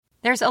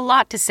There's a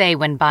lot to say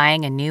when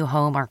buying a new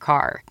home or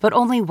car, but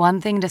only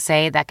one thing to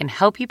say that can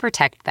help you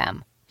protect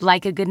them.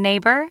 Like a good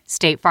neighbor,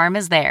 State Farm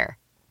is there.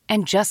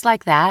 And just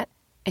like that,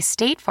 a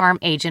State Farm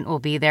agent will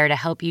be there to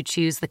help you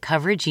choose the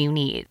coverage you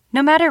need,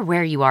 no matter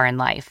where you are in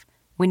life.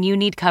 When you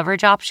need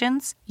coverage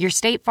options, your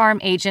State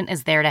Farm agent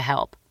is there to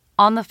help,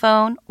 on the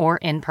phone or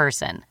in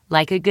person.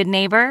 Like a good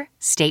neighbor,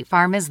 State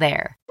Farm is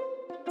there.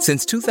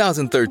 Since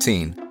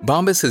 2013,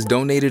 Bombas has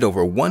donated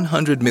over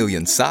 100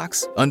 million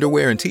socks,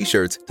 underwear, and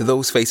T-shirts to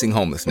those facing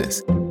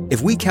homelessness.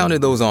 If we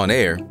counted those on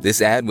air,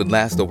 this ad would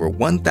last over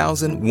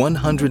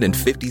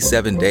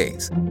 1,157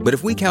 days. But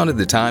if we counted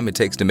the time it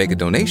takes to make a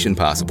donation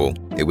possible,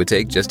 it would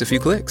take just a few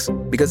clicks.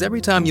 Because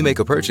every time you make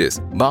a purchase,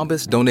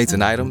 Bombas donates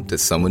an item to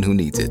someone who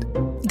needs it.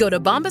 Go to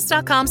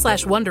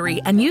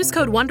bombas.com/Wondery and use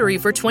code Wondery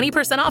for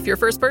 20% off your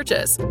first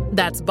purchase.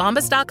 That's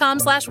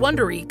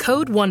bombas.com/Wondery,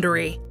 code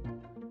Wondery.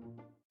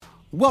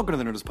 Welcome to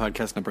the Nerdist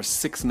Podcast number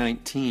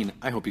 619.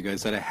 I hope you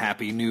guys had a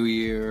happy new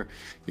year.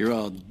 You're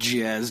all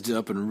jazzed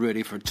up and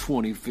ready for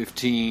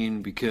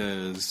 2015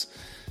 because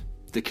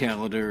the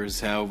calendar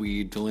is how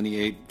we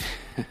delineate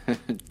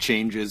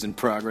changes and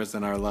progress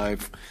in our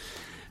life.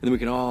 And then we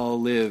can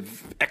all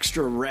live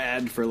extra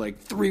rad for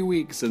like 3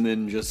 weeks and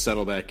then just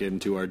settle back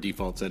into our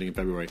default setting in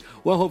February.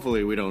 Well,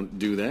 hopefully we don't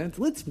do that.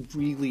 Let's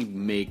really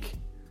make...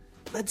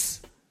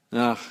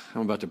 I'm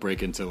about to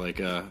break into like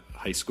a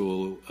high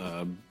school...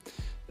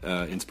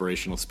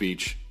 inspirational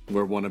speech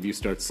where one of you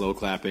starts slow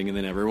clapping and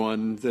then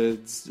everyone's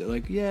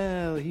like,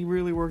 yeah, he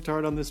really worked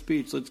hard on this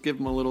speech. Let's give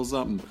him a little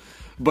something.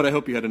 But I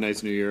hope you had a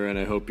nice new year and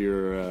I hope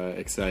you're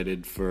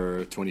excited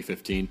for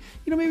 2015.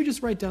 You know, maybe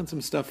just write down some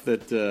stuff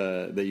that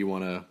you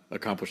want to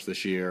accomplish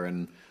this year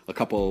and a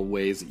couple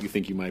ways that you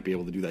think you might be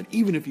able to do that.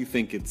 Even if you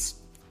think it's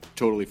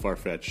totally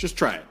far-fetched, just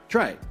try it.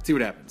 See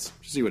what happens.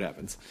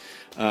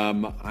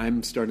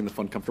 I'm starting the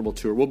Fun Comfortable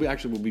Tour. We'll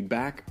be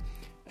back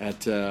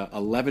at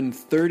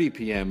 11:30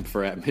 p.m.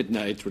 for At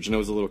Midnight, which I know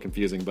is a little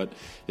confusing, but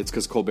it's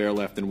because Colbert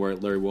left and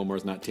Larry Wilmore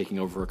is not taking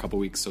over for a couple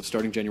weeks. So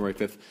starting January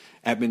 5th,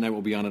 At Midnight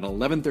will be on at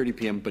 11:30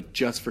 p.m., but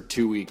just for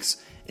 2 weeks.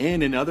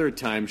 And in other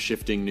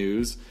time-shifting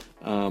news,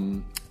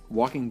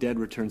 Walking Dead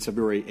returns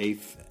February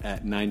 8th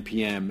at 9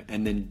 p.m.,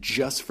 and then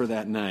just for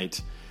that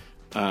night,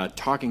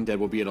 Talking Dead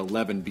will be at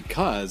 11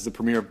 because the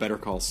premiere of Better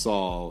Call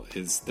Saul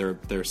is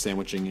they're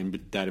sandwiching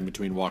that in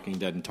between Walking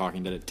Dead and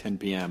Talking Dead at 10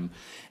 p.m.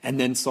 And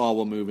then Saul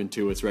will move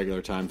into its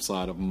regular time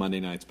slot of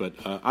Monday nights. But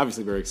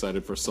obviously very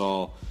excited for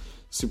Saul.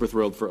 Super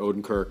thrilled for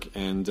Odenkirk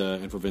and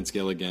for Vince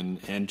Gilligan.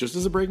 And just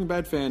as a Breaking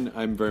Bad fan,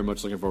 I'm very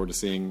much looking forward to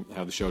seeing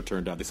how the show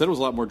turned out. They said it was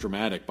a lot more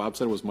dramatic. Bob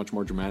said it was much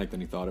more dramatic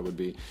than he thought it would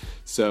be.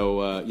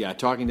 So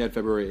Talking Dead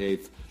February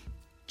 8th.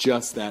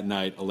 Just that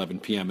night, 11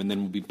 p.m., and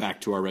then we'll be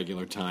back to our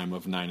regular time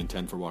of 9 and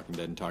 10 for Walking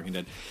Dead and Talking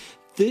Dead.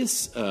 And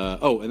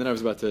then I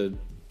was about to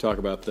talk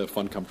about the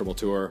Fun Comfortable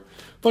Tour.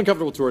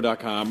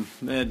 FunComfortableTour.com,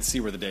 and see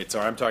where the dates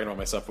are. I'm talking about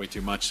myself way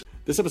too much.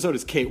 This episode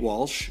is Kate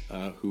Walsh,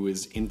 who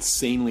is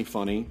insanely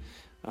funny.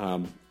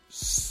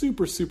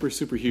 Super, super,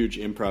 super huge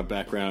improv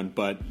background,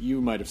 but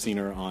you might have seen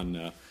her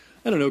on,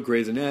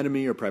 Grey's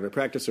Anatomy or Private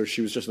Practice, or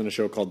she was just on a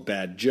show called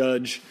Bad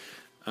Judge,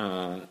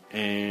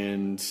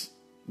 and...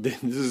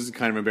 This is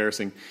kind of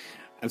embarrassing.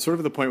 I'm sort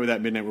of at the point with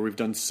At Midnight where we've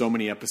done so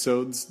many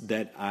episodes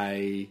that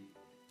I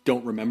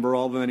don't remember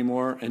all of them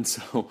anymore. And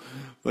so,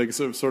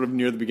 sort of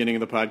near the beginning of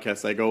the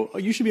podcast, I go, "Oh,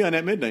 you should be on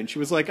At Midnight." And she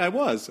was like, "I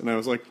was." And I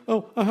was like,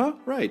 "Oh,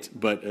 right."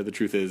 But the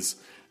truth is,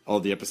 all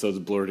the episodes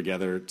blur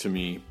together to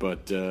me.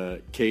 But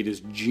Kate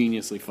is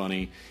geniusly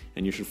funny,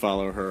 and you should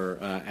follow her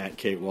at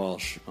Kate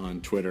Walsh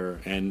on Twitter.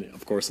 And,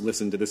 of course,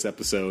 listen to this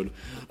episode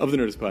of the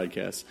Nerdist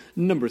Podcast,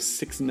 number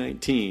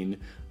 619.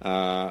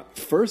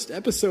 First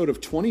episode of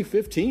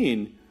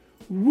 2015.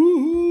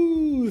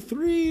 Woohoo!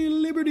 3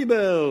 Liberty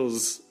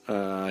Bells.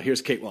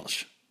 Here's Kate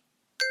Walsh.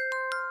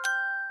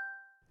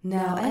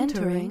 Now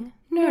entering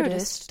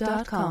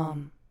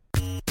Nerdist.com.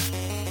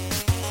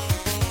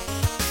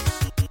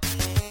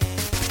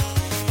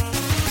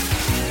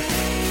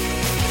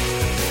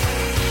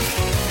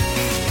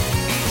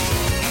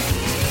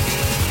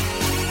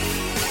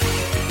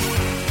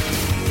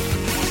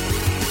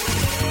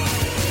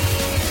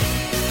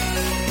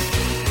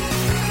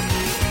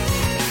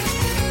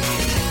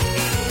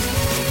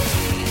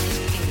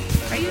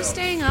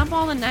 Up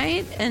all the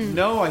night and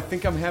no, I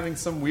think I'm having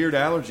some weird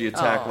allergy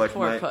attack.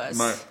 Poor puss.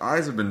 My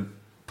eyes have been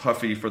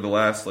puffy for the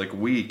last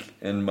week,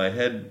 and my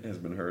head has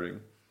been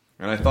hurting.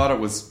 And I thought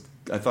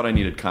I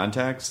needed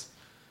contacts,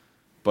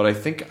 but I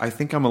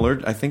think I'm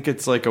allergic. I think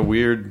it's like a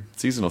weird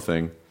seasonal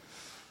thing,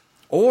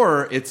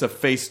 or it's a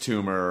face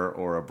tumor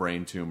or a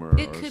brain tumor.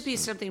 It could be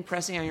something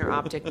pressing on your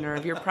optic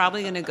nerve. You're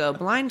probably going to go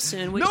blind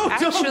soon. Which no.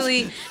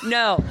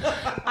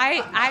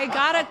 I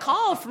got a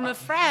call from a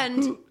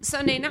friend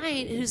Sunday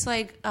night who's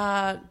like,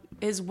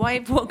 his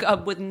wife woke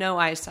up with no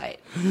eyesight.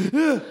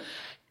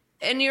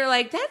 And you're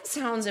like, that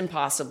sounds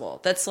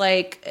impossible. That's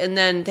like, and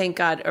then thank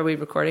God, are we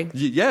recording?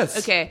 Yes.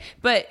 Okay,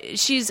 but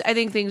I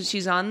think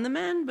she's on the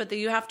mend, but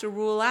you have to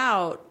rule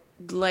out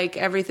like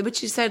everything. But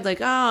she said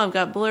like, oh, I've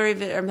got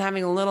I'm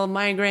having a little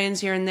migraines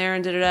here and there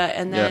and da-da-da.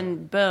 And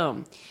then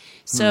boom.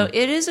 So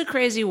it is a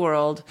crazy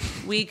world.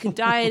 We could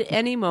die at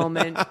any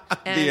moment.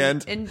 And the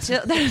end.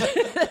 Until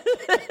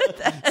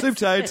Sleep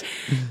tight.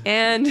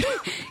 And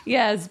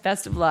yes,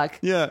 best of luck.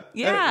 Yeah.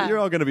 You're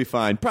all going to be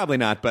fine. Probably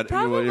not, but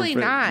Probably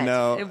not.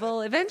 No.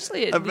 Well,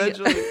 eventually. Yeah.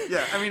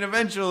 I mean,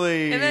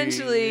 eventually,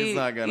 it's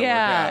not going to work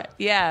out.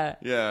 Yeah.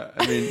 Yeah.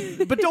 I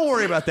mean, but don't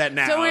worry about that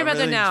now. Don't worry about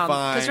that now,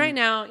 because fine. right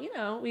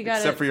now, we got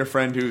except for your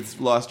friend who's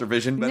lost her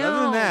vision. But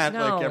other than that,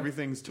 no. like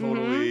everything's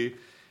totally.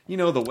 The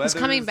weather. It's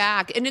coming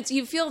back, and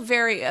you feel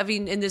very. I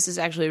mean, and this is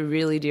actually a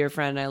really dear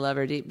friend. I love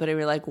her deep, but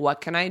you're like,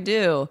 what can I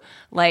do?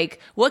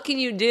 Like, what can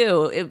you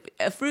do? If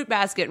a fruit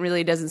basket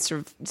really doesn't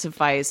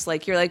suffice.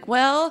 Like, you're like,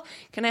 well,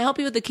 can I help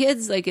you with the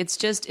kids? Like,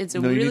 it's a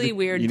really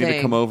weird thing. You need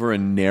to come over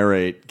and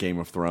narrate Game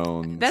of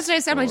Thrones. That's what I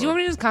said. I'm like, do you want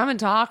me to just come and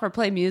talk or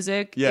play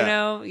music?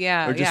 Yeah.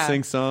 Yeah. Or just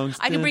sing songs.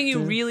 I can bring you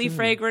really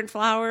fragrant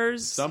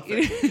flowers.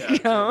 Something. To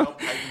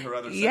help heighten her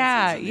other senses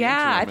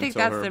I think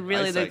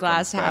that's the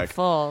glass half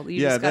full.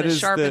 You just got to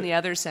sharpen the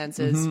other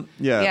senses.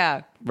 Mm-hmm.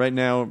 Yeah. Right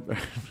now,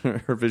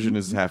 her vision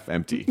is half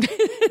empty.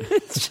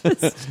 It's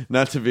just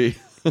not to be.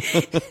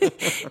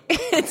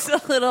 It's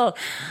a little.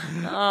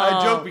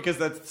 I joke because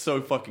that's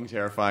so fucking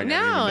terrifying.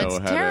 No, it's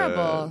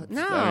terrible.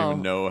 No,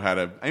 I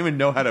don't even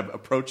know how to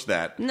approach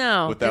that.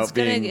 No, without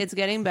it's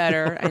getting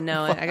better. I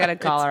know it. I got to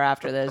call her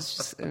after this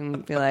just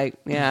and be like,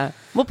 yeah,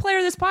 we'll play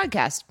her this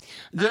podcast.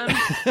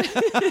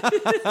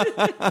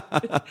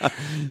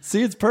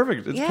 See, it's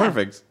perfect. It's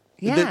perfect.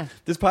 Yeah.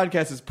 This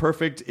podcast is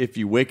perfect if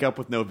you wake up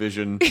with no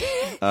vision, put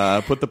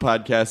the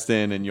podcast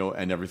in,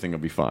 and everything will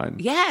be fine.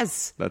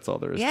 Yes. That's all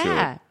there is to it.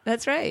 Yeah,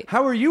 that's right.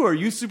 How are you? Are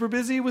you super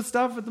busy with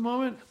stuff at the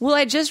moment? Well,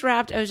 I just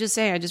wrapped my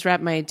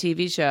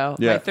TV show,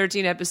 my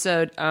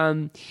 13-episode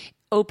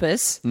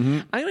opus. Mm-hmm.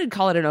 I'm going to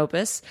call it an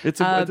opus. It's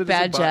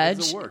Bad Judge.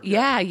 It's a work,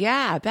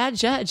 yeah. Bad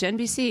Judge,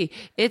 NBC.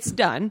 It's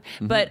done.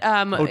 Mm-hmm. But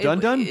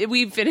done?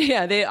 We've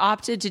they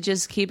opted to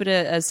just keep it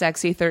a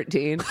sexy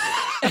 13.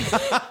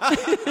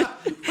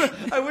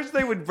 I wish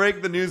they would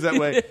break the news that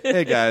way.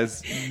 Hey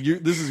guys,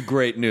 this is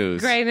great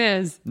news. Great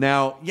news.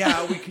 Now,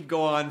 we could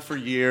go on for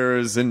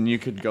years, and you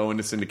could go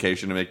into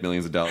syndication and make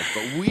millions of dollars.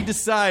 But we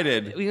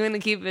decided we want to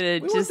keep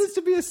it. We want this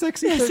to be a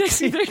sexy 13.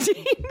 Sexy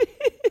 13.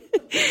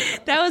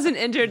 That was an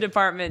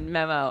interdepartment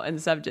memo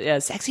and subject. Yeah,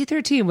 sexy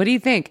 13. What do you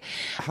think?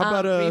 How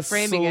about a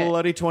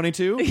slutty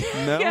 22?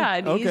 No. Yeah,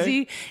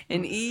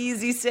 an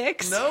easy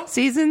 6 no?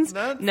 seasons.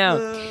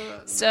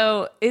 No.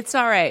 So it's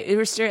all right.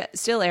 We're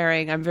still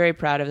airing. I'm very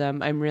proud of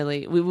them. I'm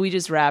really. We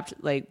just wrapped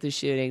the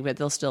shooting, but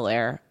they'll still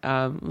air.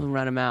 We'll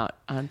run them out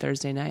on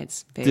Thursday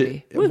nights,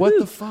 baby. What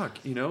the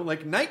fuck?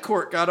 Night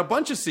Court got a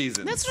bunch of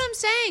seasons. That's what I'm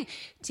saying.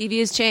 TV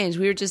has changed.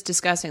 We were just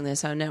discussing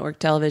this. How network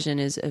television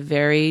is a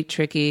very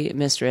tricky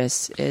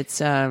mistress. It's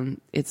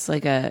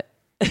like a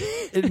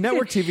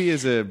network TV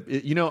is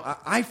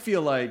I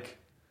feel like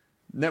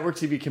network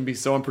TV can be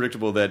so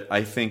unpredictable that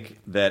I think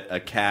that a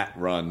cat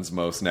runs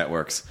most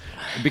networks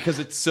because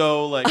it's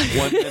so 1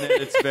 minute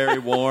it's very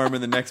warm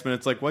and the next minute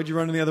it's like, why'd you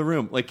run in the other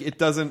room? It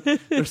doesn't.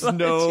 There's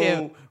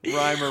no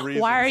rhyme or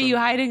reason. Why are you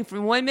hiding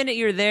from 1 minute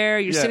you're there,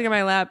 you're sitting on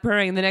my lap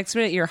purring, and the next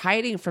minute you're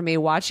hiding from me,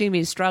 watching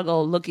me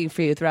struggle, looking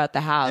for you throughout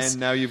the house. And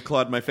now you've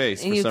clawed my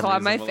face. And you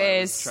clawed my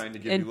face. Trying to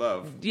give you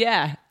love.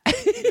 Yeah.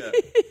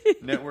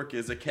 Network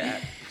is a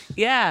cat.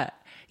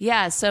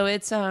 Yeah, so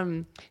it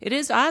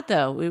is odd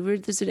though.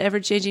 There's an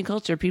ever-changing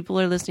culture. People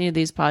are listening to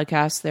these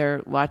podcasts.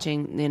 They're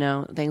watching,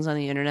 things on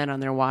the internet on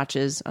their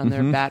watches, on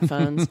their bat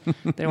phones.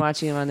 They're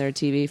watching them on their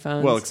TV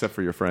phones. Well, except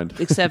for your friend.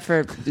 Except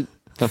for.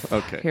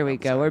 Okay. Here we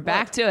go. We're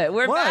back to it.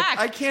 We're back.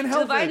 I can't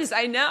help it.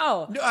 I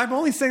know. No, I'm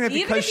only saying that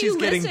because she's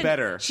getting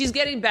better. She's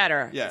getting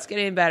better. Yeah. It's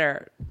getting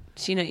better.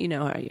 You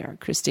know how you are,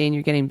 Christine.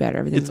 You're getting better.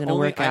 Everything's going to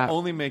work out. I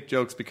only make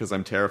jokes because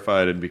I'm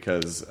terrified and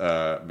because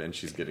and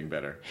she's getting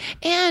better.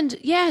 And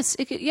yes,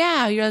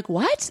 you're like,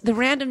 what? The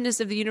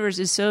randomness of the universe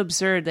is so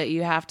absurd that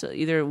you have to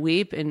either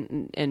weep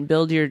and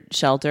build your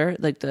shelter,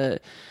 like the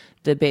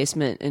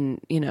basement, and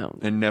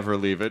never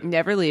leave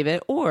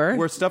it, or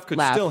where stuff could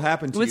laugh. Still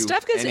happen to you.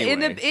 Stuff could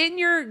anyway. in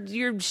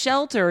your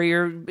shelter,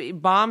 your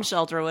bomb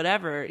shelter, or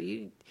whatever,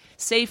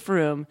 safe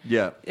room.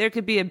 Yeah, there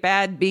could be a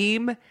bad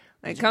beam.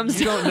 You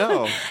don't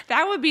know.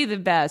 That would be the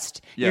best.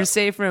 Yeah. Your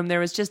safe room.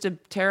 There was just a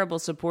terrible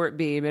support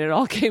beam, and it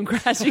all came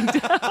crashing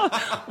down.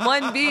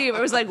 One beam.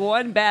 It was like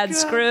one bad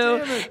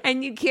screw,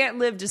 and you can't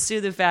live to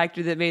sue the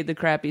factory that made the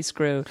crappy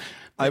screw.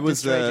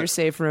 Destroyed your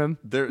safe room.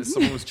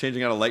 Someone was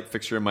changing out a light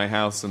fixture in my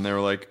house, and they were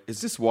like,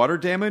 "Is this water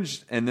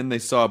damaged?" And then they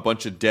saw a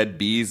bunch of dead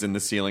bees in the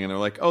ceiling, and they're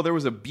like, "Oh, there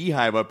was a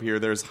beehive up here.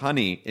 There's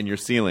honey in your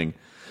ceiling,"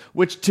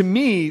 which to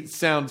me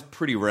sounds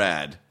pretty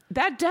rad.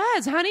 That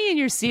does. Honey in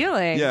your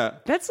ceiling. Yeah.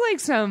 That's like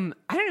some,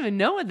 I don't even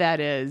know what that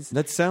is.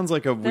 That sounds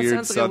like a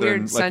weird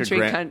southern,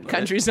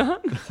 country song.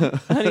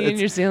 Honey in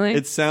your ceiling.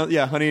 It sounds,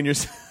 honey in your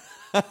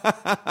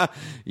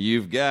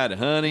You've got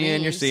honey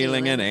in your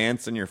ceiling and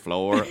ants in your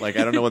floor. I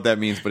don't know what that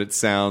means, but it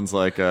sounds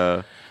like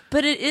a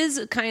But it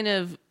is kind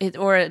of,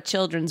 or a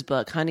children's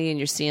book, Honey in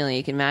Your Ceiling.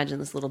 You can imagine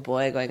this little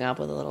boy going up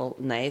with a little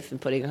knife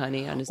and putting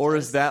honey on his Or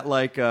toast. is that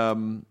like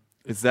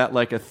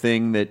a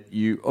thing that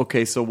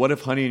okay, so what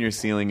if honey in your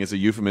ceiling is a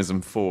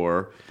euphemism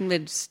for?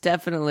 It's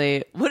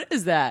definitely, what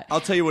is that?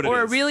 I'll tell you what it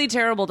or is. a really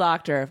terrible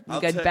doctor.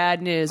 We've got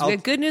bad news. We've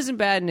got good news and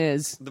bad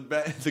news.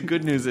 The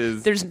good news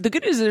is...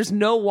 There's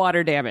no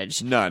water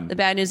damage. None. The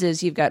bad news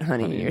is you've got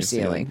honey in your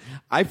ceiling.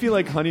 I feel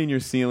like honey in your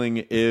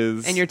ceiling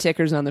is... And your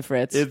ticker's on the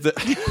fritz.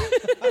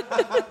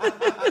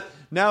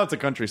 Now it's a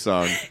country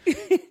song.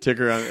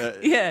 Ticker on...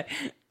 yeah.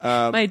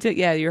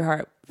 Your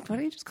heart. Why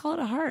don't you just call it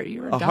a heart?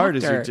 You're a doctor. Heart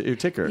is your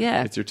ticker.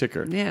 Yeah. It's your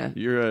ticker. Yeah.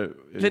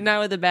 But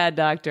not with a bad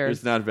doctor.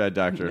 It's not a bad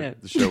doctor. Yeah.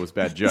 The show was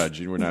Bad Judge.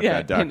 You were not Yeah,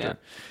 Bad Doctor. I know.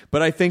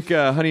 But I think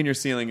honey in your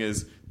ceiling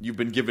is you've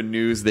been given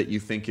news that you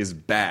think is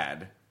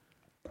bad,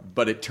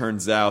 but it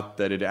turns out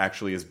that it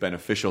actually is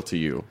beneficial to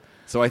you.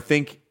 So I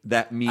think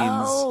that means...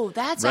 Oh,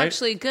 that's right?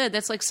 actually good.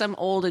 That's like some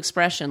old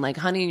expression, like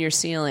honey in your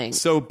ceiling.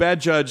 So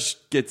Bad Judge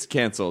gets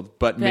canceled,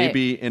 but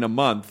maybe in a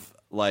month,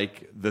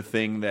 like the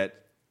thing that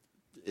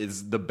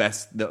is the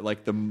best, the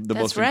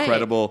most right.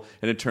 incredible,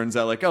 and it turns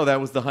out like, oh, that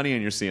was the honey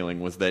in your ceiling,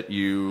 was that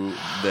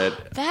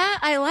that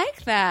I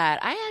like that.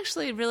 I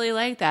actually really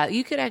like that.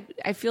 You could.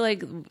 I feel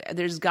like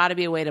there's got to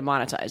be a way to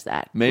monetize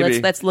that.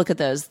 Maybe. Let's look at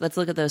those. Let's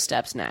look at those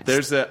steps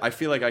next. I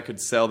feel like I could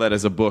sell that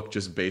as a book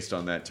just based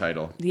on that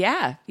title.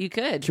 Yeah, you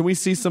could. Can we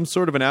see some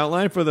sort of an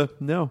outline for the...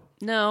 No.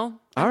 I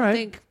All right. don't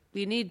think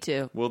you need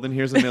to. Well, then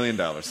here's $1 million.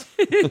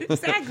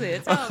 Exactly.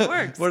 That's how it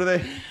works. What are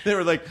they? They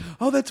were like,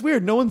 oh, that's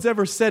weird. No one's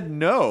ever said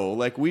no.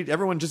 Like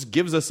everyone just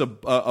gives us a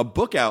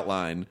book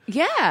outline.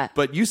 Yeah.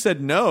 But you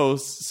said no,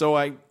 so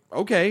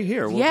okay,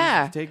 here. We'll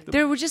just take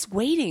They were just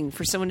waiting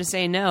for someone to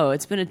say no.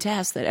 It's been a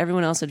test that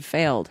everyone else had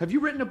failed. Have you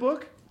written a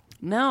book?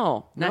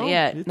 No, not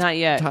yet. Not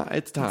yet.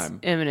 It's time.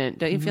 It's imminent.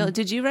 Don't you feel it?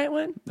 Did you write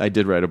one? I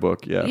did write a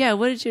book, yeah. Yeah,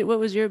 what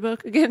was your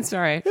book again?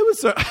 Sorry. It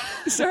was...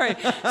 Sorry.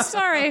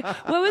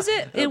 What was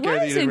it? It Okay, you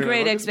was didn't in read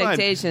Great it. It's fine.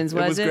 Expectations, It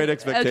was wasn't Great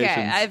Expectations.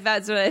 Okay,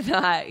 that's what I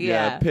thought.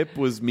 Yeah. Pip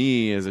was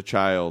me as a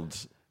child.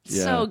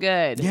 Yeah. So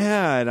good.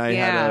 Yeah, and I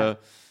had a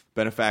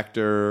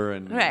benefactor,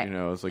 and Right.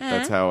 it's like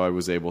that's how I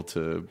was able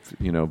to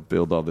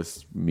build all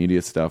this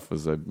media stuff.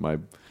 Was my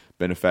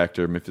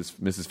benefactor,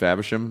 Mrs.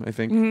 Faversham, I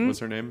think was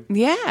her name.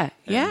 Yeah,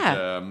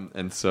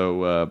 And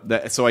so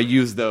so I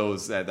used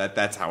those.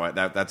 That's how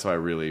I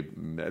really.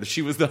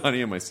 She was the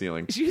honey in my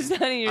ceiling. She was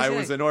not in your I ceiling.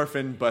 was an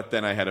orphan, but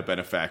then I had a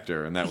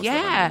benefactor, and that was the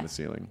honey in the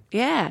ceiling.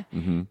 Yeah.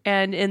 Mm-hmm.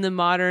 And in the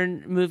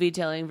modern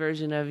movie-telling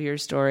version of your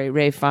story,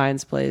 Ray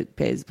Fiennes plays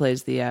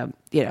the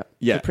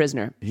the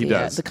prisoner. He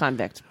does. The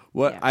convict.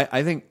 Well, Yeah.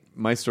 I think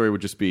my story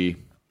would just be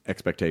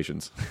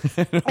expectations.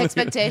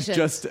 Expectations.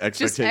 Just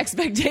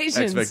expectations.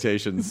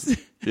 Expectations.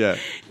 Yeah.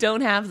 Don't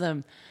have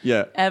them.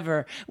 Yeah.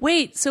 Ever.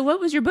 Wait, so what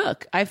was your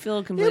book? I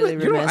feel completely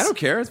remiss. I don't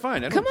care. It's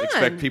fine. I don't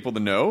expect people to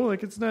know.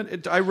 Like it's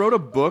not. I wrote a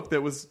book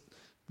that was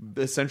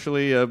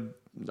essentially a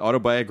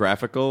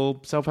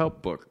autobiographical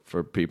self-help book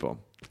for people.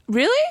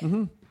 Really?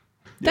 Mm-hmm.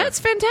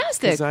 That's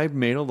fantastic. Because I've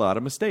made a lot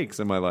of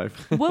mistakes in my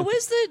life. What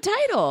was the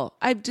title?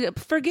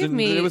 Forgive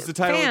me, it was the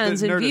title,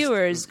 fans and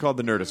viewers. It's called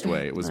The Nerdist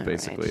Way. It was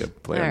basically a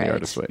play on the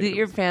artist way.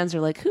 Your fans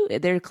are like, who?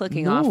 They're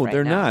clicking off right now. No,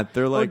 they're not.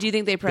 They're like... Or do you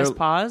think they press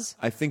pause?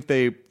 I think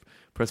they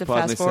press To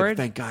pause and fast they forward? said,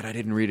 thank God I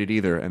didn't read it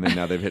either. And then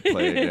now they've hit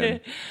play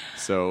again.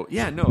 So,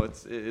 yeah, no,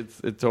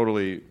 it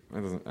totally...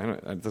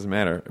 It doesn't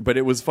matter. But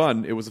it was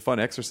fun. It was a fun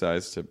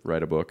exercise to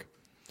write a book.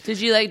 Did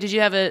you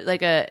have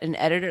an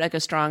editor, like a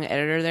strong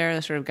editor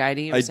there, sort of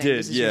guiding you? I did.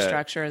 This is your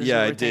structure. This is yeah,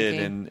 what I we're did.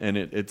 thinking? And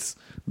it's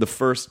the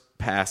first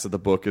pass of the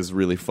book is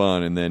really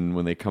fun, and then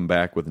when they come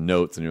back with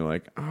notes, and you're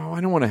like, oh, I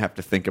don't want to have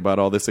to think about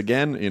all this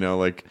again.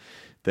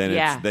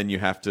 Then you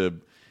have to.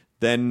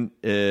 Then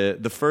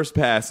the first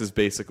pass is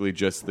basically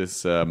just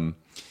this.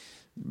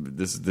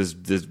 This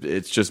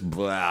it's just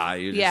blah.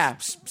 You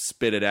just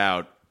spit it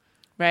out,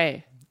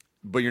 right?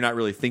 But you're not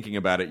really thinking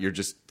about it. You're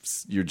just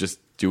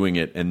doing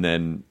it, and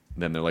then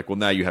they're like, well,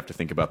 now you have to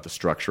think about the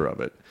structure of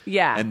it.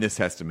 Yeah. And this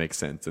has to make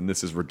sense, and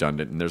this is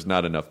redundant, and there's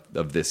not enough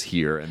of this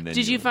here. And then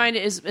Did you find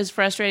it as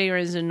frustrating or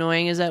as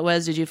annoying as that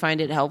was? Did you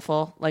find it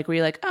helpful? Like, were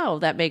you like, oh,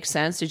 that makes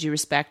sense? Did you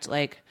respect,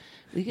 like,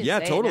 we can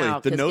say totally. It now,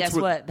 The notes guess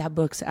were... what? That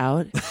book's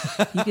out.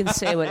 You can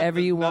say whatever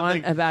you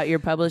want about your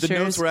publishers. The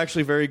notes were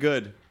actually very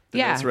good. The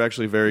notes were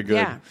actually very good.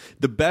 Yeah.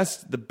 The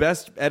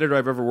best editor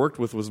I've ever worked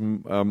with was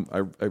when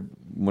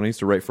I used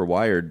to write for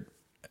Wired.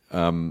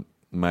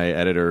 My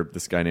editor,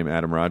 this guy named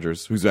Adam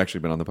Rogers, who's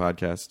actually been on the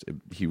podcast,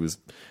 he was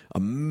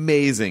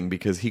amazing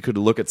because he could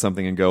look at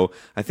something and go,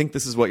 I think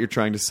this is what you're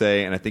trying to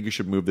say, and I think you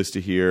should move this to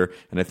here,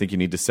 and I think you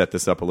need to set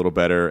this up a little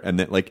better. And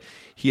then, like,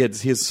 he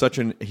has such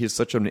an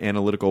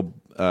analytical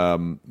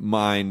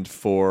mind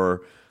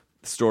for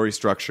story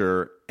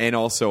structure and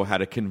also how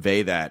to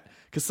convey that.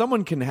 Because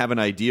someone can have an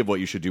idea of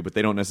what you should do, but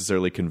they don't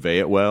necessarily convey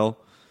it well.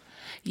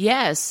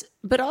 Yes,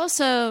 but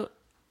also...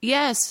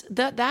 Yes,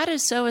 that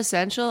is so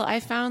essential.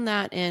 I found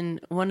that in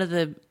one of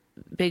the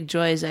big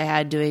joys I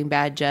had doing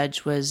Bad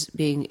Judge was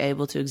being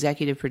able to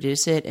executive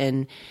produce it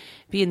and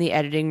be in the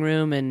editing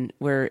room and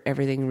where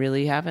everything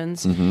really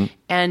happens.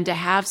 And to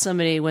have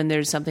somebody, when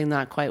there's something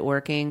not quite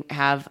working,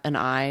 have an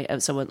eye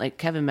of someone like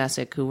Kevin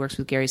Messick, who works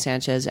with Gary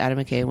Sanchez, Adam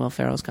McKay, and Will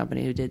Ferrell's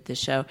company, who did this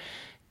show.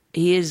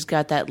 He has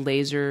got that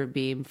laser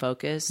beam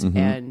focus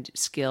and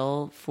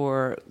skill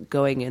for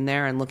going in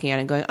there and looking at it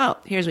and going, oh,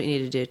 here's what you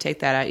need to do. Take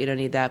that out. You don't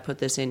need that. Put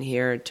this in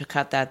here to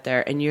cut that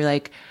there. And you're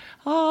like,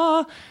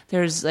 oh,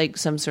 there's like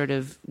some sort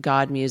of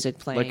God music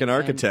playing. Like an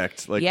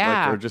architect,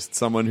 or just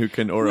someone who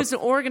can... Who's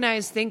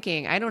organized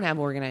thinking. I don't have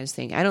organized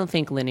thinking. I don't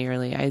think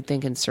linearly. I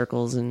think in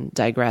circles and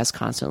digress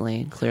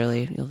constantly,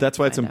 clearly. That's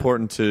why it's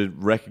important to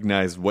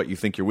recognize what you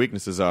think your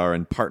weaknesses are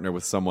and partner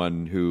with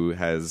someone who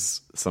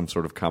has some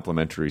sort of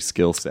complementary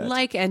skill set.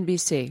 Like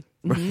NBC.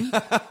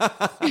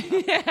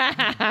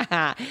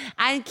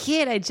 I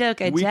kid, I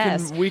joke, I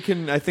jest.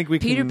 I think we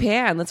can. Peter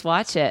Pan, let's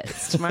watch it.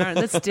 It's tomorrow.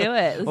 Let's do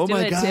it. Let's do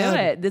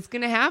it. It's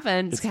going to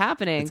happen. It's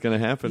happening. It's going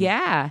to happen.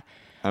 Yeah.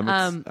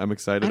 I'm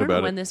excited I don't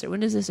about know it. When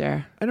does this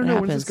air? I don't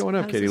know. When is this going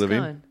up, Katie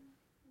Levine? I don't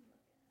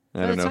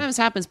know. By the time this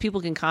happens, people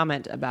can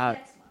comment about...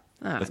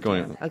 That's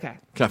going on. Okay.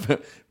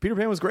 Peter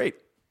Pan was great.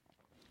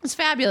 It's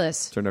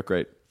fabulous. Turned out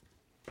great.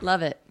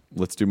 Love it.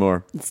 Let's do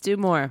more.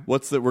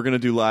 We're going to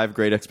do live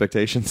Great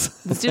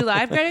Expectations. Let's do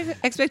live Great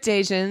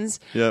Expectations.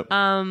 Yep.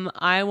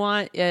 I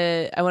want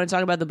to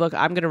talk about the book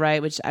I'm going to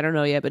write, which I don't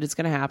know yet, but it's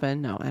going to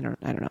happen. No, I don't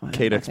know.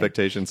 Kate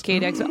Expectations.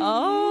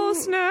 Oh,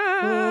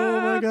 snap.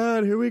 Oh my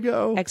God, here we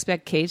go.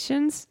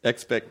 Expectations?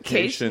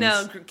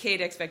 Expectations. Kate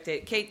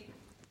Expectations. Kate,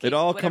 it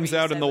all comes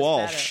out in the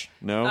Walsh.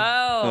 No?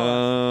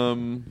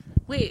 Oh.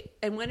 Wait,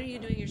 and when are you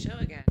doing your show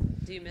again?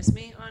 Do you miss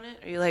me on it?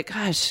 Are you like,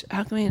 gosh,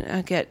 how can we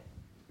not get...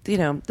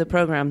 the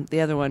program,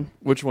 the other one.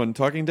 Which one?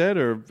 Talking Dead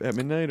or At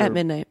Midnight? At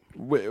midnight.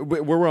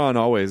 We're on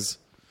always.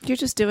 You're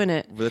just doing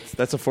it.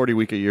 That's a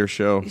 40-week-a-year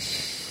show.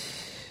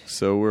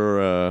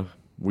 So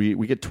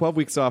we get 12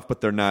 weeks off, but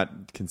they're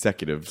not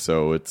consecutive.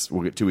 So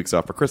we'll get 2 weeks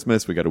off for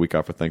Christmas. We got a week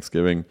off for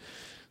Thanksgiving.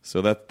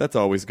 So that's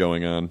always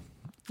going on.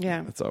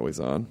 Yeah. That's always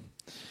on.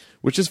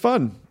 Which is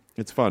fun.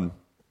 It's fun.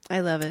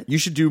 I love it. You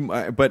should do,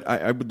 but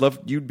I would love,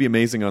 you'd be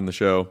amazing on the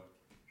show.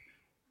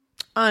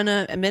 On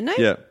at midnight?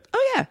 Yeah.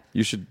 Oh, yeah.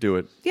 You should do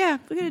it. Yeah,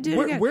 we're going to do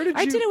it again.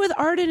 I did it with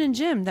Arden and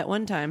Jim that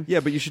one time. Yeah,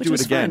 but you should do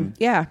it again. Fun.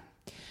 Yeah.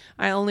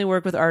 I only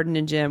work with Arden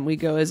and Jim. We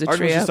go as a Arden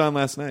trio. was just on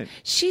last night.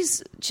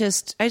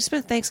 I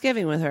spent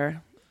Thanksgiving with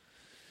her.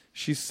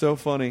 She's so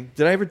funny.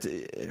 Did I ever...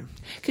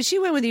 Because she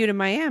went with you to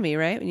Miami,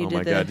 right? When you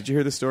my God. Did you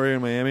hear the story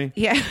in Miami?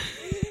 Yeah.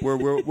 We're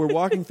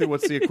walking through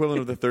what's the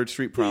equivalent of the 3rd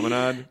Street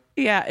Promenade.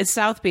 Yeah, it's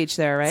South Beach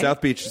there, right?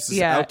 South Beach. It's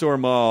this outdoor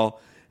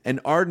mall. And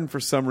Arden,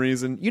 for some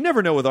reason, you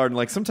never know with Arden.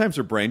 Like sometimes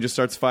her brain just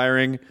starts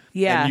firing.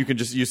 Yeah.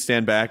 And you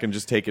stand back and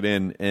just take it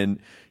in. And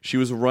she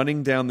was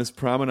running down this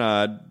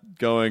promenade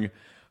going,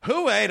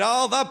 "Who ate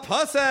all the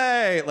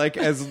pussy?" Like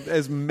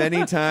as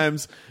many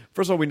times.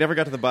 First of all, we never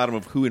got to the bottom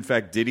of who in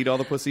fact did eat all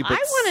the pussy, but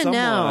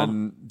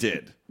someone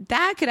did.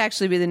 That could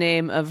actually be the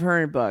name of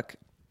her book.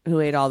 Who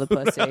ate all the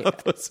pussy?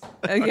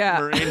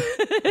 Yeah.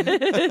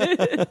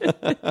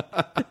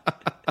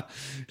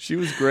 She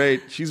was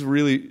great. She's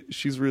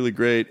really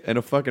great and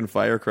a fucking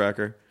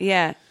firecracker.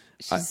 Yeah,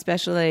 she's a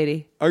special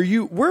lady. Are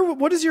you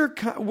where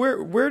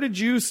did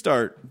you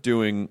start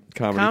doing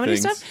comedy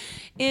things? Stuff?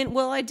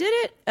 I did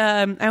it.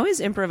 I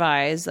always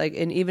improvise,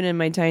 even in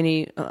my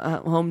tiny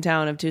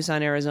hometown of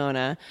Tucson,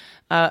 Arizona.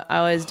 I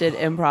always did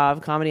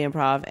comedy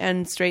improv,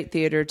 and straight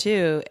theater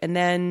too. And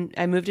then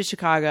I moved to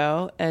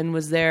Chicago and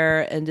was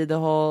there and did the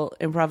whole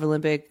Improv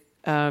Olympic.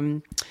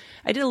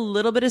 I did a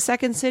little bit of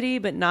Second City,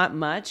 but not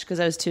much because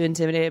I was too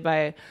intimidated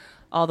by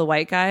all the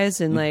white guys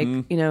in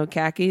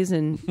khakis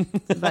and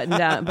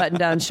button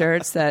down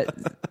shirts that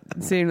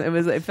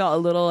it felt a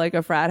little like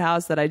a frat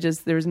house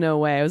that there was no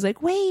way. I was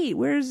like, wait,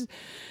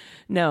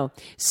 no.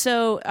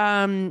 So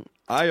IO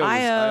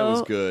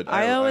was good.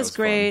 IO was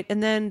great. Fun.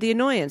 And then the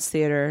Annoyance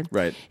Theater.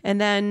 Right. And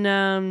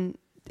then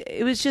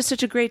it was just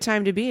such a great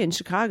time to be in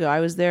Chicago.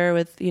 I was there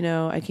with,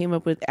 I came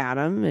up with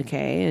Adam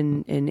McKay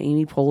and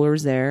Amy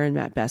Poehler's there and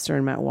Matt Besser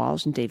and Matt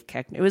Walsh and Dave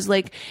Keckner. It was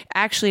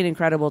actually an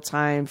incredible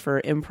time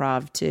for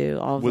improv too.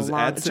 Was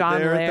Adsit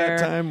there at that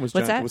time? Was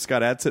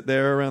Scott Adsit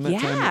there around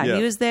that time? Yeah,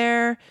 he was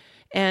there.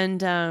 And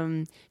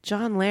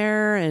John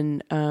Lair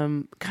and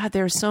God,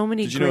 there were so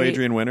many. Did you know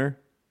Adrian Winter?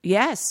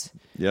 Yes.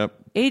 Yep.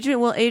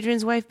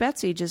 Adrian's wife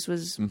Betsy just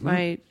was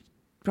my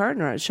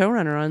partner,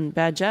 showrunner on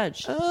Bad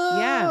Judge.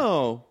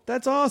 Oh,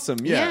 that's awesome.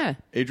 Yeah.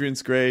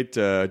 Adrian's great.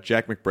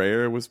 Jack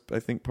McBrayer was, I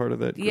think, part of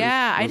that group,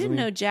 I didn't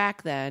know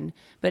Jack then,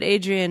 but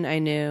Adrian I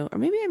knew. Or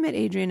maybe I met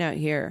Adrian out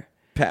here.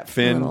 Pat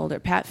Finn. A little older.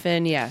 Pat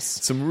Finn, yes.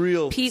 Some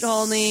real Pete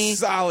Holney.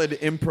 Solid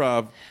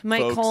improv Mike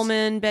folks.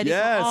 Coleman, Betty.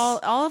 Yes.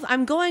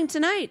 I'm going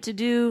tonight to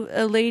do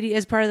a lady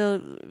as part of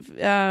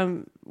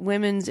the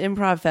Women's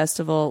Improv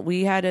Festival.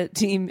 We had a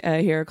team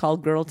here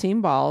called Girl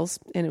Team Balls,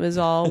 and it was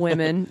all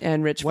women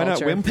and Rich Why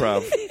Fulcher. not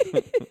Wimprov?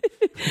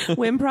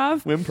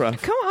 Wimprov?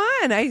 Wimprov. Come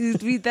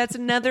on. That's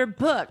another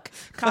book.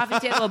 Coffee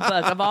table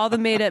book of all the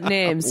made up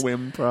names.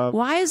 Wimprov.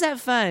 Why is that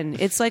fun?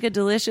 It's like a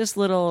delicious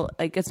little,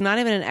 like, it's not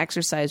even an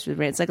exercise for the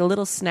brain. It's like a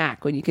little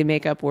snack when you can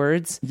make up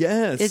words.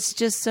 Yes. It's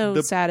just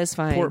so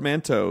satisfying.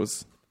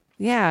 Portmanteaus.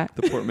 Yeah.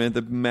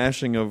 The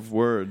mashing of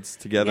words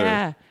together.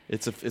 Yeah.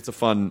 It's a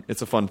fun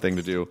thing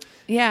to do.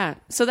 Yeah.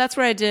 So that's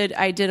where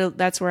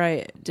that's where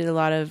I did a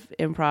lot of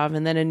improv.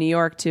 And then in New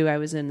York too, I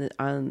was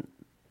on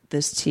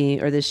this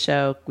team or this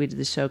show. We did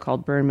this show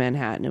called Burn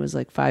Manhattan. It was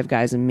like 5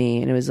 guys and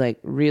me, and it was like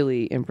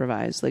really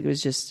improvised. Like it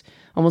was just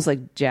almost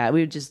like jazz. We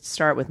would just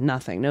start with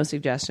nothing, no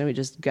suggestion. We'd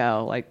just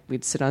go. Like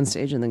we'd sit on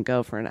stage and then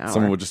go for an hour.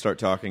 Someone would just start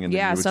talking, and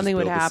then you would something just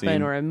would build the happen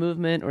scene. or a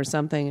movement or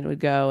something, and it would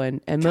go.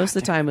 And most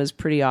of the time it was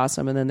pretty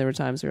awesome. And then there were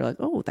times where you're like,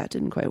 oh, that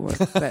didn't quite work.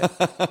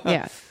 But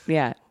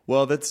yeah.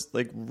 Well, that's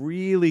like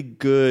really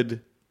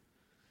good.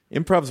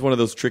 Improv is one of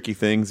those tricky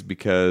things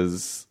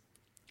because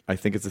I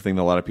think it's a thing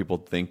that a lot of people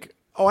think,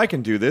 oh, I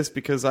can do this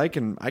because I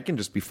can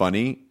just be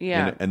funny.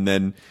 Yeah. And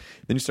then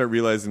you start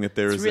realizing that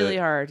there's really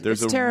hard.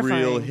 There's It's a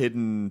terrifying. real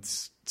hidden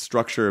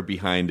structure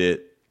behind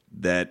it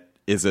that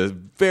is a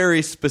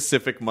very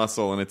specific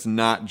muscle, and it's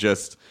not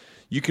just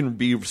you can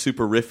be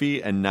super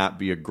riffy and not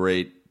be a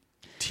great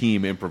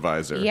team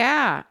improviser.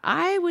 Yeah,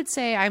 I would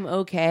say I'm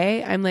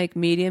okay. I'm like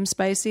medium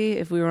spicy.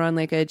 If we were on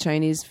like a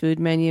Chinese food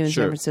menu in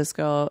Sure. San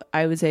Francisco,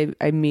 I would say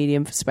I'm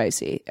medium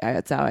spicy.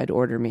 That's how I'd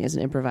order me as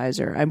an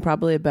improviser. I'm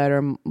probably a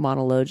better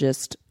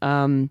monologist,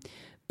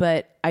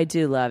 but I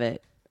do love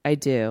it. I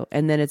do.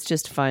 And then it's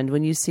just fun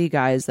when you see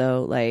guys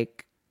though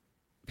like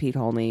Pete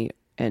Holney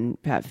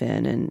and Pat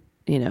Finn and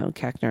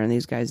Keckner and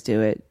these guys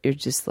do it. You're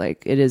just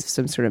like, it is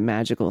some sort of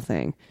magical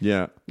thing.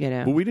 Yeah.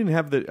 But we didn't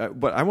have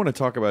but I want to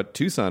talk about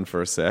Tucson for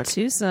a sec.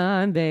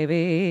 Tucson,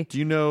 baby. Do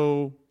you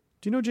know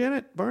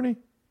Janet Varney?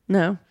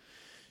 No.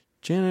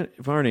 Janet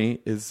Varney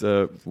is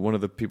one of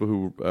the people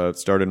who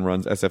started and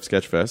runs SF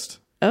Sketchfest.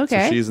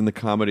 Okay. So she's in the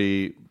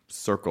comedy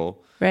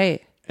circle.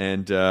 Right.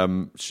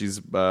 And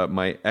she's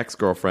my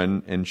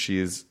ex-girlfriend, and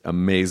she's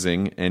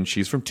amazing. And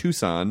she's from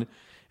Tucson.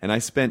 And I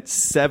spent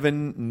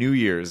 7 New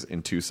Years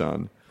in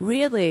Tucson.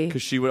 Really?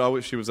 Because she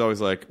was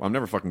always like, well, I'm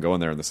never fucking going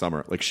there in the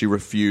summer. Like, she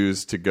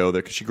refused to go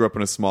there because she grew up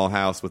in a small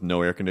house with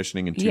no air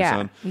conditioning in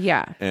Tucson.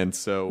 Yeah. And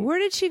so, Where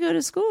did she go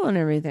to school and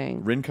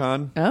everything?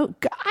 Rincon. Oh,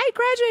 I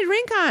graduated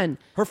Rincon.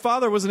 Her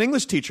father was an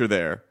English teacher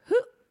there. Who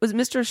was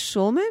Mr.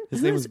 Schulman?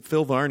 His name was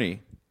Phil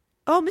Varney.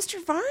 Oh,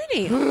 Mr.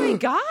 Varney. Oh my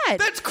God.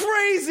 That's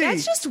crazy.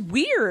 That's just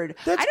weird.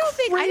 That's I don't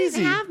think I crazy.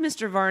 didn't have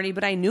Mr. Varney,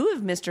 but I knew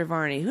of Mr.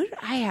 Varney. Who did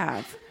I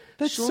have?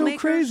 That's so Schulmaker,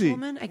 crazy.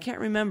 Schulman? I can't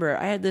remember.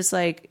 I had this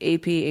like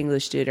AP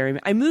English dude.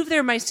 I moved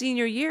there my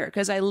senior year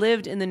because I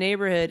lived in the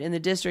neighborhood in the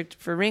district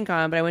for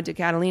Rincon, but I went to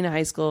Catalina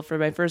High School for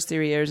my first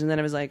 3 years, and then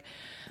I was like,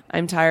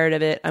 I'm tired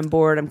of it. I'm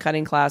bored. I'm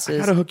cutting classes. I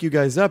gotta hook you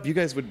guys up. You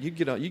guys you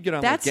get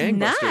on That's like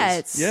gangbusters.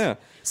 nuts. Yeah.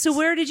 So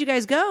where did you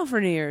guys go for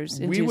New Year's?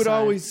 In We would Tucson?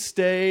 always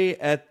stay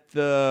at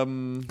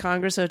the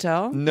Congress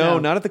Hotel. no,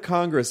 not at the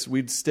Congress.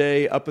 We'd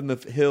stay up in the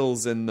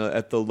hills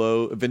at the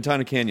low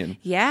Ventana Canyon.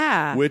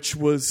 Yeah. Which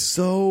was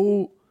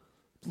so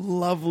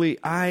lovely.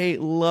 I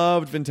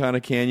loved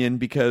Ventana Canyon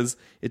because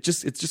it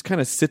just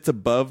kind of sits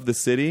above the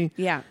city.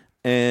 Yeah.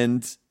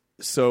 And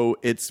so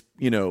it's,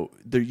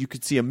 there you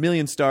could see a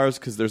million stars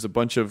because there's a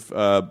bunch of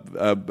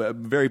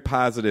very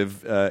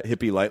positive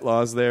hippie light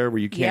laws there where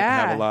you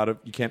can't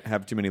you can't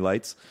have too many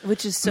lights.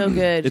 Which is so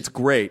good. It's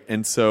great.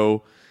 And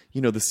so,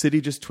 the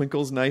city just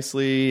twinkles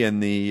nicely,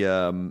 and the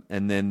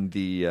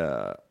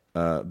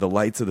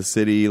lights of the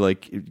city,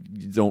 like, you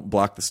don't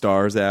block the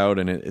stars out,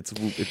 and it's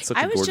such a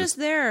I was gorgeous. just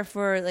there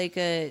for like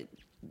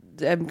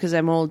because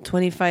I'm old,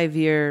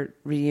 25-year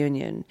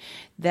reunion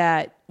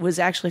that was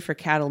actually for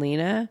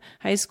Catalina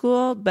High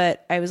School,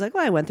 but I was like,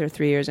 well, I went there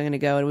 3 years, I'm going to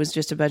go. And it was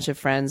just a bunch of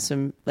friends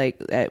I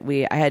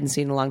hadn't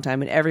seen in a long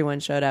time, and everyone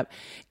showed up.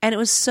 And it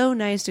was so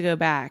nice to go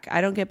back.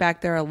 I don't get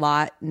back there a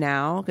lot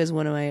now because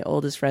one of my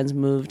oldest friends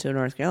moved to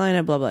North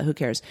Carolina, blah, blah, who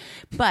cares?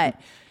 But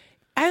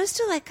I was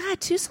still like, God,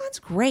 Tucson's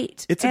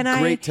great. It's a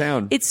great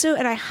town. It's so,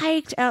 and I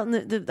hiked out, and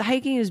the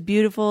hiking is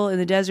beautiful in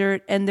the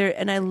desert,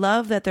 and I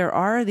love that there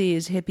are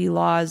these hippie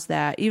laws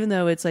that, even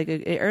though it's like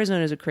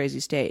Arizona is a crazy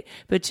state,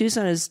 but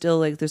Tucson is still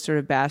like this sort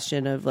of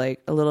bastion of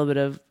like a little bit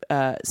of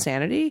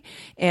sanity,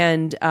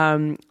 and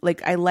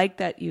like I like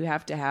that you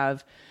have to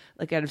have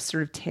like kind of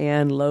sort of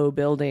tan, low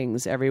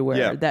buildings everywhere.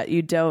 Yeah. That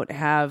you don't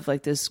have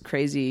like this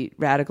crazy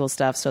radical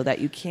stuff, so that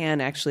you can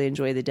actually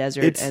enjoy the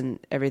desert and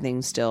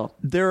everything still.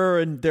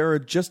 There are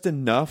just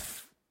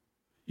enough,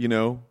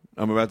 I'm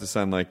about to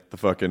sound like the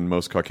fucking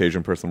most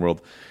Caucasian person in the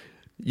world.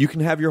 You can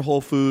have your Whole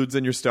Foods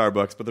and your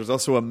Starbucks, but there's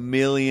also a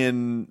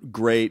million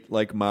great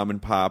like mom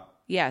and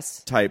pop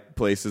Yes. type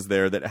places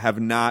there that have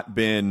not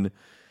been,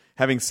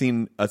 having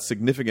seen a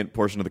significant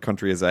portion of the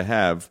country as I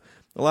have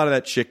a lot of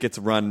that shit gets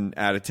run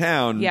out of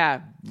town.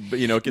 Yeah. But,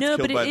 it gets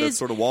killed by the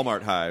sort of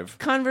Walmart hive.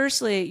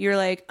 Conversely, you're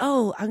like,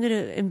 oh, I'm going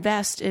to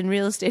invest in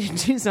real estate in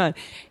Tucson.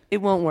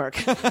 It won't work.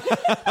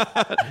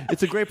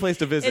 It's a great place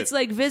to visit. It's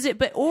like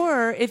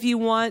or if you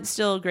want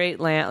still great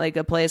land, like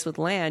a place with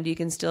land, you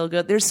can still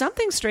go. There's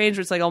something strange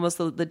where it's like almost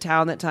the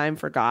town that time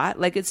forgot.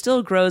 Like it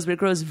still grows, but it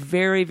grows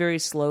very, very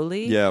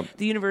slowly. Yeah.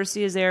 The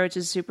university is there, which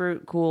is super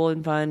cool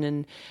and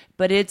fun.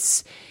 But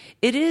it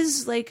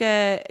is like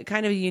a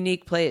kind of a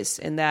unique place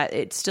in that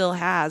it still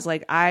has,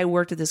 like, I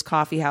worked at this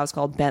coffee house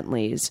called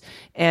Bentley's,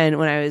 and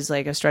when I was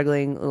like a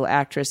struggling little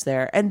actress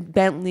there, and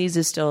Bentley's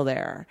is still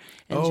there,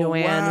 and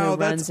Joanne who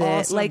runs it,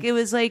 awesome. like it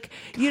was like,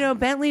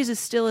 Bentley's is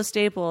still a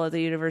staple at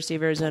the University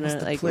of Arizona,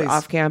 like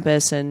off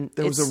campus, and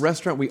there was a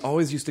restaurant we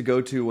always used to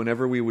go to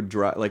whenever we would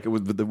drive. Like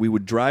we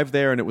would drive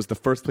there, and it was the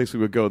first place we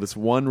would go. This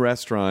one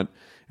restaurant,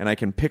 and I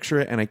can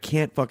picture it, and I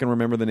can't fucking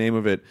remember the name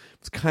of it.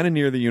 It's kind of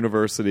near the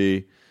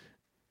university.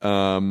 It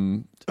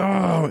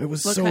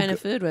was what so kind good. of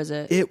food was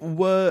it? It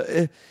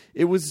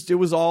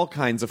was all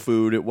kinds of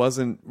food. It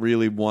wasn't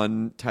really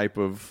one type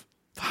of.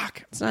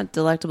 Fuck. It's not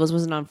Delectables.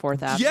 Wasn't on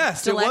 4th Avenue.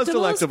 Yes, it was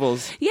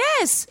Delectables.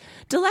 Yes,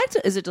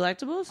 Is it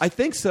Delectables? I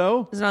think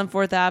so. Is it on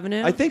 4th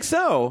Avenue? I think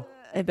so.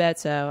 I bet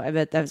so. I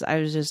bet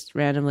I was just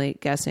randomly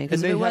guessing.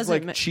 And they have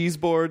like cheese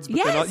boards. But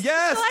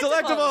Yes,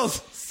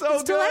 Delectables. So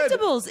it's good.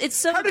 Delectables. It's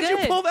so How good. did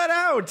you pull that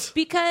out?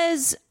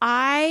 Because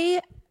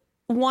I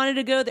wanted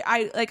to go there.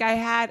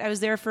 I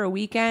was there for a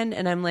weekend,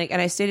 and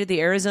I stayed at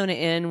the Arizona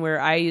Inn where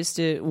I used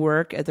to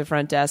work at the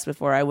front desk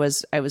before I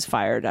was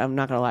fired. I'm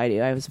not gonna lie to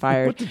you, I was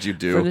fired. What did you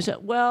do? From the show.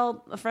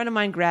 Well, a friend of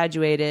mine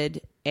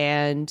graduated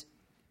and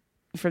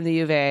from the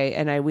U of A,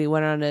 and we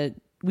went on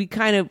we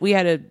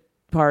had a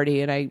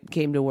party, and I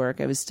came to work.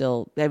 I was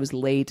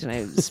late, and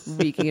I was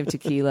reeking of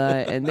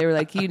tequila, and they were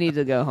like, "You need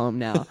to go home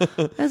now."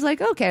 I was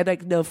like, "Okay."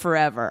 Like, no,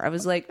 forever. I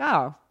was like,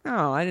 "Oh,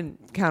 I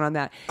didn't count on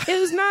that." It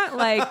was not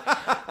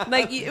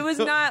it was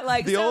not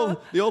like the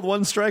old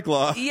one strike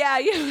law. Yeah,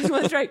 it was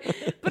one strike.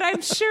 But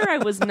I'm sure I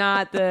was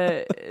not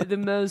the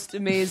most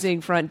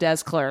amazing front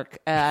desk clerk.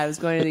 I was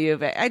going to the U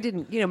of A. I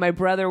didn't, my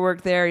brother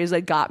worked there. He's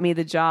like, got me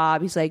the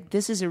job. He's like,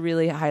 this is a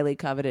really highly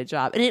coveted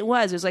job. And it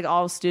was. It was like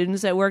all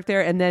students that worked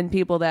there, and then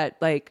people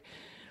that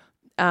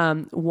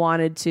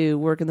wanted to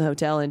work in the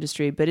hotel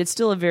industry. But it's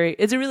still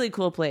it's a really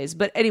cool place.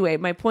 But anyway,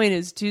 my point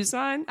is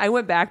Tucson. I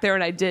went back there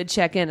and I did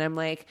check in. I'm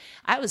like,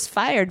 I was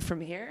fired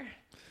from here.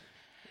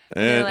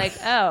 And they're like,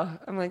 oh.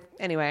 I'm like,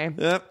 anyway.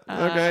 Yep.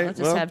 Okay. Let's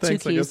just have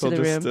thanks. 2 keys to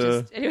the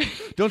room. Anyway.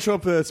 Don't show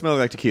up smelling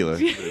like tequila.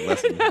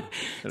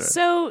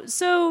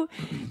 So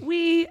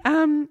we,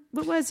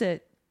 what was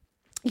it?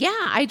 Yeah,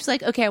 I just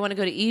okay, I want to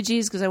go to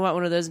EG's because I want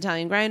one of those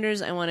Italian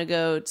grinders. I want to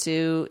go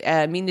to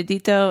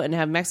Minadito and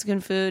have Mexican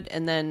food.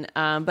 And then,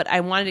 but I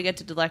wanted to get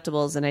to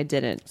Delectables and I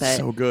didn't. But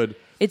so good.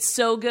 It's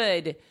so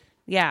good.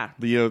 Yeah.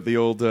 The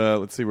old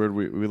let's see, where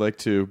we like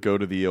to go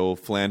to the old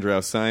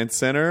Flandreau Science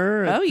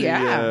Center.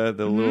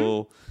 The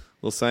little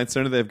science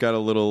center. They've got a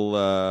little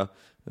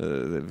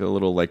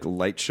like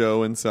light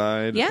show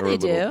inside. Yeah, they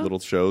do. Little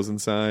shows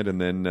inside, and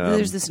then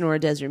there's the Sonora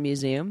Desert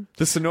Museum.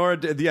 The Sonora,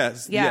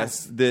 yes.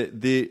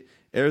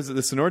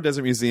 The Sonora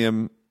Desert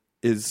Museum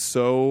is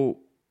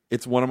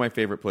it's one of my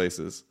favorite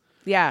places.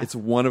 Yeah. It's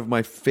one of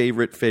my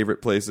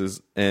favorite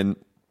places, and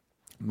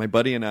my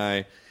buddy and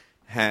I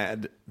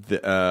had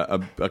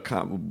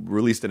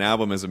released an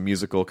album as a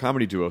musical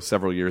comedy duo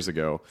several years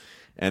ago,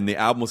 and the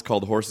album was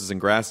called Horses and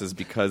Grasses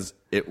because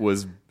it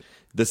was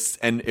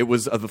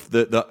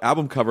the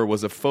album cover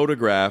was a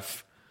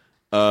photograph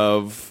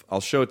of,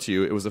 I'll show it to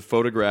you. It was a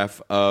photograph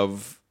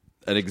of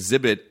an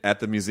exhibit at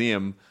the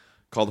museum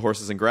called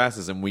Horses and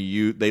Grasses, and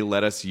they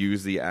let us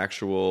use the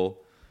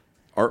actual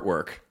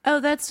artwork. Oh,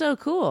 that's so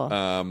cool.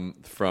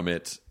 From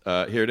it.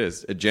 Here it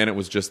is. Janet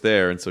was just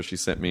there, and so she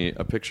sent me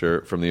a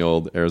picture from the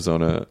old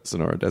Arizona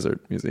Sonora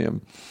Desert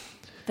Museum.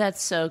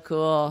 That's so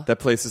cool. That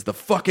place is the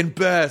fucking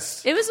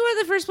best. It was one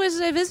of the first places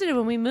I visited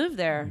when we moved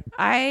there.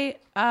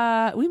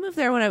 We moved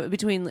there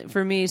between,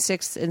 for me,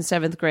 6th and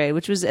 7th grade,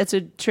 it's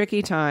a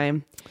tricky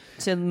time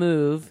to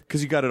move.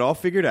 Because you got it all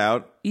figured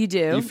out. You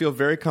do. You feel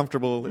very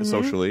comfortable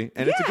socially.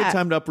 And it's a good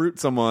time to uproot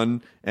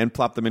someone and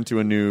plop them into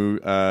a new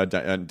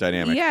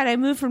dynamic. Yeah, and I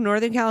moved from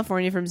Northern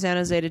California, from San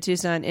Jose to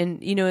Tucson.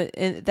 And,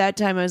 at that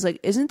time I was like,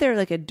 isn't there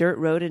like a dirt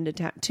road into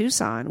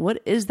Tucson?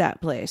 What is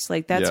that place?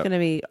 Like, that's going to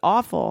be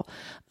awful.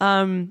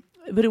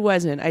 But it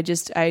wasn't.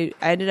 I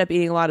ended up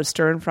eating a lot of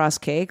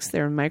Sternfrost cakes.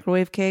 They're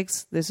microwave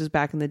cakes. This was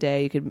back in the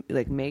day. You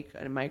could make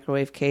a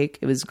microwave cake.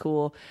 It was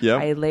cool.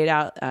 Yep. I laid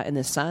out in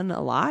the sun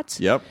a lot.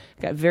 Yep.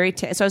 Got very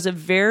tan. So I was a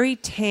very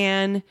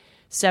tan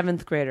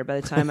 7th grader by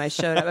the time I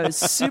showed up. I was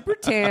super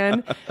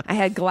tan. I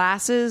had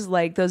glasses,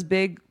 like those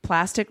big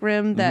plastic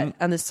rim that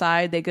on the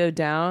side, they go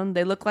down.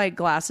 They look like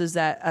glasses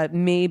that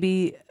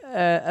maybe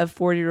a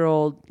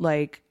 40-year-old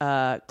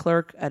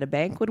clerk at a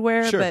bank would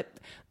wear. Sure. But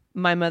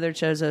my mother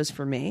chose those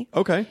for me.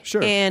 Okay,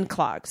 sure. And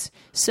clogs.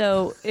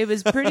 So it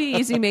was pretty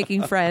easy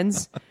making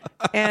friends.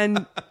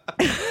 And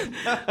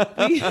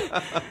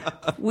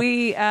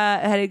we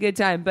had a good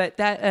time. But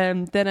that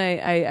then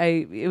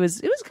it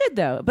was good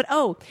though. But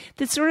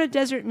the sort of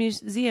desert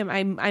museum,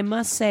 I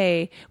must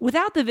say,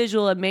 without the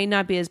visual, it may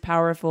not be as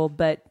powerful.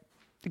 But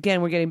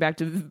again, we're getting back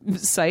to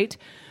sight.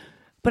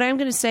 But I'm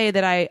going to say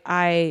that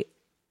I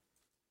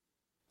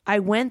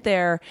went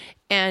there,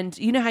 and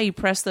you know how you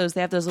press those?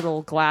 They have those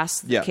little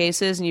glass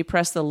cases, and you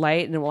press the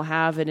light, and it will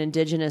have an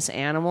indigenous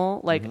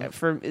animal. Like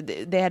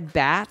they had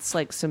bats,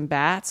 like some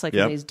bats, like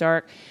in these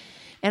dark.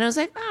 And I was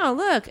like, oh,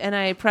 look. And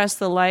I pressed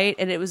the light,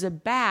 and it was a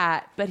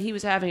bat, but he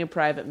was having a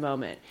private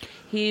moment.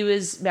 He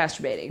was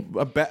masturbating.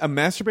 A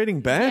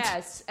masturbating bat?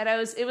 Yes. And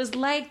it was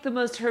like the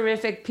most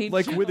horrific peep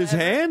Like show with his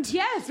ever. hand?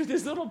 Yes, with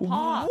his little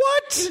paw.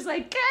 What? He was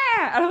like,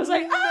 yeah. And I was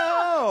like,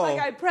 oh. No.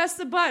 Like I pressed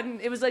the button.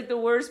 It was like the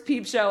worst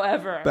peep show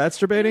ever.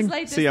 Masturbating?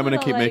 Like See, I'm going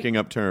to keep making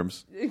up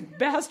terms.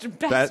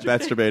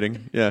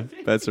 Masturbating. Yeah,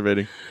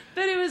 masturbating.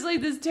 But it was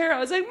like this terror. I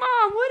was like,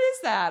 Mom, what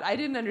is that? I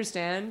didn't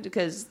understand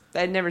because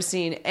I'd never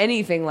seen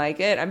anything like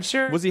it. I'm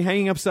sure. Was he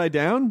hanging upside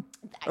down?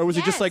 Or was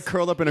he just like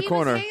curled up in a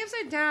corner? He was hanging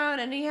upside down,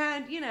 and he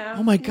had,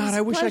 Oh my God,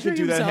 I wish I could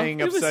do that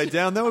hanging upside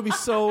down. That would be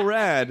so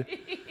rad.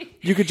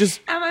 You could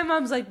just... And my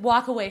mom's like,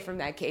 walk away from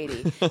that,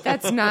 Katie.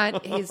 That's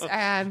not his...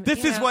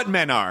 This is what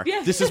men are.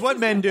 Yeah. This is what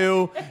men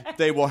do.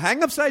 They will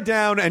hang upside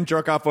down and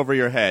jerk off over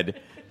your head.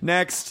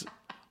 Next...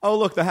 Oh,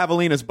 look, the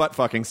javelina's butt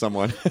fucking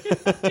someone.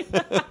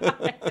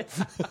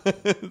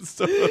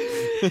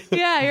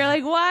 Yeah, you're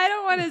like, well, I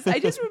don't want to... I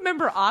just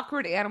remember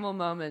awkward animal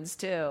moments,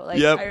 too.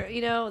 Like, I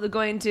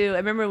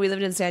remember we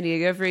lived in San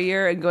Diego for a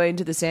year and going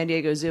to the San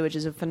Diego Zoo, which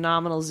is a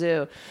phenomenal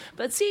zoo.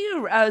 But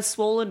seeing a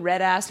swollen,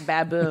 red-assed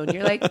baboon,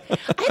 you're like,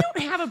 I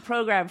don't have a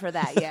program for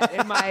that yet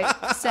in my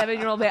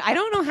 7-year-old I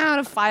don't know how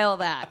to file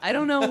that. I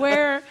don't know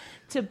where...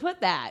 to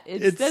put that.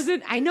 It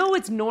doesn't... I know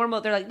it's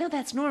normal. They're like, no,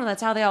 that's normal.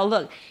 That's how they all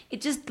look.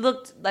 It just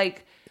looked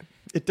like...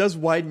 It does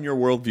widen your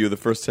worldview the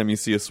first time you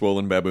see a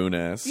swollen baboon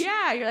ass.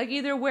 Yeah, you're like,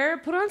 either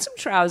put on some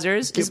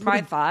trousers, is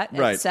my thought,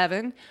 at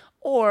 7,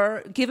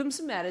 or give him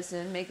some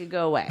medicine, make it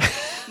go away.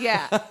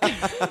 Yeah.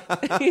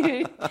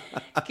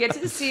 Get to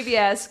the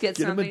CVS, get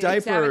him something. a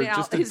diaper.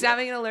 He's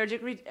having an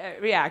allergic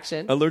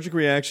reaction. Allergic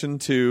reaction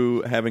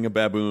to having a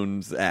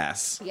baboon's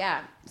ass.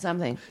 Yeah,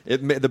 something.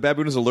 The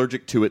baboon is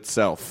allergic to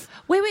itself.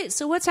 Wait.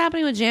 So what's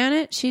happening with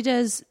Janet? She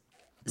does...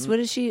 So what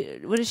does she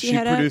head up?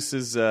 She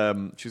produces...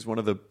 she's one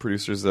of the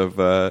producers of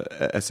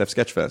SF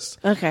Sketchfest.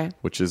 Okay.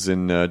 Which is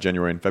in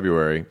January and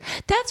February.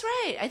 That's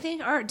right. I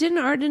think didn't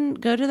Arden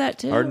go to that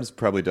too? Arden's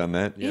probably done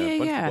that.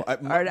 Yeah.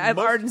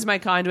 Arden's my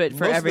conduit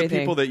for everything. Most of the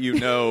people that you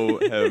know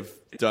have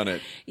done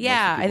it.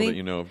 Yeah, I think that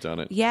you know have done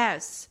it.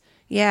 Yes.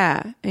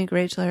 Yeah. I think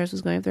Rachel Harris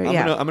was going through it.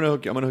 I'm gonna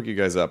hook you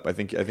guys up. I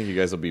think you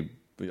guys will be.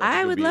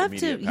 I would love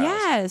to. Pals.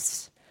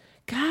 Yes.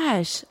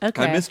 Gosh.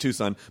 Okay. I miss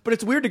Tucson, but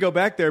it's weird to go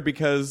back there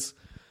because.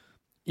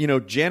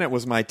 Janet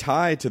was my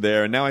tie to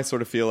there, and now I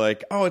sort of feel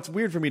like, it's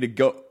weird for me to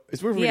go.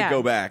 It's weird for me to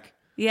go back.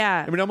 Yeah,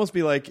 I mean, it'd almost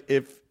be like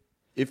if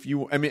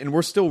you. I mean, and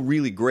we're still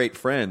really great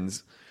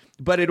friends,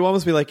 but it'd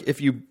almost be like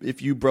if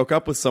you broke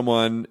up with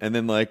someone and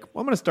then like,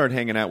 I'm going to start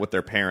hanging out with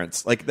their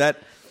parents, like that.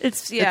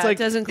 It's like, it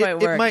doesn't quite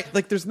work. It might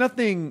like there's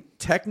nothing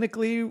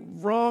technically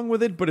wrong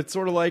with it, but it's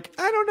sort of like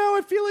I don't know.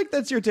 I feel like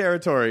that's your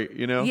territory,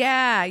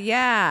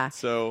 Yeah.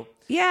 So.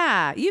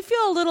 Yeah, you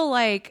feel a little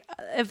like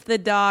if the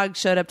dog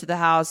showed up to the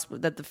house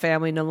that the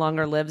family no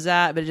longer lives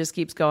at, but it just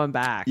keeps going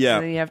back. Yeah.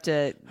 And then you have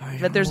to,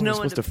 but there's no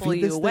one to pull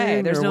you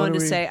away. There's no one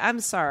to say, I'm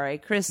sorry,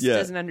 Chris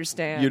doesn't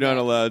understand. You're not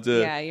allowed to.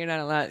 Yeah, you're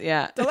not allowed.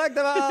 Yeah.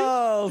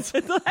 Delectables!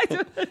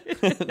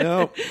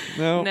 No.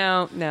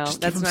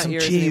 Just that's not some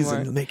yours cheese anymore.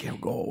 And make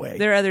it go away.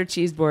 There are other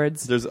cheese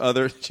boards. There's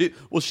other.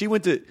 Janet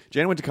went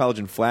to college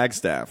in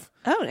Flagstaff.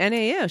 Oh,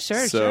 NAU,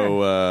 sure.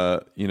 So,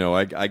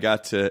 I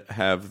got to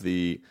have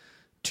the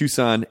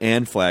Tucson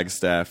and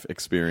Flagstaff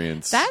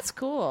experience. That's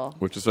cool.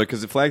 Which is like,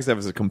 because Flagstaff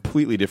is a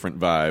completely different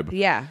vibe.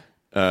 Yeah.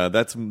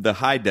 That's the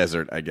high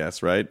desert, I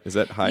guess, right? Is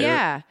that higher?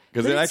 Yeah.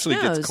 Because it actually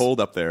gets cold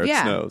up there. Yeah.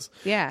 It snows.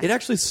 Yeah. It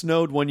actually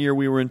snowed one year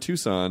we were in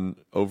Tucson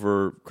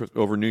over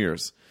New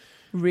Year's.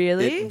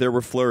 Really? There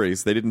were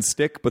flurries. They didn't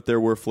stick, but there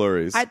were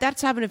flurries.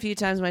 That's happened a few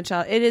times in my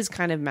childhood. It is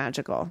kind of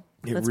magical.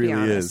 It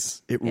really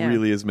is. It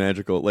really is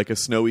magical. Like a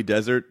snowy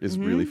desert is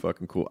really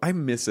fucking cool. I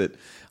miss it.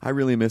 I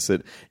really miss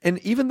it. And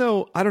even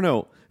though, I don't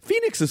know,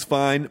 Phoenix is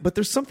fine, but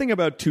there's something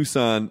about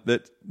Tucson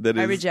that is...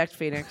 I reject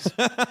Phoenix.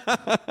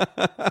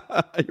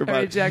 I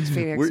reject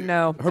Phoenix.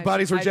 No. Her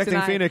body's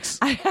rejecting Phoenix.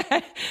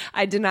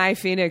 I deny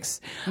Phoenix.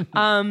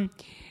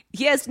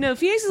 Yes, no,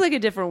 Phoenix is like a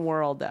different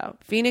world, though.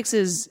 Phoenix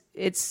is...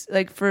 It's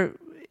like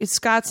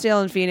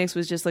Scottsdale and Phoenix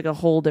was just like a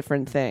whole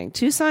different thing.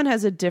 Tucson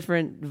has a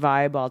different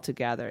vibe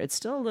altogether. It's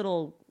still a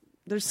little...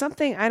 There's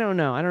something I don't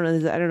know. I don't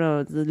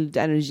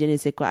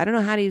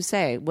know how do you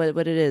say what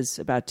it is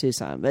about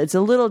Tucson, but it's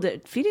a little.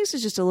 Phoenix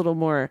is just a little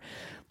more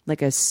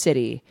like a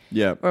city,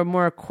 yeah, or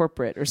more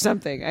corporate or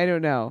something. I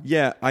don't know.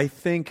 Yeah, I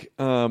think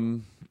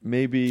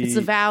maybe it's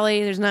a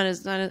valley. There's not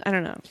as I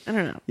don't know.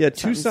 Yeah,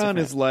 Something's Tucson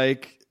is different.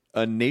 like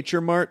a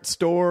Nature Mart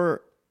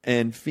store,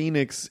 and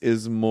Phoenix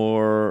is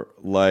more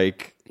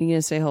like You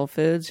gonna say Whole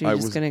Foods? Or you're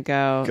just gonna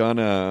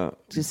go?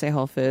 Just say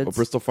Whole Foods.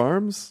 Bristol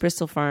Farms.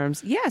 Bristol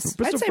Farms. Yes,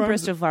 I'd say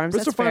Bristol Farms.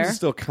 Bristol That's Farms fair. is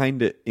still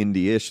kind of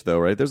indie-ish, though,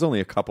 right? There's only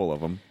a couple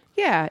of them.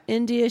 Yeah,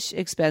 indie-ish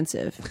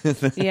expensive.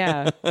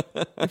 Yeah.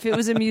 If it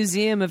was a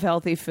museum of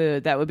healthy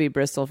food, that would be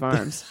Bristol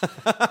Farms.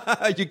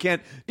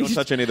 Don't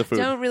touch any of the food.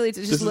 Don't really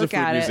This just is a look food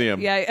at museum.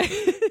 it.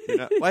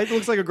 Yeah. Why it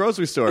looks like a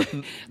grocery store?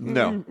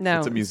 No, No.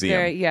 it's a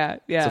museum. Yeah.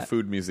 It's a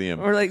food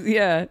museum. Or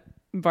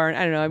barn.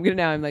 I don't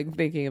know. I'm like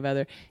thinking of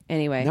other.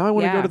 Anyway. Now I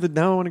want to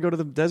go to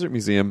the desert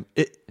museum.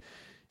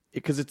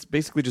 Because it's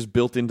basically just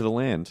built into the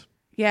land.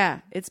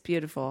 Yeah, it's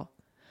beautiful.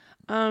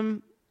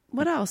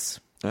 What else?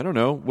 I don't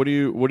know. What are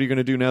you going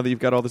to do now that you've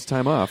got all this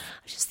time off? I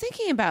was just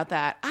thinking about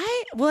that.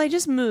 I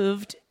just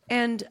moved,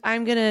 and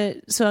I'm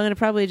gonna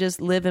probably just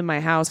live in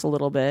my house a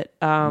little bit.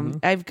 I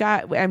moved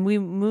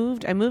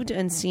to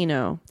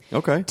Encino.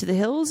 Okay. To the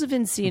Hills of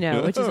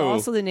Encino, which is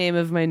also the name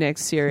of my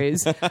next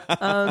series.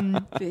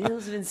 The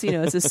Hills of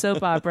Encino. It's a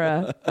soap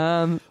opera.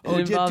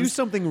 Do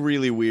something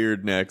really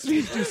weird next.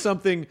 Just do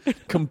something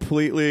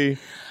completely.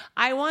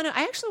 I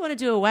actually want to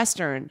do a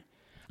Western.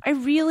 I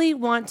really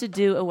want to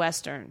do a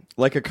Western.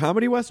 Like a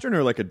comedy Western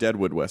or like a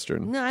Deadwood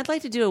Western? No, I'd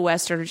like to do a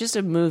Western or just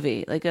a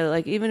movie. Like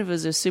even if it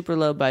was a super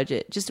low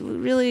budget. Just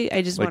really,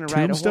 I just Like want to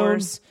ride a Tombstone?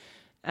 horse.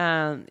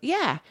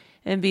 Yeah.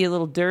 And be a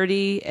little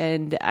dirty.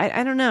 And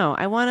I don't know.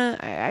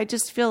 I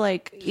just feel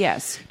like,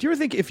 yes. Do you ever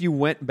think if you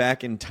went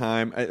back in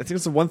time, I think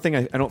it's the one thing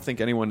I don't think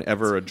anyone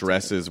ever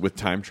addresses with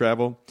time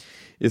travel,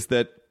 is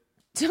that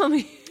Tell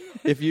me.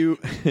 if you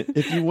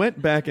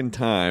went back in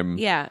time,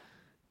 Yeah.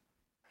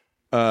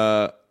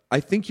 I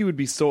think you would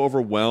be so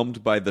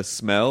overwhelmed by the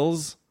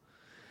smells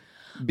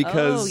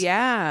because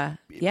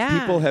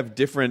people have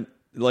different,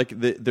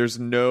 there's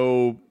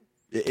no,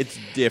 it's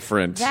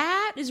different. That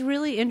is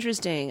really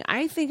interesting.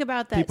 I think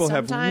about that People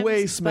sometimes. have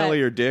way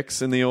smellier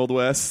dicks in the Old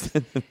West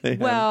than they have.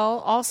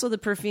 Well, also the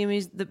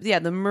perfumes, the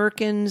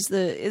Merkins,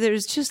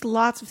 there's just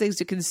lots of things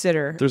to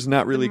consider. There's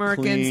not really the Merkins.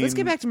 clean. Let's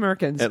get back to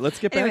Merkins. Let's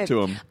get back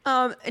to them.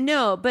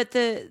 No, but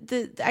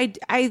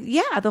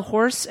the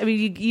horse. I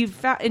mean, you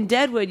found in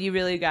Deadwood, you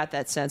really got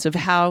that sense of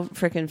how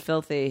freaking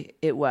filthy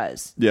it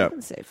was. Yeah. You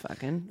can say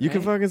fucking. You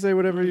can fucking say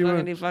whatever you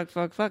want.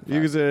 Fuck.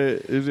 You can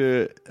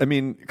say, I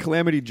mean,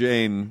 Calamity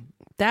Jane.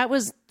 That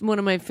was one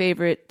of my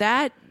favorite.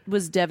 That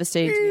was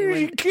devastating to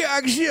me.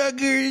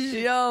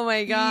 Cocksuckers. Oh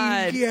my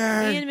God.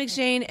 Yeah. Ian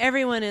McShane,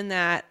 everyone in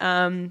that.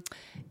 And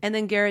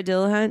then Garrett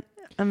Dillahunt.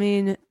 I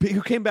mean,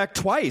 Who came back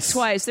twice.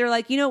 They're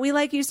like, we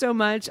like you so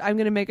much. I'm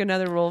going to make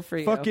another role for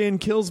you. Fucking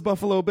kills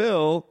Wild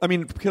Bill.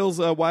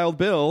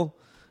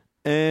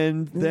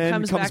 And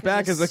then comes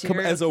back as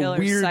a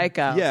weird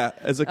psycho. Yeah,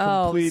 as a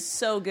complete.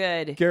 So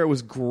good. Garrett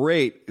was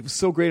great. It was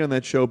so great on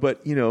that show,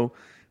 but Ian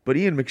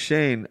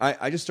McShane,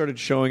 I just started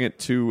showing it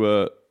to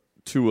a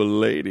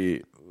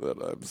lady that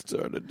I've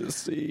started to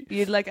see.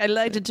 I'd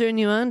like to turn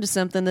you on to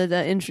something that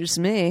interests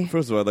me.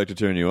 First of all, I'd like to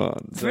turn you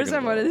on. First, I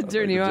wanted to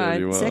turn you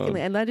on.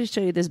 Secondly, I'd like to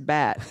show you this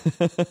bat.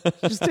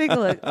 Just take a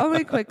look. Oh,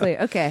 wait, quickly.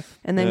 Okay.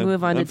 And then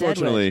move on to Deadwood.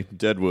 Unfortunately,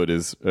 Deadwood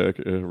is...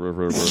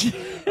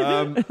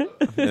 and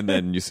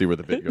then you see where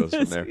the bit goes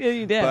from there. Yeah,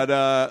 you did.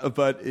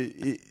 But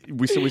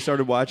we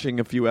started watching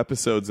a few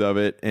episodes of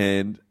it,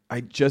 and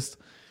I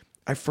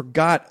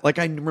forgot.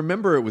 I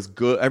remember it was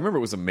good. I remember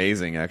it was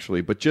amazing, actually.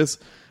 But just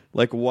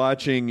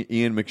watching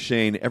Ian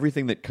McShane,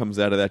 everything that comes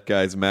out of that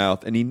guy's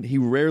mouth, and he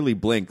rarely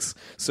blinks.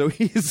 So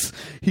he's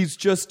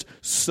just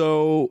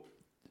so.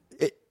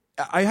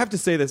 I have to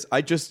say this.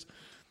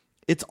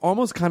 It's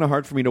almost kind of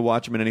hard for me to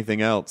watch him in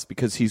anything else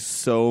because he's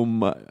so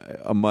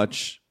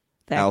much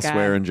Al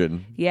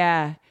Swearingen.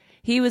 Yeah,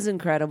 he was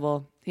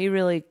incredible. He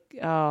really.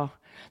 Oh.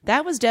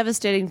 That was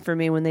devastating for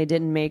me when they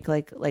didn't make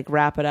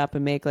wrap it up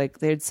and make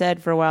they'd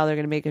said for a while they're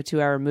going to make a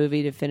 2-hour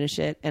movie to finish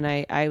it, and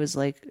I was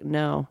like,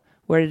 no,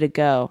 where did it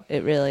go?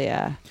 It really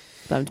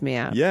bummed me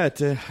out. Yeah,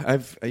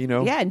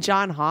 Yeah, and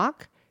John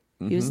Hawke,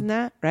 he was in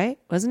that, right?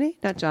 Wasn't he?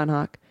 Not John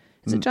Hawke.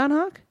 Is it John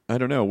Hawke? I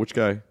don't know which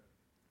guy.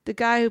 The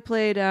guy who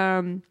played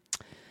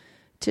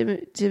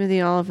Timothy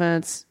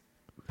Oliphant's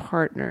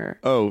partner.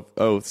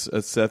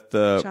 Seth.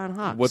 John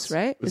Hawkes,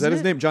 right? Is that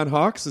his name? John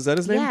Hawkes? Is that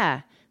his name?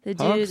 Yeah. The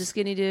dude, Hawks? the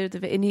skinny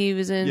dude, and he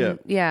was in.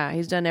 Yeah,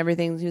 he's done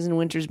everything. He was in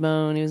Winter's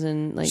Bone. He was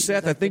in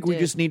Seth. I think we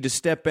just need to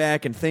step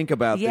back and think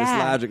about this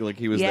logically.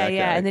 He was that guy.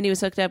 Yeah, and then he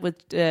was hooked up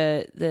with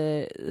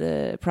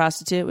the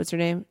prostitute. What's her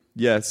name?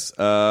 Yes,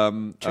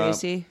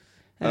 Tracy.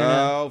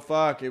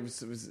 Fuck! It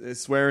was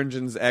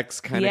Swearingen's ex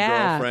kind of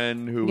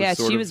girlfriend who. Yeah,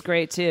 was she was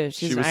great too.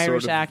 She's an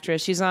Irish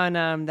actress. She's on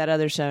that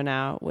other show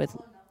now with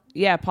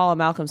Paula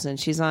Malcolmson.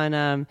 She's on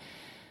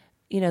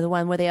the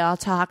one where they all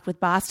talk with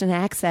Boston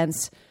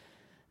accents.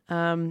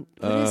 What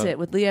is it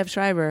with Liev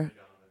Schreiber?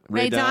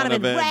 Ray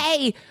Donovan.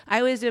 Ray. I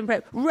always do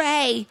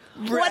Ray.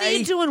 What are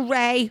you doing,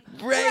 Ray?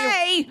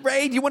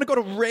 Ray, do you want to go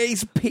to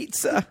Ray's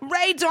Pizza?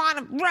 Ray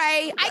Donovan.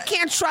 Ray, I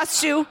can't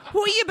trust you.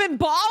 Who you been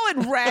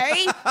balling,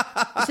 Ray?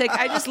 It's like,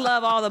 I just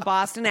love all the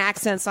Boston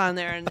accents on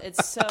there, and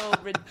it's so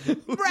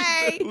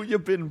Ray. Who you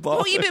been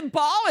balling? Who you been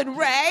balling,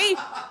 Ray?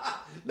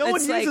 No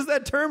one uses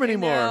that term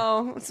anymore.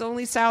 No, it's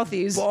only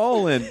Southies.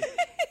 Balling.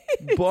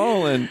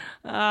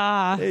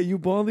 Hey, you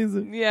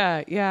balling?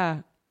 Yeah.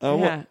 Yeah.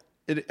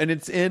 And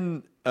it's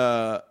in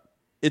the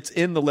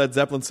Led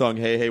Zeppelin song,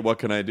 Hey, Hey, What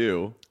Can I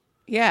Do?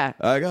 Yeah.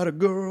 I got a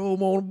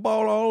girl on a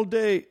ball all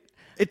day.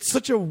 It's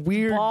such a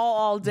weird ball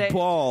all day.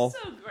 Ball.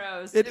 It's so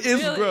gross. It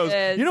is really gross.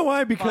 Is. You know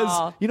why?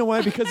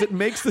 Because it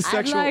makes the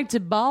sexual. I'd like to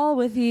ball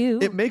with you.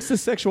 It makes the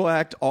sexual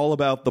act all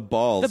about the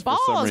balls. The balls,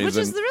 for some reason. which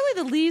is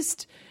really the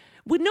least.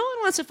 No one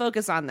wants to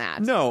focus on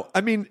that. No,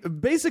 I mean,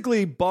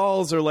 basically,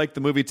 balls are like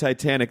the movie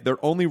Titanic.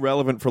 They're only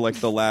relevant for like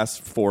the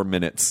last 4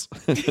 minutes.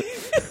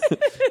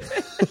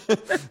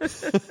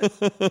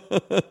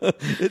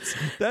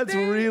 That's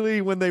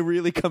really when they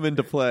really come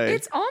into play.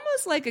 It's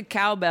almost like a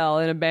cowbell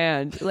in a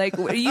band. Like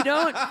you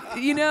don't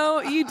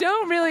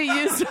really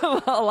use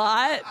them a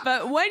lot,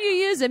 but when you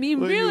use them, you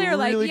really are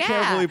like, yeah.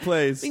 Carefully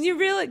placed. And you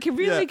really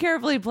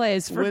carefully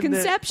placed for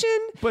conception.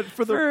 But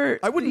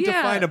I wouldn't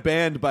define a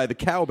band by the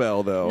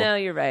cowbell, though. No,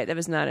 you're right. That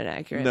was not an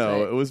accurate.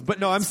 No, it was. But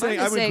no, I'm saying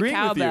I'm agreeing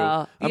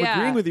cowbell. with you. I'm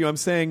agreeing with you. I'm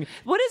saying,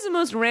 what is the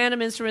most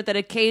random instrument that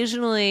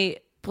occasionally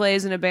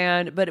plays in a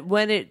band, but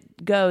when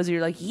it goes,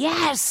 you're like,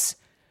 yes.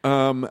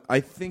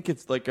 I think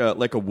it's like a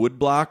wood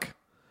block.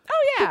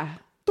 Oh yeah,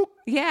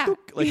 yeah,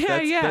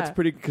 That's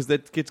pretty because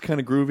that gets kind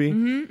of groovy.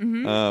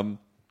 Mm-hmm.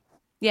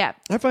 Yeah,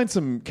 I find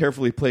some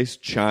carefully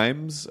placed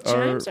chimes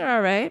are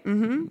all right.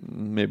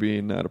 Mm-hmm.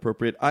 Maybe not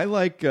appropriate. I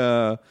like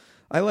a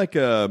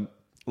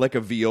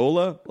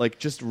viola, like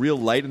just real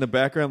light in the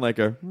background, like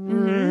a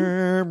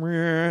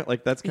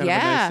like that's kind of a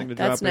nice thing to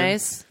drop in. That's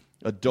nice.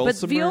 A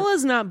dulcimer. But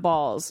viola's not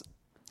balls.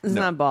 It's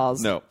not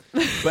balls. No.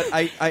 But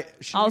I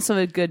also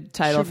a good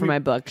title for my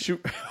book.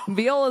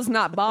 Viola's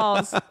not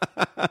balls.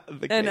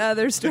 And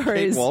other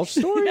stories. The Kate Walsh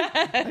story?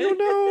 I don't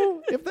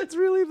know if that's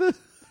really the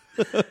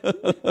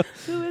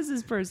Who is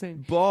this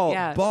person?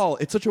 Ball.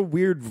 It's such a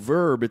weird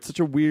verb. It's such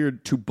a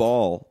weird to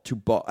ball.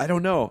 I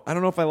don't know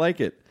if I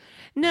like it.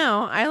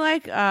 No, I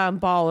like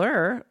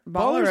baller.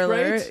 Baller's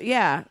alert. great.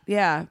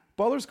 Yeah.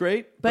 Baller's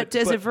great. But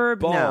as a verb,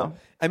 ball. no.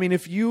 I mean,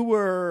 if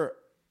your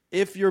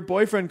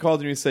boyfriend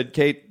called and you said,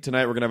 Kate,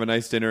 tonight we're going to have a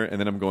nice dinner and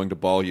then I'm going to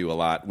ball you a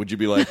lot, would you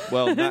be like,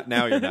 well, not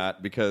now you're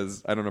not,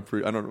 because I don't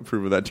approve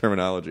of that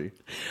terminology.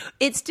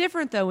 It's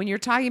different, though. When you're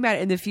talking about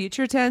it in the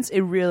future tense,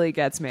 it really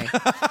gets me.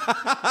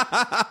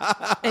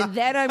 And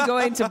then I'm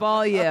going to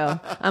ball you.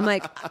 I'm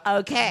like,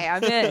 okay,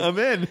 I'm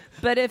in.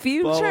 But if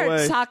you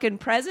start talking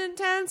present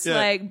tense,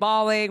 like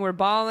balling, we're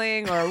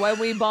balling, or when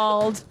we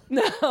balled,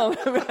 no.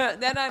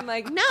 Then I'm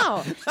like,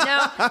 no.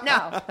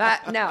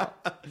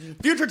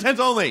 Future tense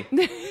only.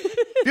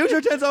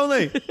 Future tense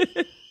only.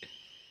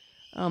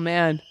 Oh,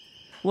 man.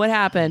 What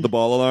happened? The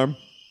ball alarm.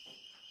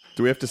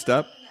 Do we have to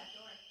stop?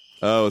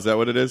 Oh, is that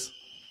what it is?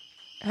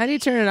 How do you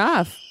turn it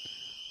off?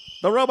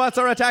 The robots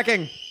are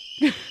attacking.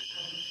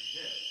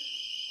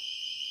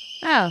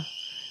 Oh.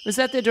 Was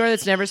that the door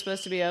that's never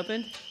supposed to be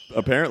opened?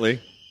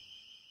 Apparently.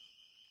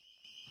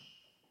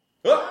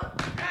 Oh!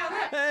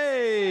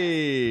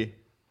 Hey!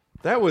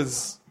 That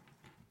was...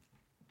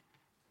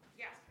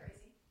 Yeah, it's crazy.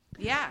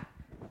 Yeah.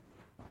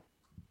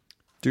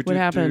 What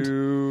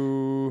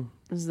happened?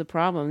 This is the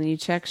problem. Then you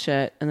check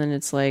shit, and then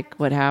it's like,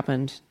 what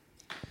happened?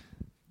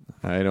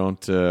 I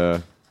don't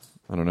know,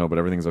 but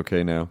everything's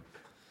okay now.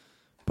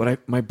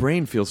 But my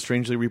brain feels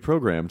strangely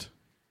reprogrammed.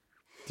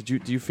 Do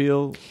you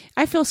feel?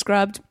 I feel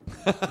scrubbed.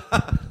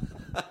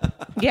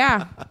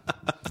 Yeah,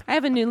 I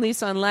have a new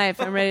lease on life.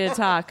 I'm ready to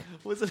talk.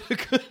 Was it a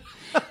good?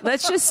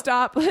 Let's just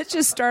stop. Let's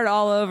just start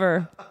all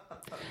over.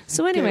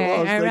 So anyway,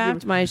 Walsh, I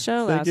wrapped my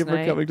show last night. Thank you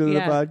for coming to the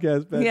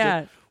podcast,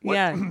 Patrick.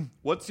 Yeah.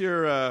 What's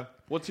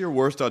your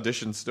worst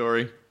audition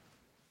story?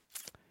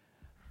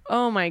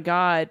 Oh my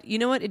God! You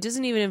know what? It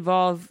doesn't even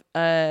involve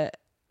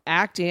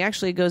acting.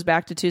 Actually, it goes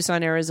back to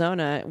Tucson,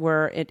 Arizona,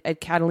 where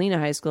at Catalina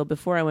High School,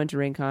 before I went to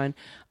Rincon,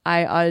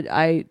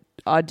 I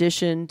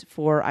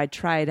I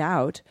tried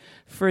out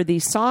for the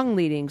song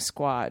leading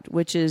squad,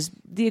 which is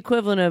the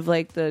equivalent of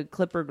like the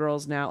Clipper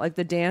girls now, like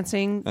the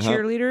dancing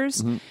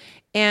cheerleaders. Mm-hmm.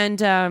 And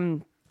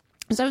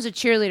so I was a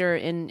cheerleader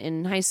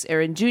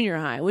in junior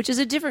high, which is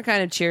a different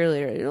kind of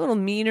cheerleader. You're a little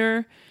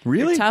meaner,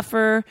 really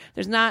tougher.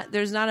 There's not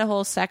a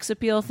whole sex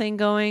appeal thing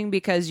going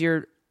because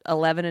you're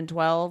 11 and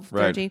 12,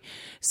 13. Right.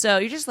 So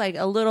you're just like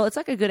a little, it's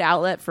like a good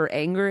outlet for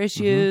anger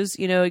issues.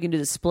 Mm-hmm. You know, you can do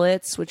the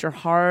splits, which are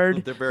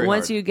hard. They're very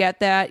Once hard. you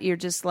get that, you're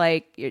just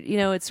like,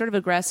 it's sort of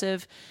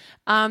aggressive.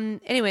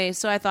 Anyway,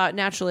 so I thought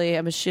naturally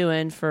I'm a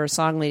shoo-in for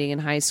song leading in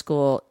high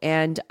school.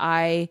 And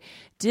I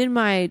did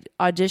my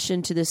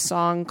audition to this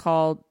song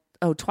called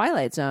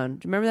Twilight Zone.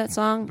 Do you remember that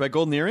song? By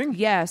Golden Earring?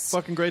 Yes.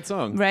 Fucking great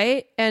song.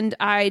 Right? And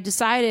I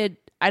decided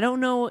I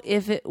don't know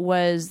if it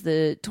was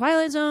the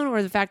Twilight Zone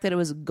or the fact that it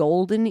was a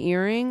golden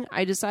earring.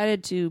 I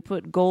decided to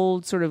put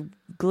gold sort of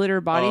glitter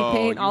body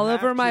paint all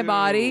over my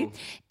body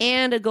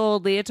and a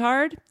gold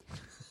leotard.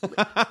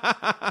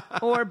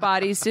 Or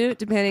bodysuit,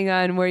 depending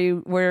on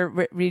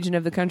where region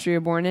of the country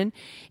you're born in.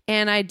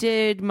 And I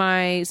did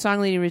my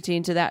song leading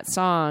routine to that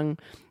song,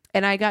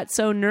 and I got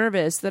so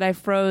nervous that I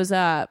froze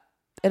up,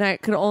 and I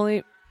could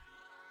only.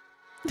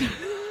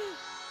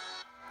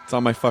 It's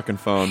on my fucking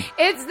phone.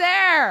 It's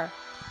there.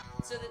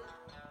 So that,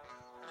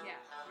 yeah,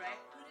 right.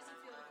 Who doesn't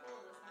feel the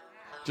coolest than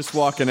that? Just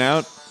walking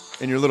out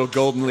in your little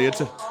golden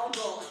leotard. All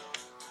gold,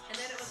 and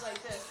then it was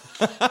like this.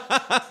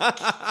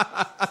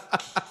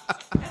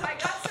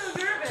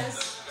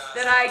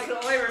 That I could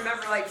only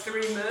remember like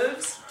 3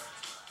 moves,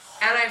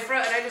 and I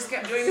just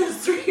kept doing those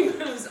 3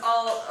 moves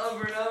all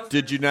over and over.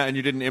 Did you not? And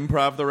you didn't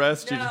improv the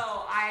rest? No,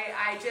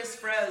 I just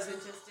froze and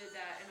just did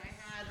that,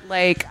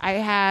 and I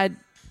had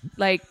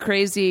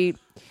crazy,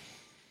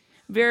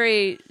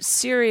 very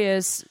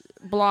serious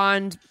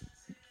blonde,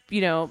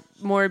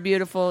 more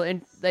beautiful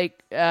and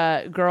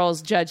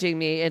girls judging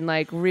me and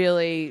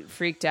really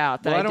freaked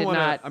out that I did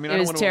not. I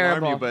don't want to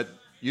alarm you, but.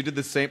 You did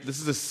the same.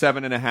 This is a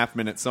 7.5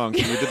 minute song.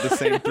 So you did the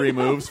same 3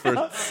 moves for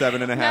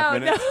 7.5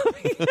 minutes.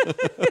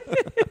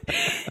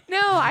 No,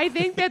 I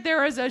think that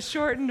there was a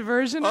shortened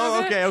version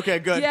of it. Okay,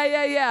 good.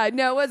 Yeah.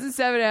 No, it wasn't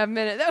 7.5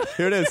 minutes.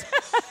 Here it is.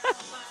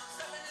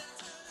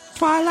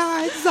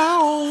 Twilight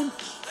Zone.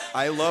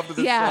 I loved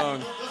this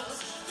song.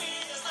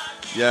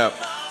 Yeah,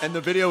 and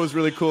the video was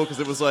really cool because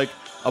it was like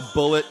a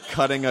bullet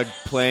cutting a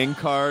playing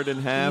card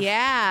in half.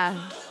 Yeah.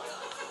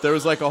 There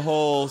was like a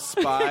whole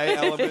spy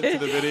element to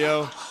the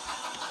video.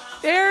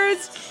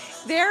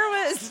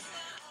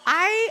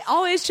 I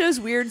always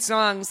chose weird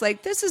songs.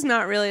 Like, this is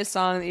not really a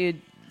song that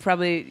you'd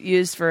probably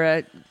use for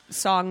a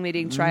song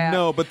meeting tryout.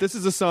 No, but this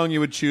is a song you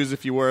would choose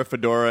if you wear a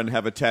fedora and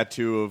have a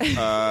tattoo of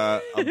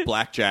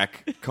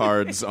blackjack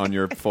cards on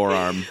your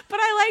forearm. But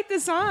I like the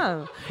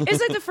song.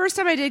 It's like the first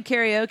time I did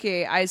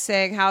karaoke, I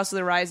sang House of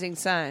the Rising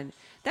Sun.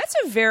 That's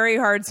a very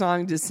hard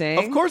song to sing.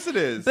 Of course it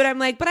is. But I'm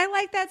like, but I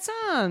like that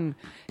song.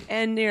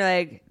 And you're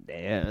like,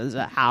 there's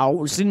a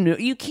house in New...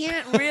 You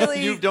can't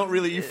really... You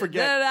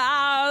forget.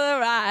 The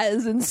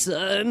rising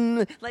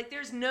sun. Like,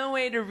 there's no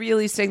way to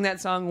really sing that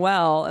song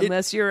well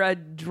unless you're a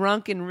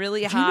drunk and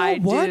really high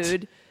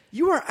dude.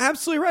 You are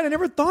absolutely right. I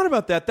never thought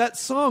about that. That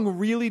song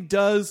really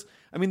does...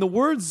 I mean, the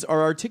words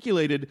are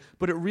articulated,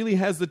 but it really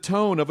has the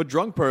tone of a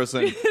drunk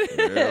person.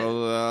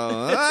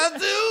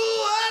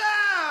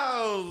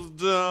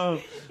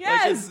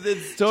 Yes,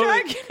 it's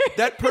totally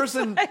that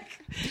person.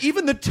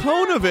 Even the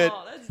tone of it.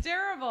 That's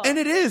terrible. And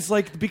it is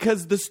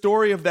because the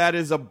story of that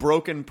is a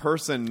broken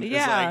person.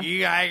 Yeah,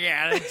 I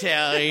gotta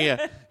tell you.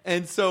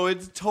 And so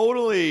it's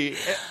totally.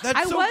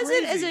 I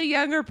wasn't as a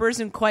younger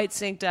person quite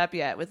synced up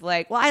yet with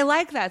I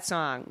like that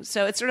song.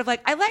 So it's sort of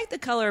like I like the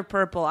color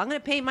purple. I'm going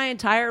to paint my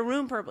entire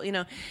room purple.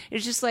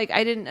 It's just like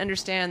I didn't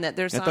understand that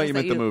there's songs. I thought you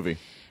meant the movie.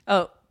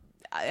 Oh,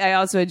 I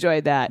also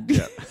enjoyed that.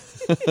 Yeah.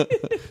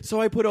 So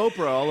I put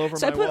Oprah all over my wall.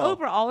 So I put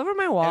Oprah all over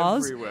my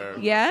walls. Everywhere.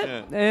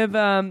 Yeah. I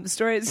have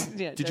stories.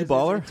 Yeah, did you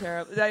ball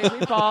her?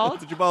 We balled.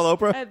 Did you ball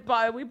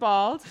Oprah? We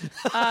balled.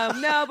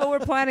 No, but we're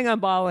planning on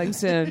balling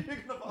soon.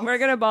 We're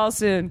going to ball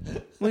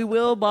soon. We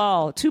will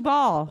ball. To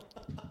ball.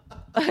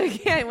 I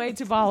can't wait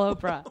to ball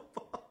Oprah.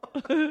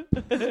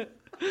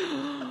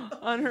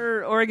 On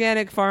her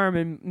organic farm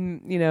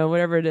in,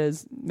 whatever it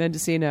is,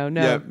 Mendocino.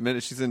 No. Yeah,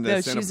 she's in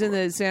she's in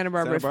the Santa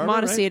Barbara.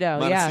 Montecito,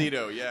 right?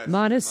 Montecito, yes.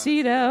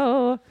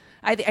 Montecito.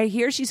 I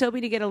hear she's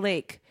hoping to get a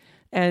lake.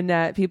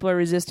 And people are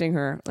resisting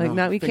her.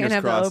 We can't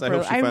have crossed. the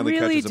Oprah. I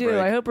really do.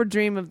 I hope her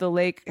dream of the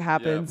lake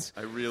happens.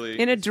 Yeah,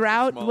 in a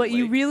drought, what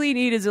you really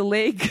need is a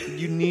lake.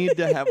 You need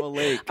to have a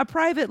lake. A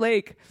private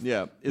lake.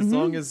 Yeah. As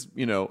long as,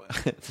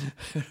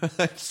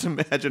 I just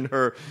imagine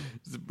her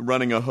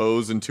running a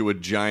hose into a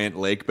giant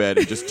lake bed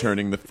and just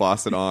turning the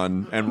faucet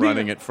on and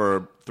running it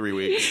for 3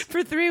 weeks.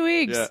 For 3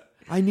 weeks. Yeah.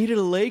 I needed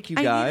a lake, you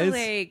guys. I need a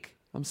lake.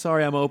 I'm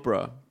sorry, I'm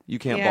Oprah. You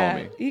can't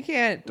ball me. You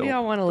can't. We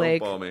don't want a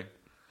lake. Don't ball me.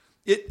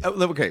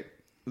 Okay.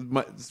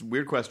 It's a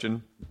weird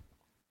question.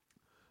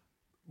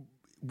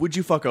 Would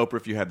you fuck Oprah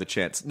if you had the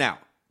chance? Now,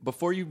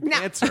 before you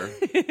answer,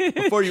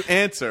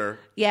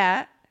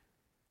 yeah,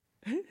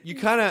 you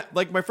kind of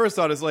my first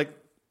thought is well,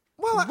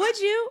 would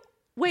you?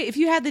 Wait, if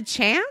you had the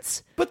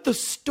chance? But the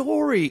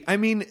story, I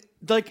mean,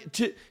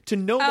 to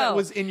know that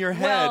was in your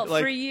head. Well,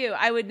 for you,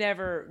 I would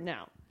never. No,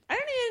 I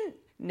don't even.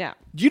 No,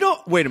 you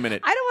don't. Wait a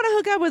minute. I don't want to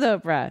hook up with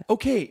Oprah.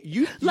 Okay,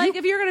 you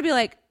if you're gonna be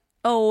like.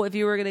 Oh, if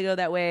you were going to go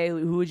that way,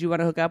 who would you want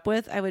to hook up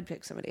with? I would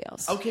pick somebody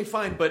else. Okay,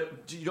 fine,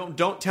 but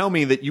don't tell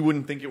me that you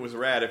wouldn't think it was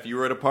rad if you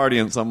were at a party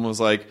and someone was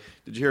like,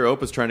 "Did you hear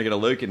Oprah's trying to get a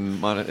look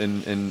in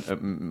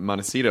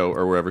Montecito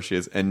or wherever she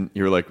is?" And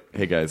you were like,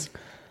 "Hey guys,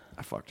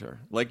 I fucked her."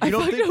 You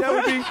don't think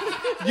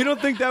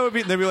that would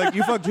be? And they'd be like,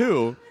 "You fucked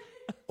who?"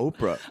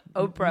 Oprah.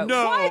 No,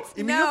 what?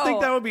 You don't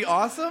think that would be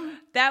awesome?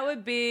 That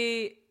would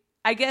be.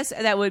 I guess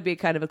that would be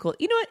kind of a cool.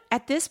 You know what?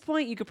 At this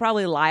point, you could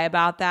probably lie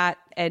about that,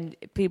 and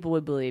people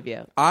would believe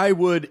you. I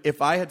would,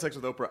 if I had sex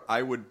with Oprah,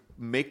 I would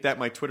make that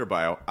my Twitter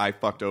bio. I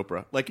fucked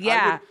Oprah. Like,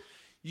 Yeah.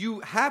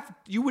 you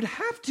would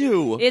have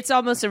to. It's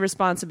almost a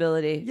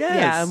responsibility. Yes.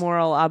 Yeah, a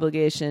moral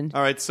obligation.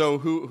 All right, so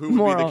who would be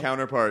Moral. the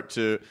counterpart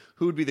to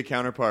who would be the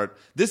counterpart?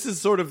 This is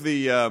sort of the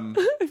you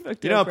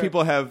know how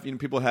people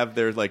have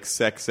their like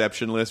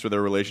sexception list or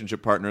their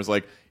relationship partners.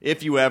 Like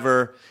if you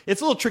ever,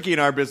 it's a little tricky in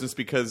our business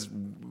because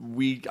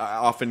we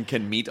often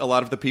can meet a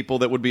lot of the people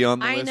that would be on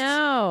the list. I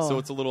know. So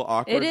it's a little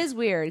awkward. It is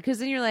weird because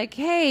then you're like,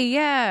 hey,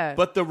 yeah.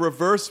 But the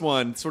reverse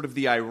one, sort of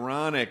the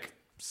ironic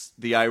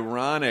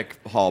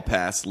hall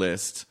pass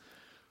list.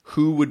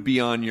 Who would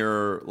be on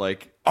your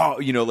like? Oh,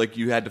 you know, like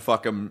you had to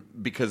fuck him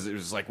because it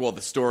was like, well,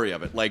 the story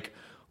of it, like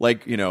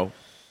you know,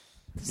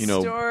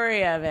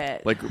 story of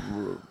it. like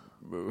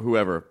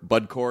whoever,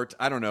 Bud Cort,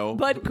 I don't know,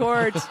 Bud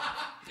Court.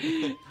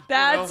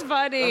 That's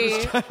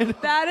funny.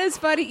 That is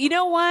funny. You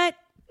know what?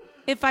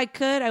 If I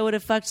could, I would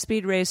have fucked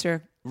Speed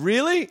Racer.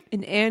 Really?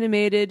 An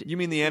animated. You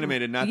mean the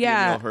animated, not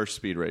Yeah. the Emil Hirsch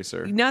Speed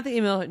Racer? Not the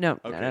email. No,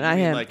 Okay, no, you not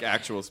mean him. like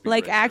actual Speed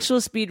Like Racer.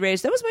 actual Speed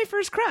Racer. That was my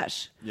first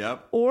crush.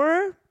 Yep.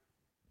 Or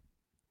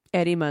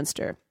Eddie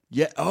Munster.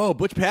 Yeah. Oh,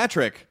 Butch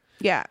Patrick.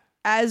 Yeah.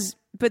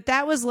 But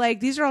that was like,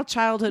 these are all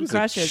childhood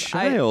crushes. A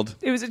child.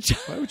 It was a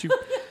child. Why would you?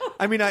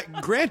 I mean,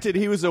 granted,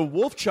 he was a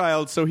wolf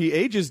child, so he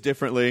ages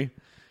differently.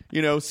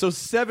 You know, so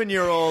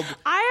 7-year-old.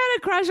 I had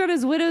a crush on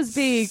his widow's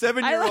peak.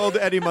 7-year-old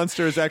Eddie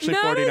Munster is actually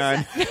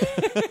 49.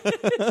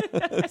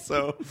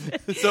 so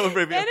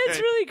maybe. And it's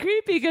really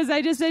creepy because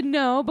I just said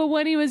no, but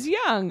when he was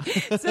young.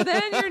 So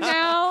then you're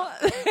now.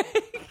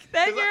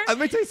 Let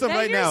me tell you something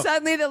right you're now.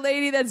 Suddenly the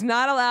lady that's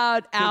not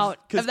allowed out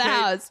of the Kate,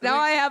 house. Now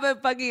I have a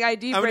fucking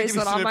ID I'm gonna give you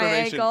bracelet some on my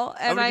information. ankle,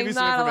 and I'm gonna give I'm you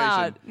some not information.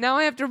 allowed. Now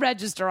I have to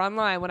register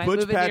online when I Butch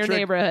move into Patrick, your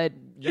neighborhood.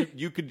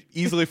 You could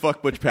easily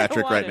fuck Butch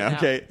Patrick want right it now. now.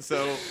 Okay, so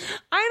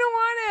I don't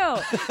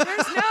want to. I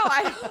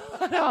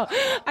don't want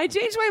to. I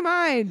changed my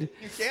mind.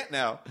 you can't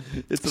now.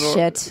 It's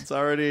Shit. It's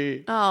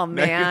already. Oh, now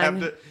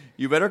man.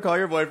 You better call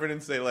your boyfriend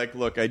and say like,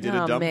 look, I did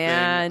a Oh, dumb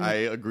man. thing. I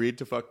agreed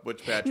to fuck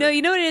Butch Patrick. No,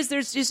 you know what it is?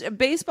 There's just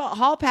baseball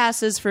hall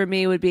passes for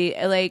me would be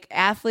like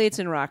athletes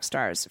and rock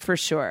stars for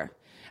sure.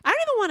 I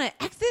don't even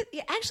want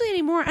to actually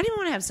anymore. I don't even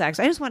want to have sex.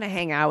 I just want to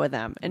hang out with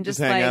them and just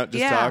hang like out,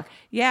 just talk?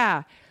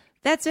 Yeah,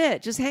 that's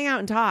it. Just hang out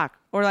and talk,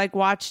 or like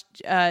watch,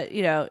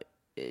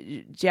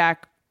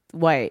 Jack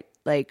White,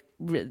 like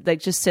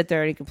just sit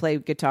there and he can play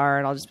guitar,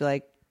 and I'll just be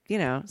like,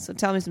 so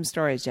tell me some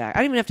stories, Jack. I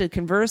don't even have to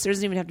converse. There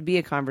doesn't even have to be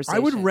a conversation. I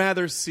would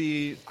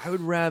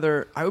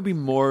be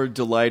more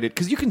delighted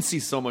because you can see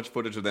so much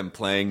footage of them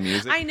playing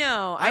music. I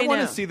know. I want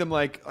to see them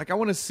like I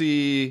want to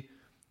see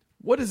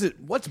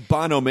what's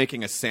Bono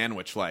making a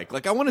sandwich like?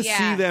 Like I want to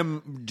see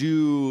them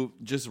do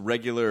just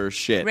regular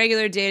shit.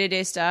 regular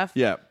day-to-day stuff.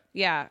 Yeah.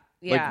 Yeah.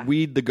 Like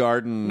weed the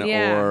garden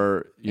Yeah.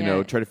 or,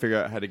 Yeah. try to figure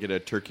out how to get a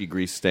turkey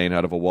grease stain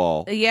out of a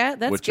wall. Yeah,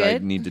 that's which I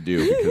good. need to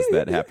do because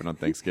that happened on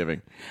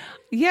Thanksgiving.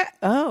 Yeah.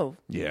 Oh.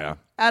 Yeah.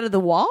 Out of the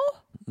wall?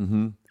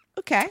 Mm-hmm.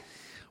 Okay.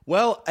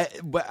 Well,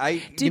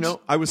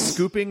 I was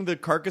scooping the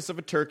carcass of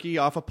a turkey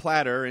off a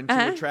platter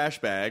into a trash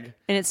bag.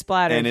 And it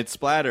splattered. And it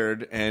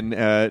splattered, and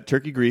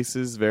turkey grease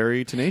is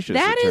very tenacious.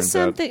 That it is turns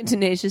out. something.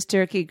 Tenacious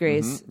turkey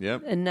grease. Mhm,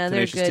 yep. Another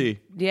Tenacious good. tea.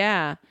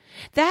 Yeah.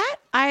 That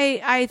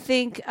I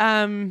think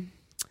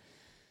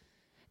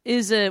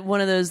is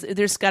one of those.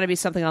 There's got to be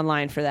something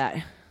online for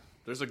that.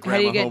 There's a How do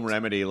grandma you get- home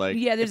remedy like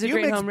There's if a you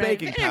great mix home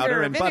baking remedy.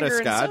 powder and Vinegar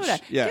butterscotch. soda.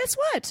 Yeah. Guess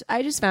what?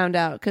 I just found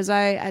out because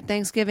at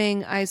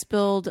Thanksgiving I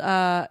spilled.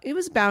 It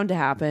was bound to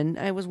happen.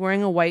 I was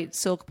wearing a white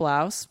silk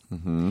blouse.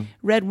 Mm-hmm.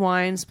 Red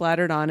wine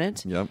splattered on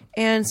it. Yep.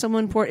 And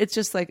someone poured. It's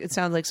just like it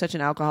sounds like such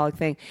an alcoholic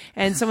thing.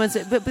 And someone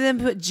said, but then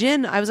put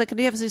gin. I was like, do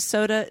you have some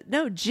soda?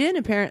 No, gin.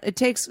 Apparently, it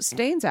takes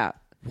stains out.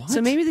 What?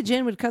 So maybe the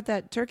gin would cut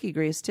that turkey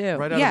grease too.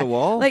 Right out of the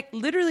wall? Like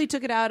literally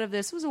took it out of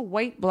this. It was a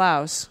white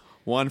blouse.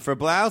 One for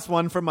blouse,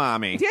 one for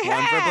mommy. Yeah.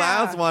 One for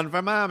blouse, one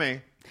for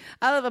mommy.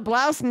 I love a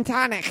blouse and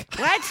tonic.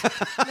 What?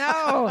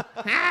 No.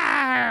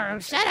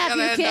 Shut up,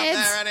 you end up kids.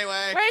 there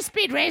anyway. Where's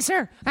Speed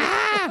Racer?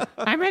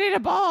 I'm ready to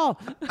ball.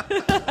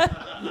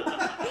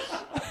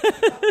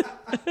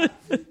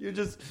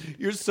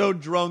 You're so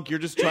drunk. You're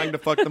just trying to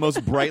fuck the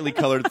most brightly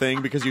colored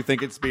thing because you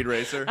think it's Speed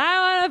Racer.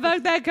 I want to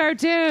fuck that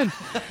cartoon.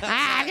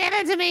 Give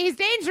it to me. He's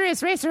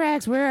dangerous. Racer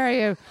X, where are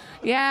you?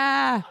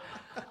 Yeah.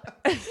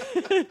 I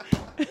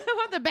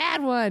want the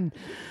bad one.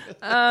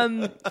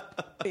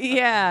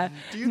 Yeah.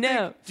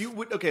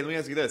 Okay, let me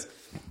ask you this.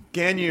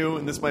 Can you,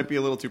 and this might be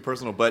a little too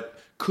personal, but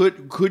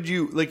could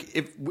you, like,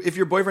 if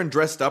your boyfriend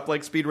dressed up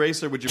like Speed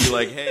Racer, would you be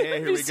like, hey,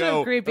 here we so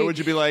go? creepy. Or would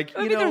you be like, It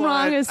would you be know the what?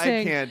 wrongest I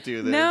thing. can't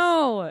do this.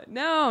 No,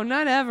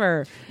 not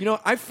ever.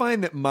 I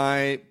find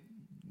that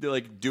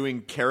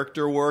doing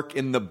character work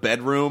in the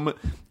bedroom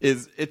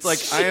it's like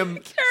I am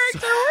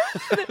Character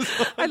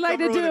work. I'd like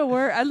to do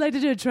I'd like to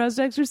do a trust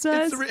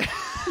exercise.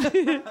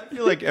 I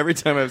feel like every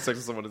time I have sex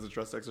with someone is a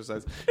trust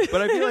exercise.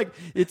 But I feel like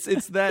it's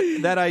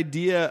that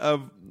idea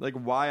of like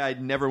why I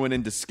never went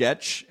into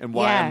sketch and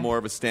why I'm more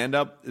of a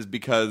stand-up is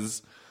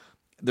because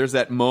there's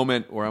that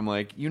moment where I'm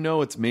like,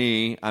 it's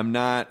me. I'm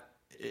not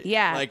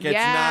Yeah. like it's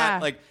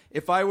not like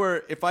if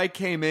I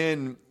came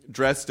in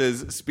dressed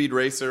as Speed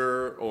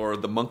Racer or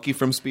the monkey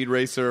from Speed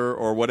Racer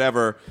or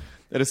whatever,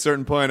 at a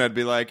certain point I'd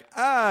be like,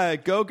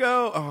 go.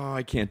 Oh,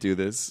 I can't do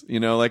this. You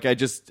know, like I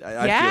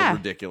feel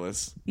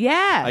ridiculous.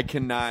 Yeah. I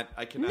cannot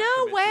No commit to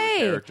a way.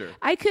 character.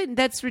 I couldn't.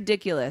 That's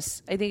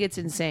ridiculous. I think it's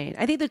insane.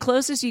 I think the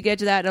closest you get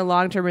to that in a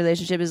long-term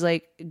relationship is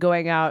like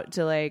going out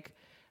to like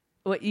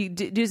what you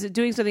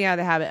doing something out of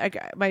the habit.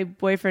 My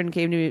boyfriend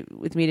came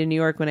with me to New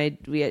York when I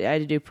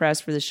had to do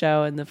press for the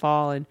show in the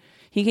fall, and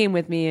he came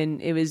with me,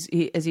 and it was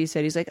as he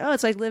said, he's like, "Oh,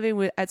 it's like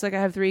it's like I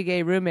have 3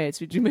 gay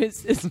roommates. Would you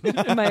miss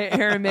my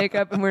hair and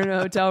makeup, and we're in a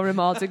hotel room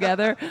all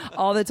together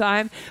all the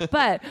time?"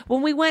 But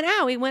when we went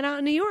out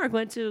in New York,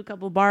 went to a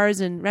couple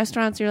bars and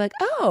restaurants. And you're like,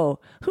 "Oh,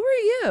 who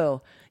are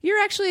you? You're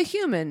actually a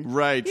human,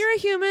 right? You're a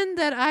human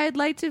that I'd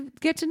like to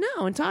get to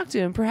know and talk to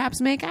and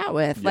perhaps make out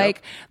with." Yep.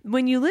 Like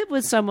when you live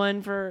with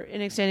someone for an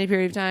extended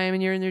period of time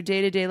and you're in their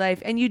day-to-day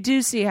life, and you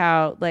do see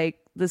how like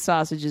the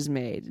sausage is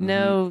made. Mm-hmm.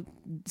 No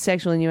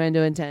sexual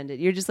innuendo intended.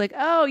 You're just like,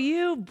 oh,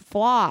 you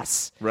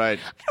floss. Right.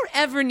 I don't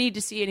ever need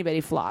to see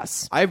anybody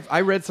floss. I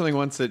read something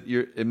once that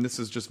and this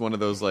is just one of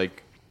those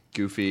like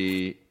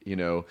goofy, you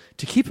know,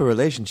 to keep a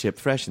relationship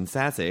fresh and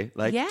sassy,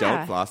 like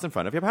don't floss in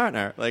front of your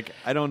partner. Like,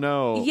 I don't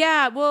know.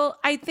 Yeah, well,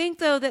 I think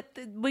though that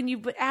but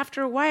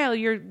after a while, if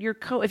you're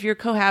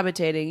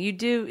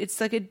cohabitating, it's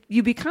like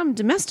you become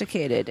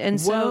domesticated, and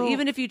so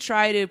even if you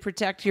try to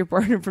protect your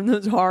partner from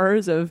those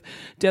horrors of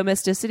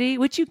domesticity,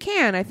 which you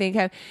can, I think,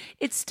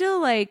 it's still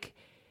like,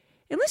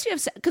 unless you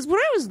have, because when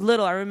I was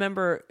little, I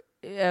remember.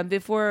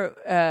 Before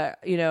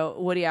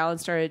Woody Allen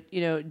started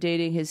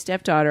dating his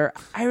stepdaughter,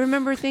 I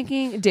remember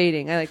thinking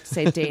dating. I like to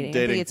say dating.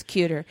 I think it's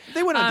cuter.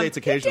 They went on dates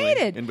occasionally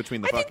in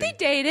between the fucking. I think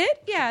they dated.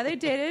 Yeah, they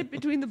dated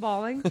between the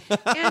balling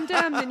and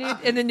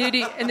the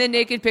nudie and the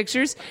naked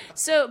pictures.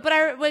 So, but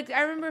I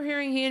remember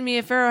hearing he and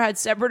Mia Farrow had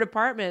separate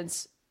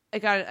apartments. I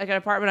got an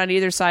apartment on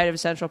either side of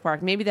Central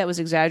Park. Maybe that was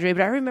exaggerated,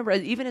 but I remember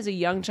even as a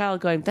young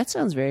child going, "That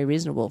sounds very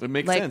reasonable." It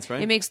makes sense,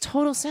 right? It makes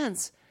total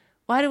sense.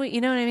 Why do we?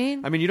 You know what I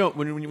mean? I mean, you don't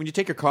when you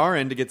take your car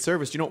in to get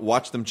serviced, you don't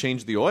watch them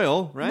change the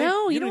oil, right?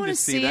 No, you don't want to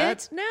see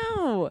that. it.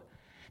 No.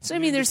 So I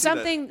mean, there's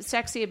something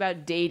sexy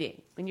about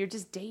dating when you're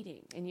just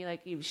dating, and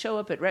you show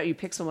up you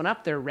pick someone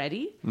up, they're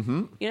ready.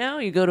 Mm-hmm. You know,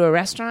 you go to a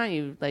restaurant,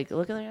 you like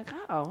look at them, like,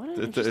 oh, what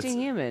an interesting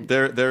human.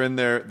 They're in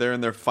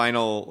their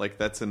final they're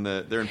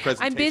in presentation.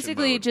 I'm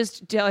basically mode.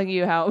 just telling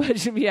you how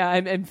much. Yeah,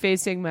 I'm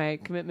facing my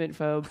commitment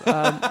phobe.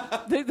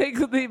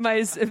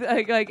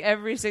 Like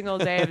every single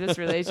day of this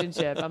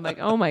relationship, I'm like,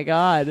 oh my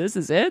god, this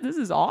is it. This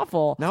is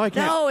awful. Now I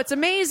can't. No, it's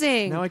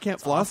amazing. Now I can't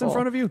floss in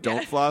front of you.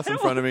 Don't floss in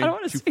front of me. I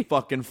don't want to see.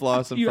 Fucking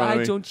floss in front of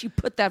me. Don't you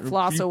put that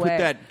floss you away? Put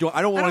that.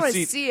 I don't want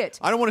to see it.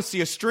 I don't want to see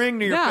a string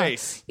near your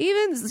face.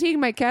 Even seeing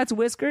my cat's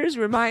whiskers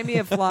remind me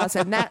of floss,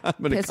 and that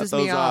pisses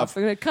me off.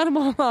 I'm going to cut them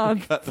all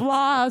off.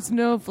 Floss,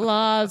 no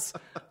floss.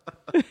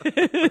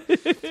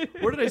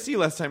 Where did I see you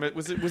last time?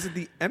 Was it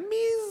the Emmys?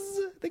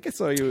 I think I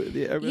saw you.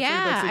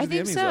 I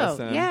think so. Last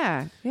time.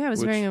 Yeah. I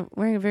was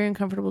wearing a very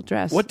uncomfortable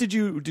dress. What did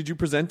you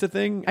present a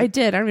thing? I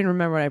did. I don't even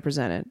remember what I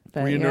presented.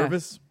 But were you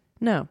nervous?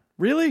 No.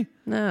 Really?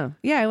 No.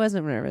 Yeah, I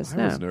wasn't nervous.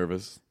 I was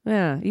nervous.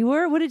 Yeah, you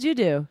were. What did you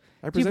do?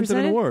 I presented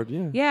an award.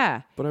 Yeah.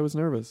 Yeah. But I was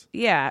nervous.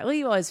 Yeah. Well,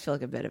 you always feel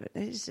like a bit of it.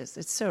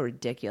 It's so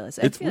ridiculous.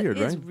 It's weird,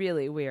 right? It's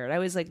really weird. I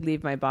always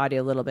leave my body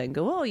a little bit and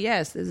go, oh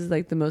yes, this is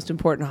like the most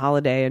important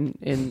holiday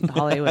in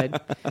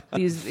Hollywood.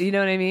 You know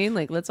what I mean?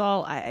 Like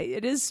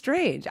it is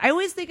strange. I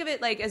always think of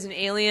it like as an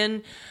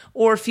alien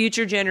or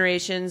future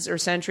generations or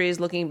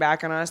centuries looking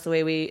back on us the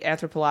way we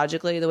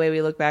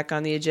look back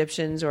on the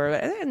Egyptians,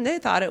 and they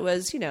thought it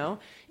was,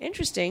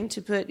 interesting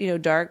to put,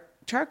 dark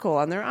charcoal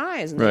on their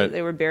eyes, and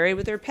they were buried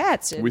with their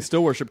pets. And we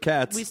still worship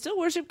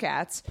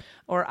cats.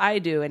 Or I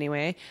do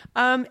anyway.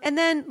 And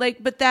then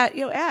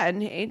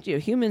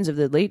humans of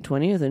the late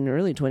 20th and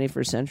early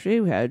 21st century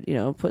who had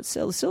put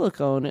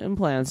silicone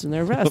implants in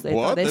their breasts.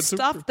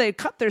 They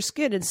cut their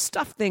skin and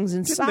stuffed things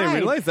inside. Didn't they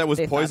realize that was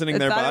poisoning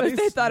their bodies?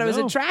 They thought it was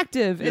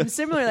attractive. Yeah. And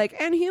similarly,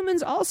 and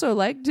humans also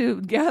like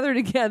to gather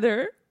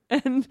together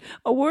and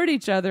award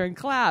each other and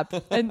clap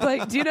and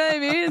do you know what I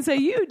mean? And say,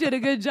 you did a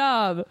good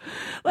job.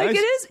 It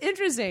is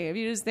interesting if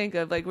you just think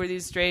of we're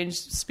these strange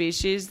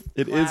species.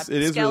 It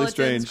is really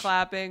strange.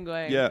 Clapping,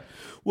 going. Yeah.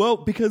 Well,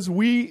 because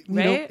we,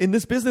 in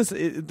this business,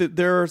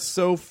 there are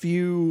so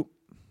few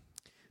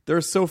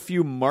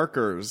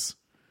markers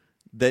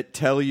that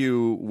tell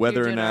you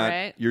whether or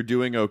not you're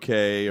doing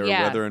okay or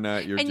whether or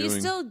not you're doing... And you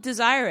still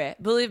desire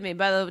it. Believe me,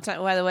 by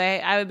the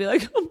way, I would be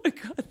like, oh my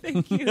God,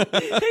 thank you.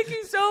 Thank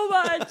you so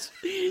much.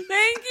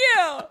 Thank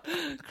you.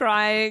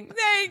 Crying.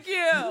 Thank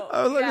you.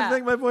 I would like to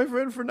thank my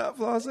boyfriend for not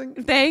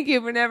flossing. Thank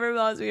you for never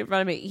flossing in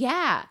front of me.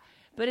 Yeah.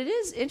 But it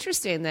is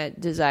interesting,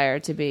 that desire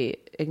to be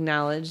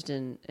acknowledged,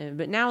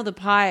 but now the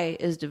pie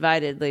is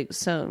divided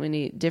so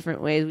many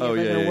different ways. We have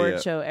an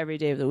award show every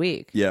day of the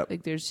week. Yeah.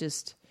 There's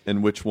just...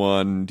 And which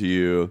one do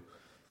you...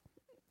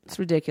 It's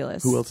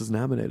ridiculous. Who else is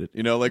nominated?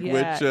 Which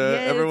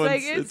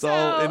everyone's... It's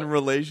all in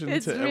relation to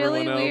everyone else. It's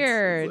really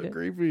weird. It's so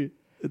creepy.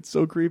 It's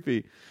so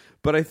creepy.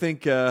 But I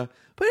think... but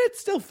it's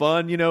still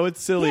fun.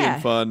 It's silly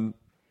and fun.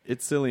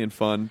 It's silly and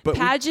fun. But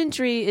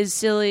pageantry is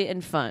silly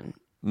and fun.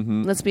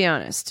 Mm-hmm. Let's be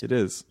honest. It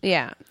is.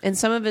 Yeah. And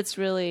some of it's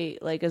really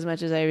like, as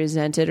much as I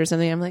resent it or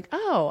something, I'm like,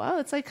 oh,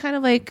 it's like kind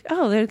of like,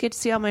 they get to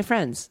see all my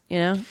friends, you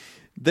know?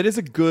 That is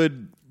a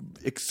good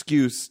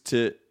excuse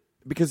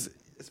because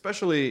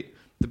especially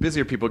the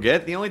busier people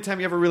get, the only time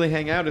you ever really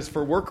hang out is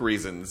for work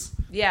reasons.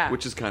 Yeah.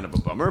 Which is kind of a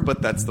bummer,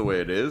 but that's the way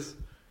it is.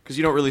 Because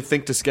you don't really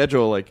think to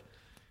schedule like,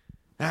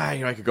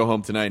 I could go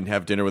home tonight and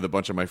have dinner with a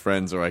bunch of my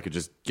friends, or I could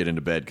just get into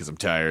bed because I'm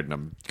tired and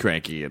I'm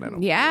cranky and I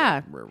don't.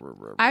 Yeah.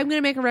 I'm going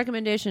to make a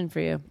recommendation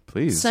for you.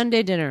 Please.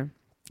 Sunday dinner.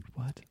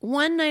 What?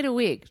 One night a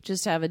week,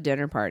 just have a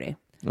dinner party.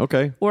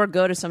 Okay. Or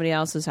go to somebody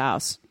else's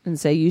house and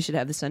say, you should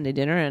have the Sunday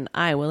dinner and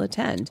I will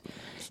attend.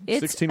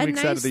 It's 16 weeks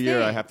nice out of the year,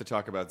 thing. I have to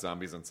talk about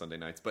zombies on Sunday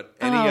nights. But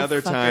any other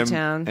time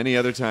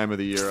of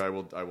the year, I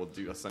will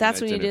do a Sunday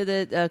That's night when you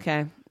dinner. do the,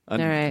 okay. All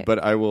right.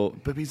 But I will,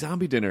 but be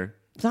zombie dinner.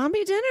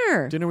 Zombie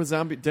dinner. Dinner with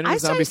zombie I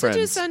friends. used to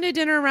do Sunday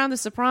dinner around The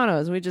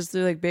Sopranos. We just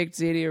do like baked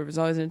ziti, or it was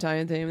always an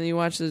Italian thing, and then you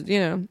watch the,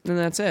 and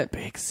that's it.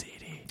 Baked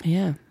ziti.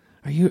 Yeah.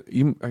 Are you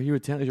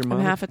Italian? Is your mom?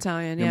 I'm half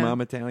Italian. Your yeah.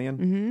 mom Italian?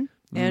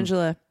 Mm-hmm.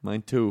 Angela.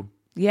 Mine too.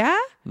 Yeah.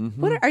 Mm-hmm.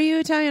 What are you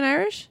Italian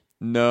Irish?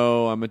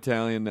 No, I'm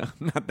Italian.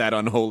 Not that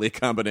unholy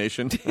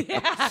combination.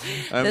 Yeah.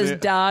 Those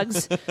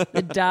dogs,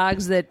 the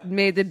dogs that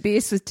made the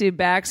beast with two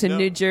backs in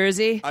New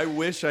Jersey. I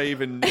wish I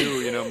even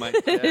knew.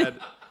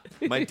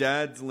 My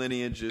dad's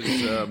lineage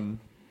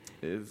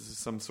is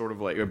some sort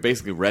of like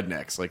basically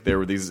rednecks. Like there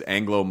were these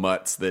Anglo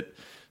mutts that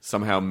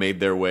somehow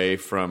made their way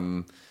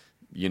from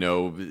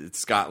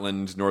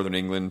Scotland, Northern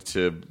England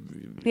to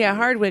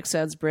Hardwick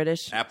sounds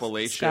British,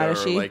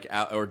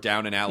 Appalachia, or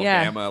down in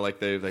Alabama. Yeah.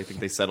 Like I think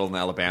they settled in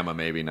Alabama,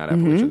 maybe not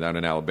Appalachia, down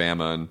in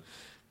Alabama, and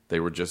they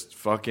were just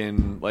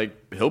fucking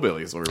like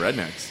hillbillies or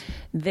rednecks.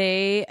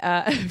 They,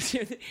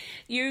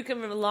 you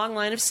come from a long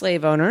line of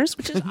slave owners,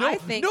 which is, I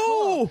think,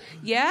 cool.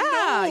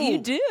 Yeah, you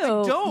do. I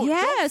don't.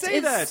 Yes, don't say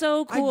it's that.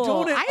 so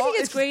cool. I think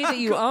it's great that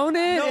you own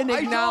it and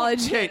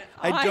acknowledge it.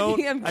 I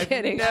don't. I'm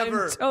kidding. I'm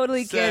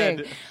totally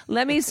kidding.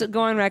 Let me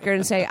go on record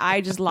and say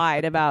I just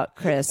lied about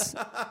Chris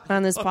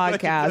on this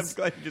podcast.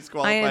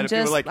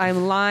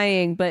 I'm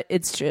lying, but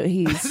it's true.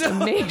 He's a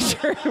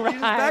major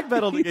ride.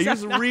 Backpedaled. He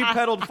just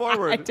repedaled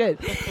forward. I did.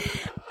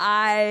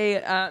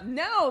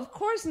 No, of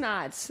course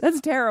not.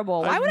 That's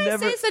terrible. Why would I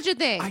say such a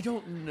thing? I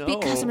don't know.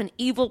 Because I'm an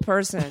evil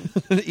person.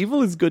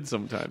 Evil is good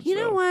sometimes. You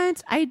know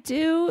what? I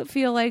do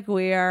feel like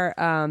we are,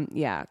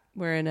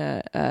 we're in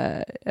a,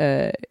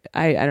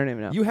 I don't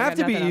even know. You have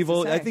to be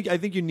evil. I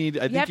think you need,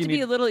 you have to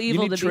be a little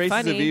evil to be funny. You need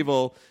traces of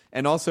evil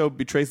and also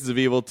be traces of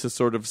evil to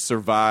sort of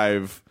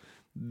survive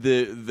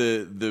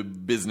the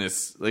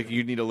business. Like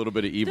you need a little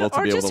bit of evil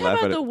to be able to laugh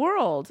at it. Or just the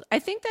world. I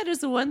think that is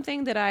the one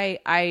thing that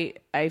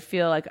I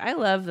feel like I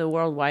love the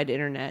worldwide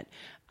internet.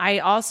 I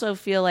also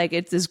feel like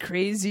it's this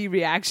crazy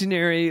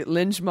reactionary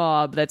lynch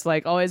mob that's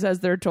like always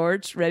has their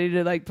torch ready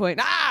to like point.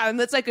 And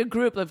that's like a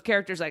group of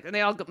characters and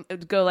they all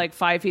go like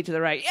 5 feet to the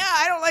right. Yeah,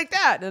 I don't like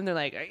that. And then they're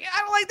like, yeah, I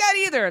don't like that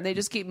either. And they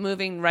just keep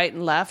moving right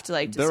and left to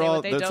say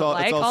what they don't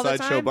like all the time.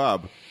 Sideshow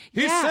Bob.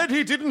 He said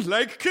he didn't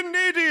like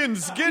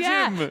Canadians. Get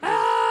him.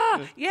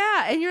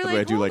 Yeah, and you're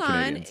like, hold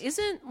on,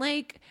 isn't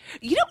like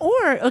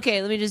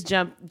okay, let me just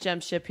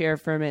jump ship here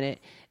for a minute.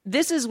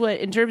 This is what,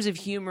 in terms of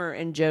humor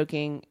and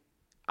joking,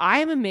 I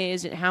am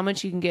amazed at how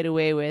much you can get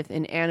away with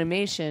in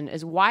animation.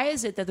 Why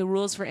is it that the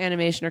rules for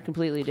animation are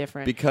completely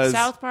different? Because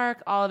South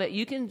Park, all of it,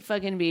 you can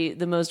fucking be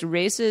the most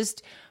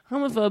racist,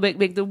 homophobic,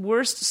 make the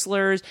worst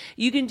slurs.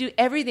 You can do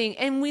everything,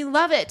 and we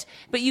love it.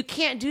 But you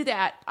can't do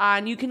that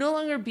you can no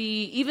longer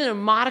be even a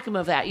modicum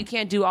of that. You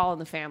can't do All in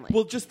the Family.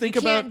 Well, just think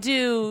about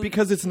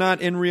because it's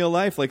not in real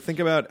life. Like think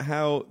about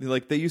how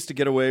like they used to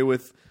get away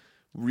with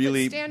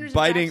really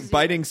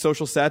biting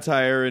social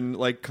satire in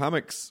like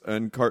comics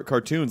and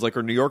cartoons, like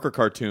or New Yorker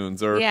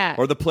cartoons or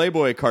the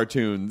Playboy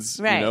cartoons,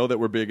 that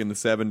were big in the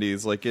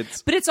 70s. Like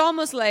but it's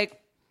almost like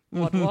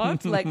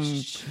what? Like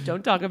shh,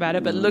 don't talk about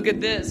it. But look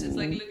at this. It's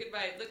like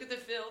look at the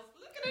filth.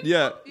 Look at it.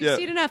 Yeah, you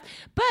see it enough.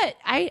 But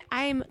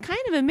I'm kind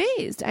of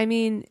amazed. I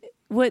mean,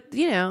 what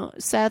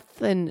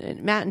Seth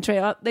and Matt and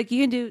Trey, like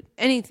you can do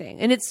anything,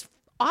 and it's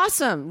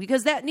awesome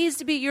because that needs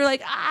to be. You're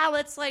like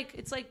let's like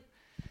it's like.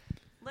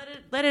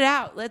 Let it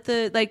out. Let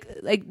the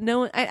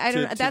no. I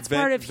don't. That's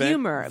part of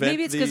humor.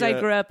 Maybe it's because I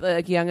grew up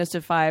youngest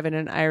of 5 in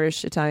an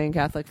Irish Italian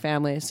Catholic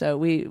family.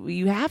 So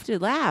you have to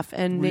laugh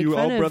and make fun of.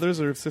 Were you all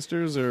brothers or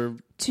sisters or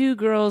 2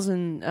 girls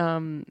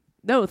and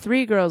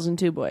 3 girls and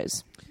 2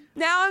 boys.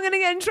 Now I'm gonna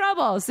get in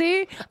trouble.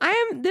 See,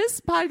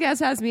 this podcast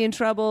has me in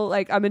trouble.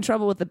 Like I'm in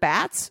trouble with the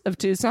bats of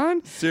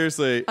Tucson.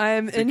 Seriously,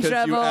 I'm in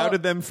trouble. You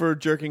outed them for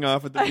jerking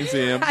off at the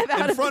museum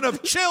in front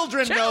of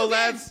children, no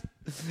less.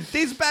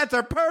 These bats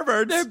are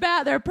perverts.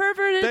 They're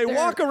perverted. They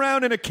walk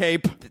around in a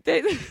cape,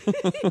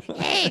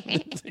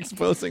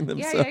 exposing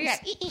themselves. Yeah.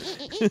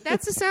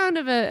 That's the sound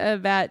of a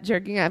bat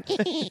jerking off.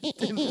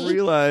 Didn't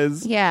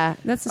realize. Yeah,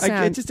 that's the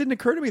sound. It just didn't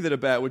occur to me that a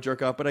bat would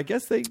jerk off, but I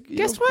guess they.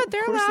 Guess what?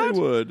 They're of course allowed. They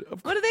would.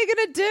 What are they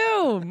gonna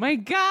do? My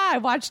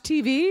God, watch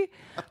TV.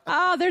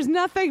 Oh, there's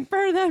nothing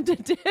for them to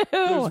do.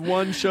 There's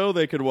one show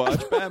they could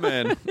watch,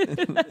 Batman.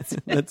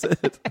 That's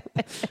it.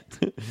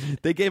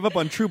 They gave up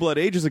on True Blood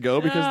ages ago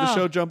because the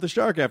show jumped the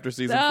shark after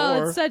season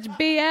 4. It's such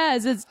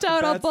BS. It's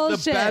total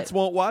bullshit. The bats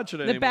won't watch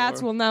it anymore. The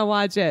bats will not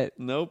watch it.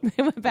 Nope.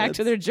 They went back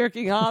to their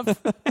jerking off.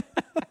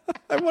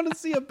 I want to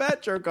see a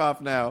bat jerk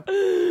off now.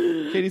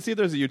 Katie, see if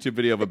there's a YouTube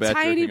video of a bat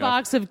Tiny jerking off.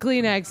 box of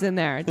Kleenex in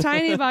there.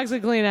 Tiny box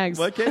of Kleenex.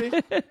 What, Katie?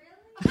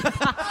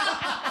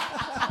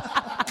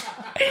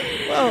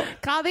 Well,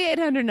 call the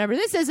 800 number.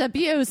 This is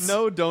abuse.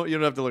 No, don't. You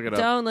don't have to look it up.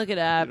 Don't look it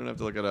up. You don't have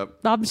to look it up.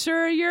 I'm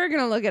sure you're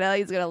going to look it up.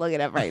 He's going to look it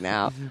up right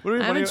now.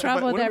 I'm in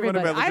trouble with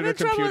everybody. I'm in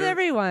trouble with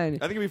everyone.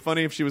 I think it'd be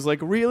funny if she was like,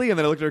 really? And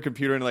then I looked at her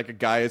computer and like a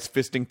guy is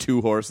fisting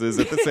 2 horses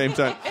at the same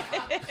time.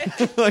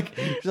 Like,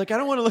 she's like, I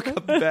don't want to look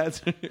up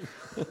bats. I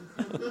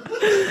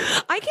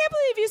can't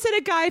believe you said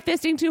a guy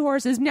fisting 2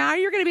 horses. Now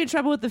you're going to be in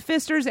trouble with the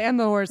fisters and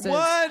the horses.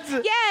 What?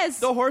 Yes.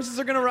 The horses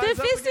are going to rise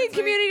the up fisting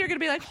community, you're going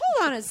to be like,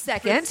 hold on a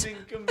second.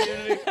 Fisting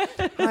community.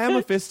 Hi, I'm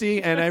a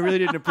fisty, and I really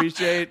didn't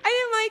appreciate I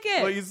didn't like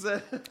it. what you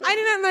said. I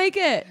did not like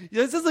it.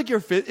 Yeah, it sounds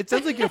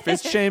like you're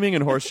fist shaming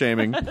and horse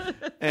shaming,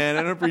 and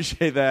I don't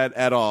appreciate that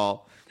at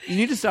all. You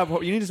need to stop.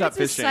 You need to stop It's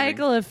fist a shaming.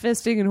 cycle of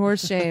fisting and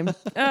horse shame.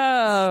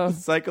 Oh.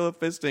 Cycle of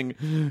fisting.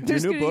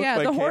 There's Your new book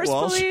by the Kate horse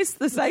Walsh. police,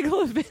 the cycle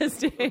of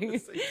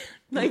fisting.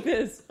 Like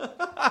this.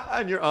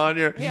 And you're on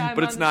your, Yeah,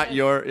 but it's not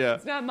your. Yeah.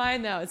 It's not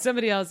mine, though. It's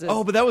somebody else's.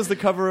 Oh, but that was the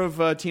cover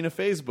of Tina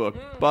Fey's book,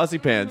 Bossy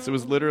Pants. It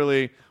was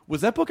literally.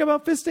 Was that book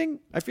about fisting?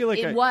 I feel like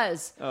it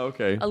was. Oh,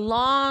 okay. A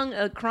long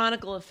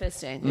chronicle of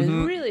fisting. It was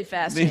really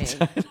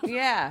fascinating.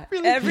 Yeah.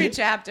 Every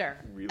chapter.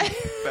 Really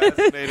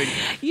fascinating.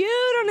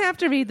 You don't have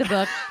to read the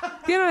book.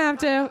 You don't have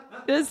to.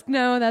 Just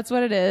know that's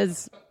what it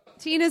is.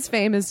 Tina's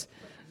famous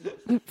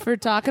for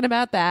talking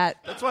about that.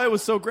 That's why it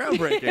was so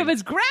groundbreaking. It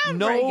was groundbreaking.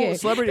 No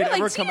celebrity had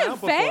You're ever like, come Tina out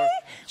Fey? before.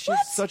 She What?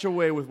 has such a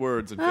way with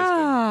words and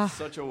fisting.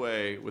 Such a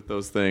way with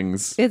those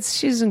things.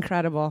 She's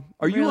incredible.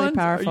 Are you really on?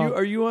 powerful.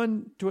 Are you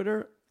on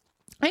Twitter?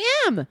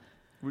 I am.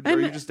 Are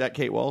you just at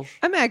Kate Walsh?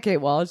 I'm at Kate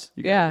Walsh.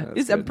 Yeah,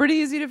 that's I'm good. pretty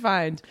easy to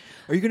find.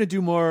 Are you going to do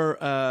more?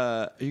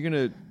 Are you going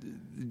to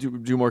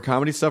do more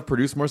comedy stuff?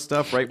 Produce more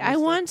stuff? Right? I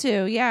want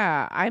to.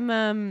 Yeah, I'm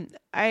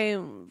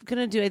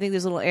gonna do. I think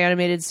this little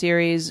animated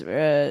series,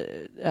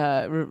 but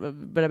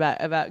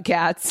about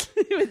cats,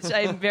 which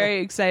I'm very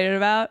excited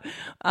about.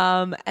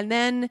 And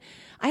then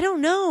I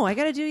don't know. I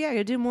gotta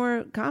do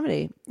more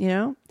comedy. You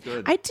know,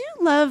 Good. I do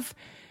love.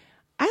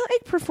 I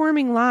like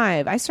performing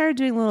live. I started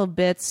doing little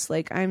bits.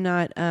 Like I'm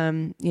not,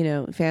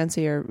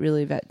 fancy or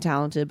really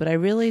talented, but I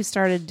really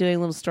started doing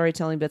little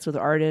storytelling bits with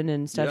Arden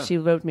and stuff. Yeah. She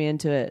roped me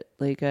into it.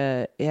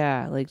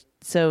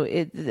 So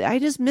I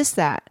just miss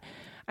that.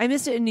 I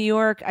missed it in New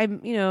York.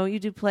 You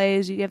do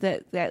plays. You have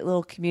that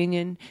little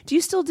communion. Do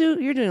you still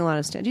do? You're doing a lot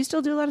of stand. Do you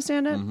still do a lot of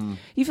stand up? Mm-hmm.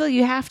 You feel like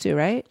you have to,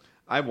 right?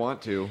 I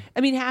want to. I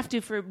mean, have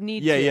to for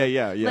need Yeah, to.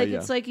 yeah. Like, yeah.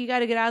 it's like you got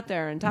to get out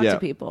there and talk Yeah. to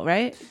people,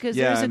 right? Because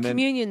Yeah, there's a and then-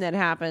 communion that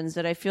happens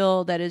that I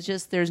feel that is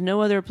just, there's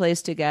no other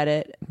place to get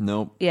it.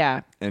 Nope.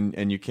 Yeah.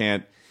 And you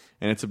can't.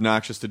 And it's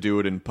obnoxious to do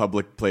it in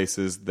public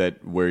places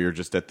where you're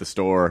just at the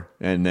store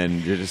and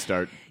then you just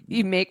start.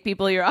 You make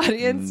people your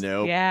audience?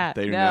 Nope. Yeah.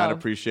 They do no. not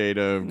appreciate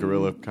a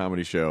guerrilla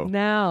comedy show.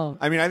 No.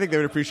 I mean, I think they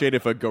would appreciate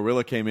if a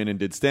gorilla came in and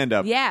did stand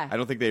up. Yeah. I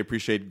don't think they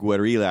appreciate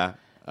guerrilla.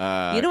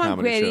 You don't want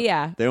comedy show.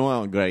 guerrilla. They don't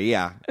want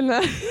guerrilla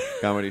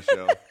comedy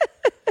show.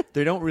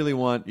 They don't really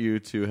want you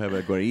to have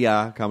a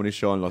guerilla comedy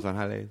show in Los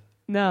Angeles.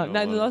 No, They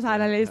not don't in Los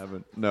want it to Angeles.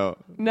 happen. No.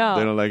 No.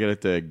 They don't like it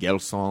at the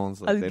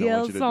Gelsons. Like, they don't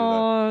want you to do that.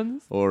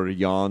 Gelsons. Or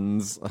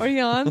Yawns. Or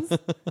yawns.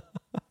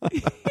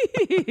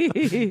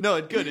 No,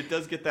 it's good. It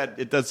does get that.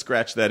 It does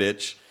scratch that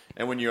itch.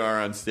 And when you are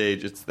on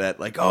stage, it's that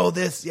like, oh,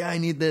 this. Yeah, I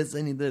need this.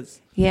 I need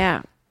this.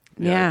 Yeah.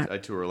 Yeah. I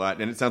tour a lot,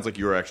 and it sounds like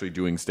you were actually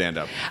doing stand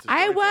up.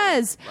 I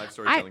was. Live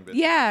storytelling bits.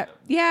 Yeah.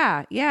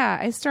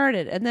 I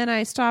started, and then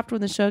I stopped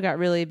when the show got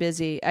really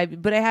busy.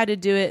 But I had to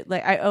do it.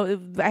 Like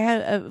I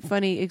had a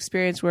funny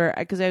experience where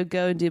because I would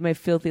go and do my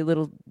filthy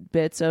little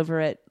bits over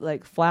at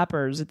like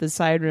Flappers at the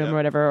side room or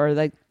whatever, or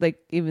like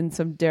even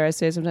some, dare I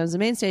say, sometimes the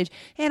main stage.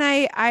 And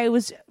I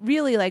was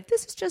really like,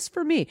 this is just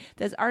for me.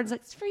 That's Arden's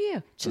like, it's for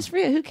you. It's just for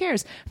you. Who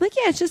cares? I'm like,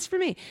 yeah, it's just for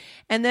me.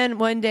 And then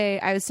one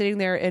day I was sitting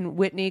there, and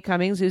Whitney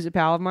Cummings, who's a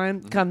pal of mine,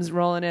 comes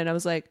rolling in. I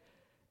was like,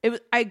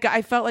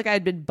 I felt like I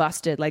had been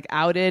busted, like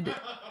outed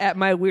at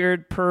my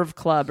weird perv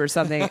club or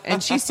something.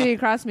 And she's sitting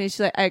across from me. She's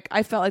like,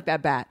 I felt like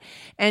that bat.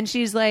 And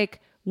she's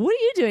like, what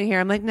are you doing here?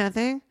 I'm like,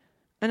 nothing.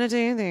 I'm not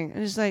doing anything.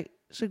 And she's like,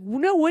 She's like,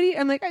 no, what do you?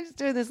 I'm like, I'm just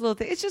doing this little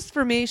thing. It's just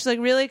for me. She's like,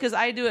 really? Because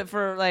I do it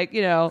for like,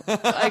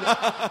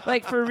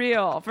 like for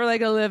real, for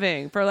like a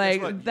living, for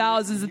like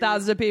thousands and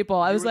thousands of people.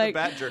 I was like, the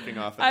bat jerking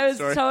off. I was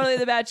totally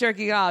the bat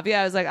jerking off.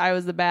 Yeah, I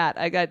was the bat.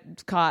 I got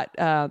caught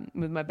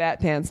with my bat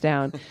pants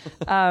down.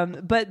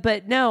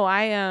 But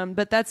no,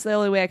 but that's the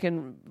only way I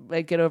can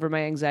like get over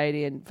my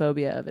anxiety and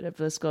phobia of it. If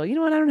let's go, you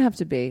know what? I don't have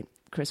to be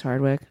Chris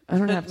Hardwick. I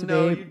don't have to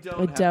No, be. you don't I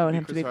have don't to be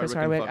have to be Chris Chris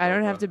Hardwick Hardwick. and I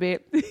don't fuck have to be.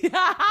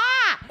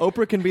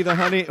 Oprah can be the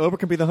honey. Oprah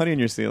can be the honey in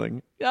your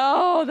ceiling.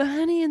 Oh, the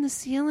honey in the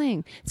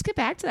ceiling. Let's get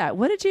back to that.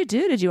 What did you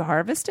do? Did you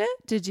harvest it?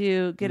 Did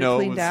you get it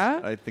cleaned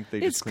out? I think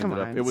they just cleaned it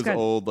up. on. It was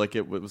old, like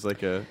it was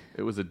like it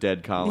was a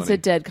dead colony. It's a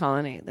dead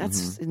colony.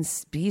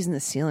 That's bees in the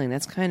ceiling.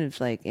 That's kind of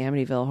like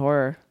Amityville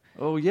horror.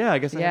 Oh yeah, I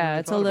guess. Yeah,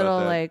 it's a little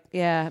like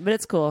but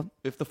it's cool.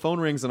 If the phone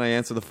rings and I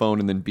answer the phone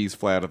and then bees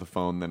fly out of the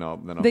phone, then I'll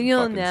Then be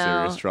you'll fucking know.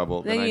 serious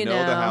trouble. Then I you know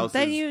the know. house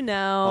Then is you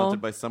know.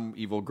 haunted by some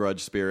evil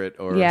grudge spirit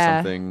or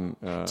something.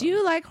 Do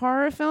you like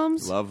horror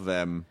films? Love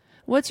them.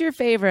 What's your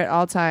favorite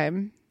all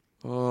time?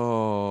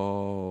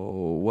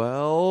 Oh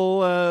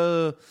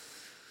well,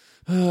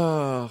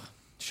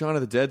 Shaun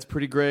of the Dead's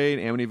pretty great.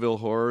 Amityville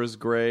Horror is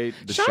great.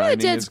 The Shaun of the Shining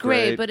Dead's is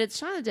great, but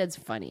Shaun of the Dead's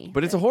funny.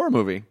 but it's a horror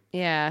movie.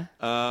 Yeah.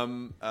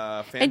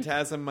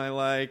 Phantasm, I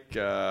like. See,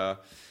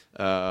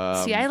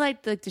 I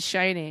liked The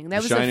Shining.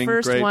 That was the Shining,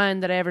 first great. one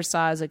that I ever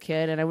saw as a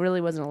kid, and I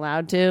really wasn't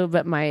allowed to.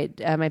 But my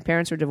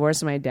parents were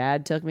divorced, and my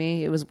dad took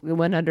me. It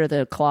went under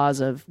the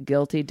clause of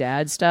guilty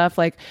dad stuff.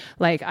 Like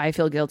I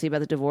feel guilty about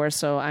the divorce,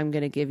 so I'm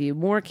going to give you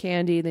more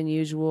candy than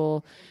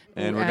usual.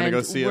 And we're going to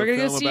go see a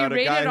film about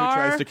a guy rated who R.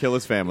 tries to kill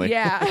his family.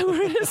 Yeah, we're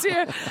going to see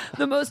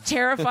the most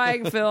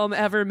terrifying film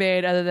ever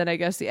made, other than I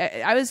guess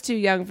I was too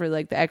young for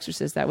like The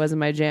Exorcist. That wasn't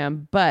my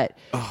jam. But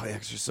Oh, The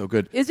Exorcist is so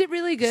good. is it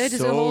really good?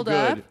 Does So it hold good.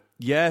 up?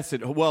 Yes. You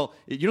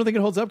don't think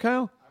it holds up,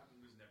 Kyle?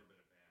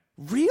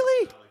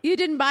 Really? You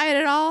didn't buy it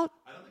at all?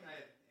 I don't think I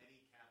had any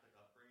Catholic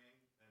upbringing,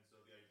 and so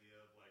the idea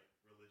of like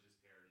religious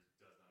heritage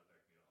does not affect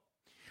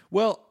me at all.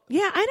 Well,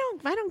 Yeah, I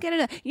don't get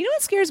it. You know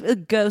what scares me?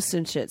 Ghosts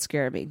and shit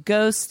scare me.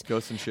 Ghosts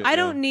and shit. I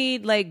don't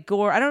need like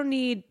gore. I don't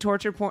need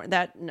torture porn.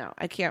 No,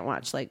 I can't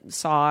watch like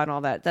Saw and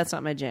all that. That's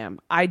not my jam.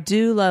 I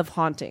do love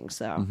hauntings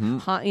though.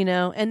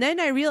 And then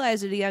I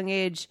realized at a young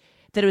age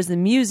that it was the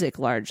music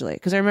largely,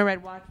 because I remember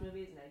I'd watch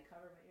movies and I'd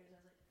cover my ears and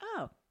I was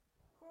like,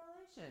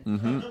 oh,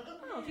 correlation.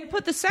 Oh, if you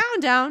put the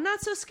sound down, not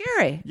so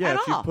scary. Yeah, at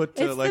if you all. put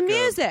it's like the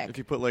music. if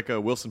you put like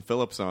a Wilson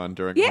Phillips on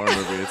during a horror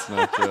movie, it's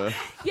not.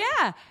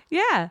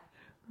 Yeah.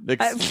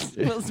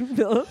 Wilson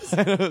Phillips.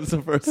 I know it's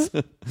the first.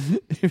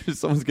 If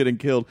someone's getting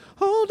killed,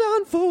 hold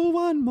on for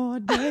one more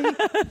day.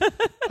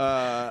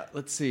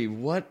 Let's see.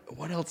 What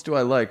else do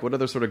I like? What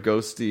other sort of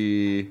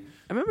ghosty?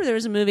 I remember there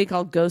was a movie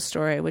called Ghost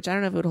Story, which I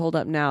don't know if it would hold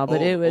up now,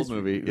 but it was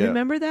old movie. Yeah.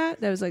 Remember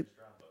that? That was like,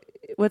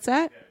 what's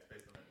that?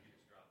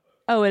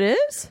 Oh, it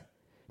is?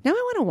 Now I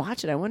want to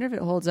watch it. I wonder if it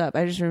holds up.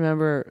 I just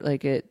remember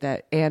like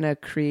that Anna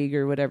Krieg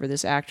or whatever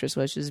this actress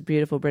was. She was a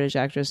beautiful British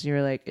actress, and you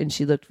were like, and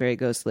she looked very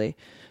ghostly.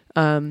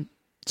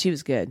 She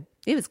was good.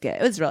 It was good.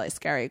 It was really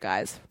scary,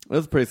 guys. It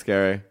was pretty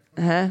scary.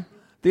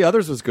 The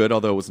Others was good,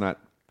 although it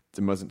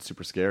wasn't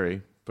super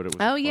scary. But it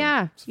was. Oh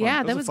yeah,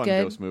 yeah, that was a fun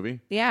good. Ghost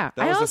movie. Yeah,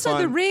 That was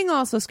The Ring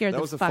also scared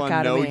the fuck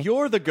out of me.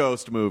 You're the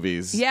ghost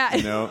movies. Yeah.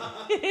 You know.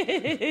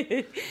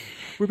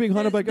 We're being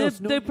haunted by ghosts.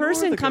 The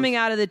person coming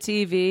out of the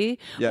TV,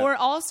 Yeah. or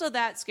also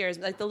that scares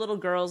me, like the little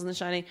girls in The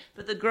Shining,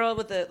 but the girl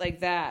with the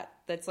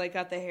that's like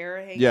got the hair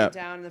hanging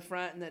down in the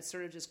front and that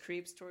sort of just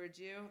creeps towards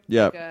you.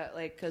 Yeah,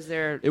 because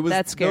they're It was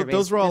that scared me.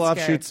 those were all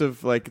That's scary. offshoots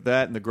of like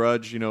that and The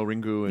Grudge. You know,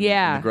 Ringu and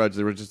The Grudge.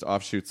 They were just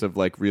offshoots of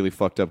like really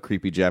fucked up,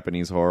 creepy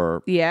Japanese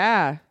horror.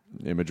 Yeah.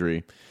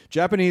 Imagery.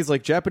 Japanese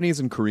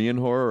and Korean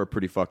horror are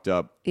pretty fucked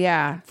up.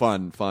 Yeah.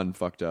 Fun,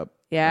 fucked up.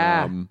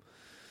 Yeah.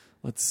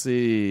 Let's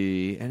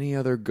see. Any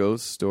other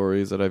ghost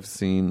stories that I've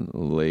seen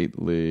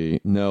lately?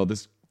 No,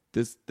 this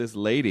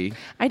lady.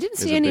 I didn't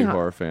see is any a big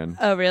horror fan.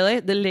 Oh, really?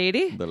 The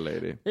lady? The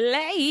lady.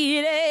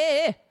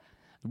 Lady.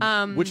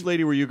 Which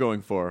lady were you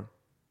going for?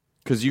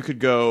 Because you could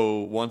go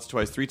once,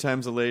 twice, three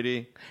times a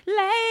lady.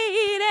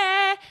 Lady.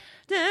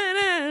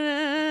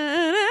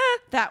 Da-da-da-da-da.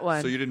 That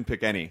one. So you didn't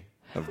pick any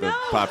of the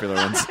popular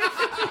ones.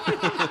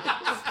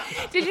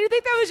 Did you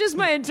think that was just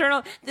my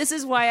internal, this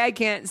is why I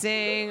can't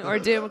sing or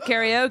do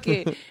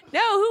karaoke?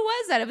 No, who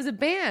was that? It was a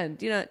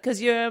band, you know,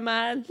 because you're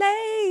my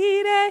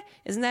lady.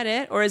 Isn't that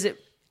it? Or is it,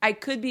 I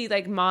could be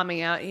like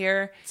momming out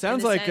here.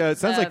 Sounds like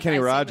Kenny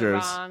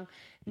Rogers.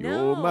 No.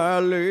 You're my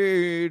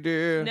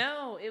lady.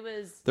 No, it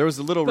was. There was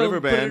a little river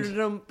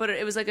band. But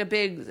it was like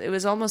it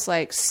was almost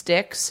like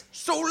Styx.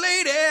 So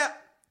lady.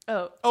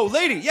 Oh,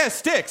 lady. Yes,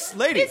 Styx.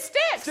 Lady. It's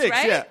Styx,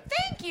 right? Yeah.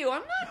 Thank you.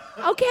 I'm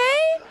not okay.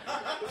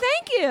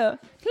 Thank you,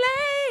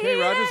 lady. Kenny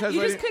Rogers has you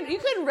lady. you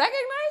couldn't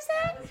recognize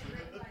that.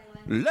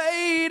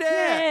 Lady,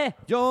 Yeah.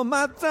 you're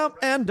my thumb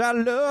and I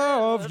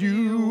love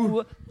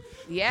you.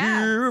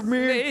 Yeah. Give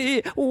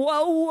me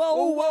Whoa,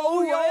 whoa,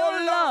 whoa,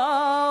 your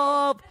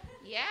love.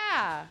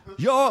 Yeah.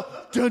 your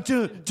dun,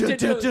 dun, dun,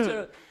 dun,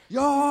 dun.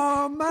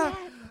 You're my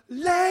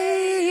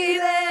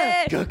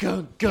lady. Go,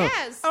 go, go.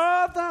 Yes.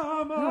 Of the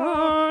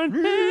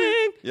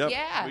Yep,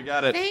 Yeah. we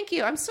got it. Thank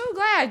you. I'm so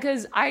glad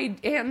because I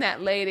am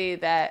that lady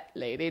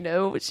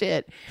no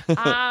shit.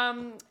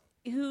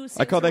 Who sings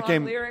I call the that wrong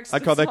game. lyrics I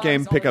to call that songs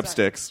game all the Pickup time.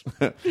 Sticks,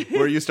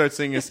 where you start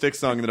singing a stick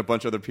song and then a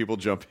bunch of other people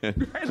jump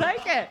in. I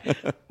like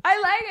it.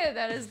 I like it.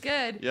 That is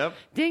good. Yep.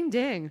 Ding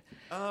ding.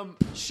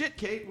 Shit,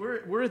 Kate,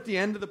 we're at the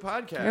end of the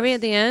podcast. Are we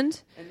at the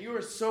end? And you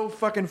are so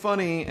fucking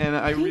funny, and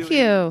I Thank really.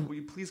 you. Will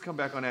you please come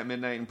back on at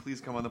midnight and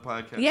please come on the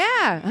podcast?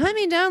 Yeah. Hunt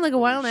me down like a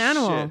wild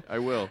animal. Shit, I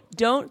will.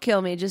 Don't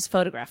kill me. Just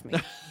photograph me.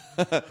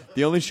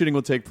 The only shooting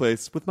will take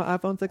place with my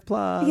iPhone 6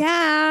 Plus.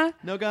 Yeah.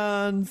 No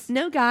guns.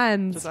 No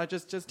guns.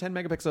 Just 10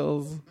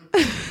 megapixels.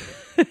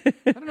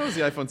 I don't know. Is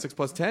the iPhone 6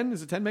 Plus 10?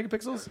 Is it 10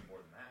 megapixels?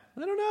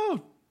 I don't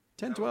know.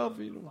 10, 12.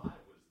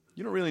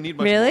 You don't really need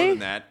much more than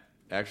that,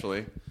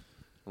 actually,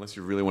 unless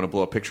you really want to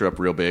blow a picture up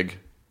real big.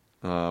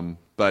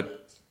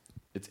 But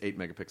it's 8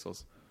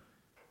 megapixels.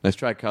 Nice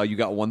try, Kyle. You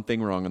got one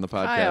thing wrong on the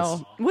podcast.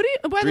 Kyle. What do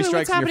you? By the Three way,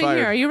 strikes what's and you're happening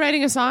here? fired. Are you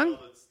writing a song?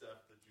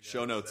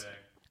 Show notes.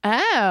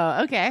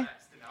 Oh, okay.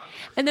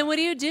 And then what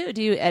do you do?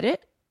 Do you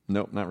edit?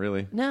 Nope, not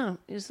really. No,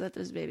 you just let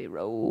this baby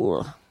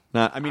roll.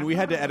 Nah, I mean, we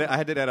had to edit. I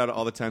had to edit out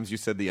all the times you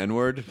said the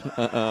N-word.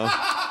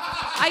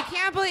 I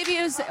can't believe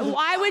you.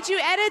 Why would you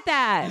edit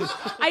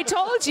that? I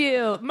told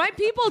you. My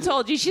people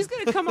told you. She's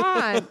going to come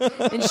on,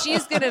 and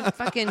she's going to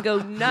fucking go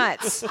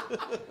nuts.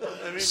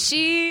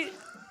 She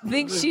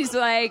thinks she's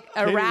like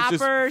a Kate is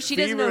rapper. just She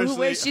doesn't know who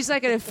feverishly- is. She's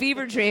like in a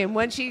fever dream.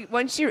 Once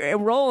you're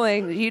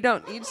rolling, you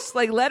just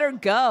like let her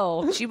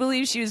go. She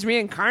believes she was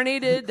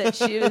reincarnated, that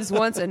she was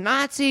once a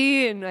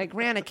Nazi and like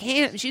ran a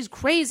camp. She's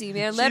crazy,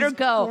 man. Let her She's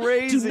go.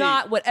 crazy. Do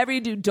not, whatever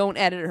you do, don't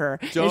edit her.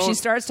 If she Don't.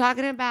 starts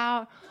talking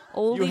about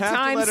oldie You have to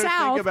time let her think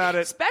South, about it.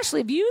 especially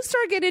if you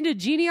start getting into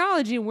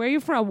genealogy and where you're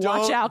from,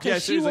 watch Don't- out yeah,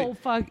 because she will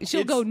seriously.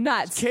 she'll go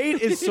nuts.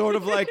 Kate is sort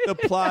of like the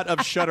plot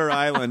of Shutter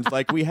Island.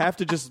 Like, we have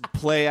to just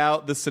play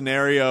out the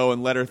scenario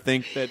and let her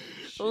think that.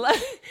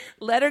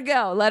 Let her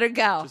go. Let her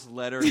go. Just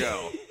let her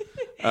go.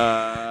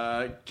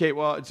 Kate,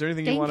 well, is there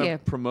anything you Thank want to you.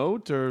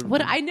 promote? Or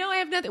What I know, I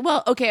have nothing.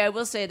 Well, okay, I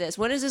will say this.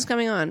 When is this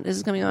coming on? This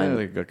is coming on. Yeah,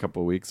 like a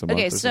couple of weeks, a month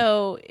Okay, or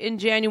so in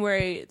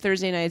January,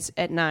 Thursday nights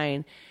at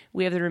 9,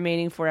 we have the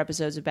remaining 4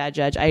 episodes of Bad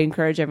Judge. I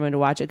encourage everyone to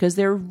watch it because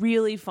they're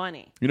really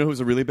funny. You know who's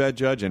a really bad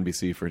judge?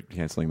 NBC for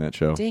canceling that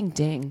show. Ding,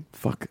 ding.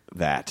 Fuck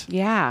that.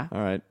 Yeah.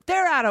 All right.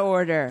 They're out of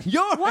order.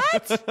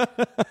 What?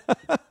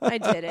 I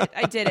did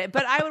it.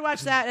 But I would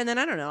watch that, and then,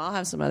 I don't know, I'll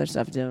have some other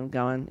stuff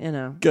going, you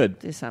know. Good.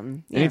 Do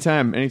something. Yeah.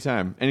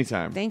 Anytime.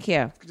 Thank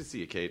you. Good to see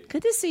you, Kate.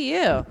 Good to see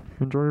you.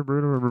 Enjoy your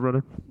burrito,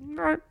 everybody.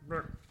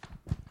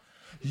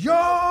 You're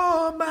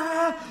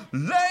my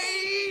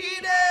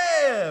lady,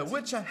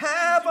 which I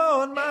have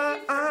on my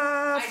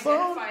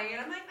iPhone.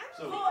 I'm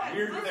like,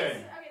 Weird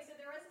thing.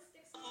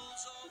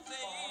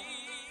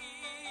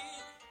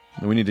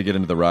 We need to get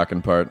into the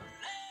rockin' part.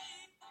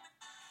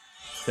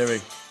 There we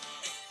go.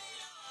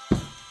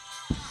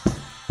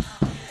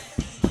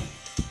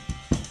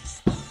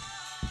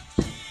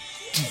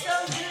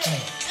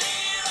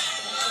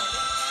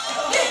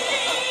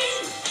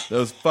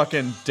 Those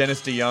fucking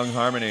Dennis DeYoung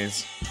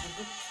harmonies.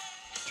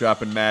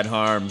 Dropping mad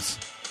harms.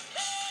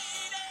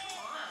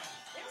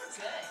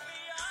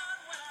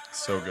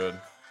 So good.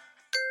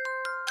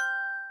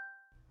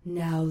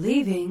 Now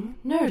leaving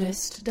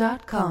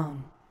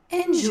Nerdist.com.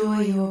 Enjoy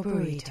your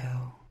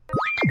burrito.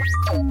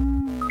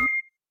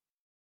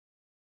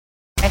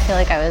 I feel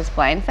like I was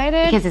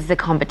blindsided because it's a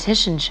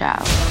competition show.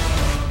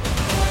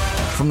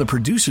 From the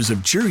producers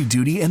of Jury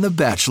Duty and The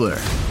Bachelor.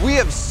 We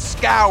have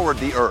scoured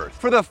the earth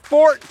for the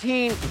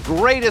 14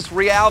 greatest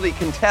reality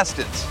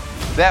contestants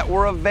that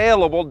were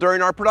available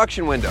during our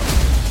production window.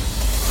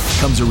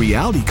 Comes a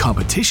reality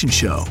competition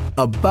show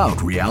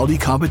about reality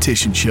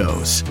competition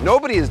shows.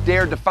 Nobody has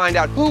dared to find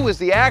out who is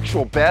the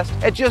actual best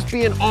at just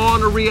being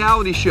on a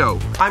reality show.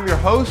 I'm your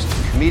host,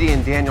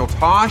 comedian Daniel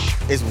Tosh.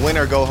 It's win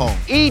or go home.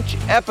 Each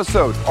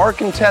episode, our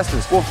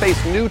contestants will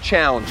face new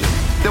challenges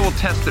that will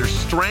test their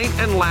strength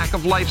and lack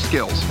of life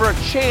skills for a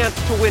chance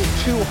to win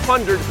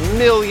 $200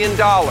 million.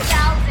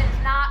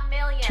 Thousands, not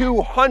millions.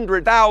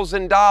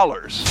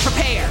 $200,000.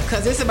 Prepare,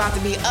 because it's about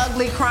to be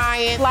ugly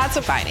crying, lots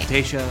of fighting.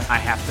 Tasha, I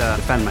have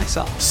to defend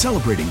myself.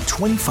 Celebrating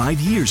 25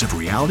 years of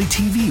reality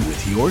TV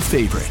with your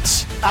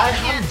favorites. I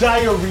have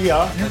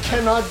diarrhea. You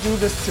cannot do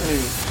this to me.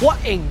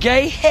 What in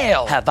gay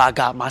hell have I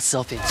got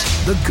myself into?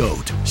 The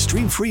GOAT.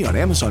 Stream free on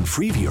Amazon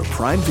Freevee or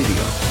Prime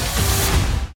Video.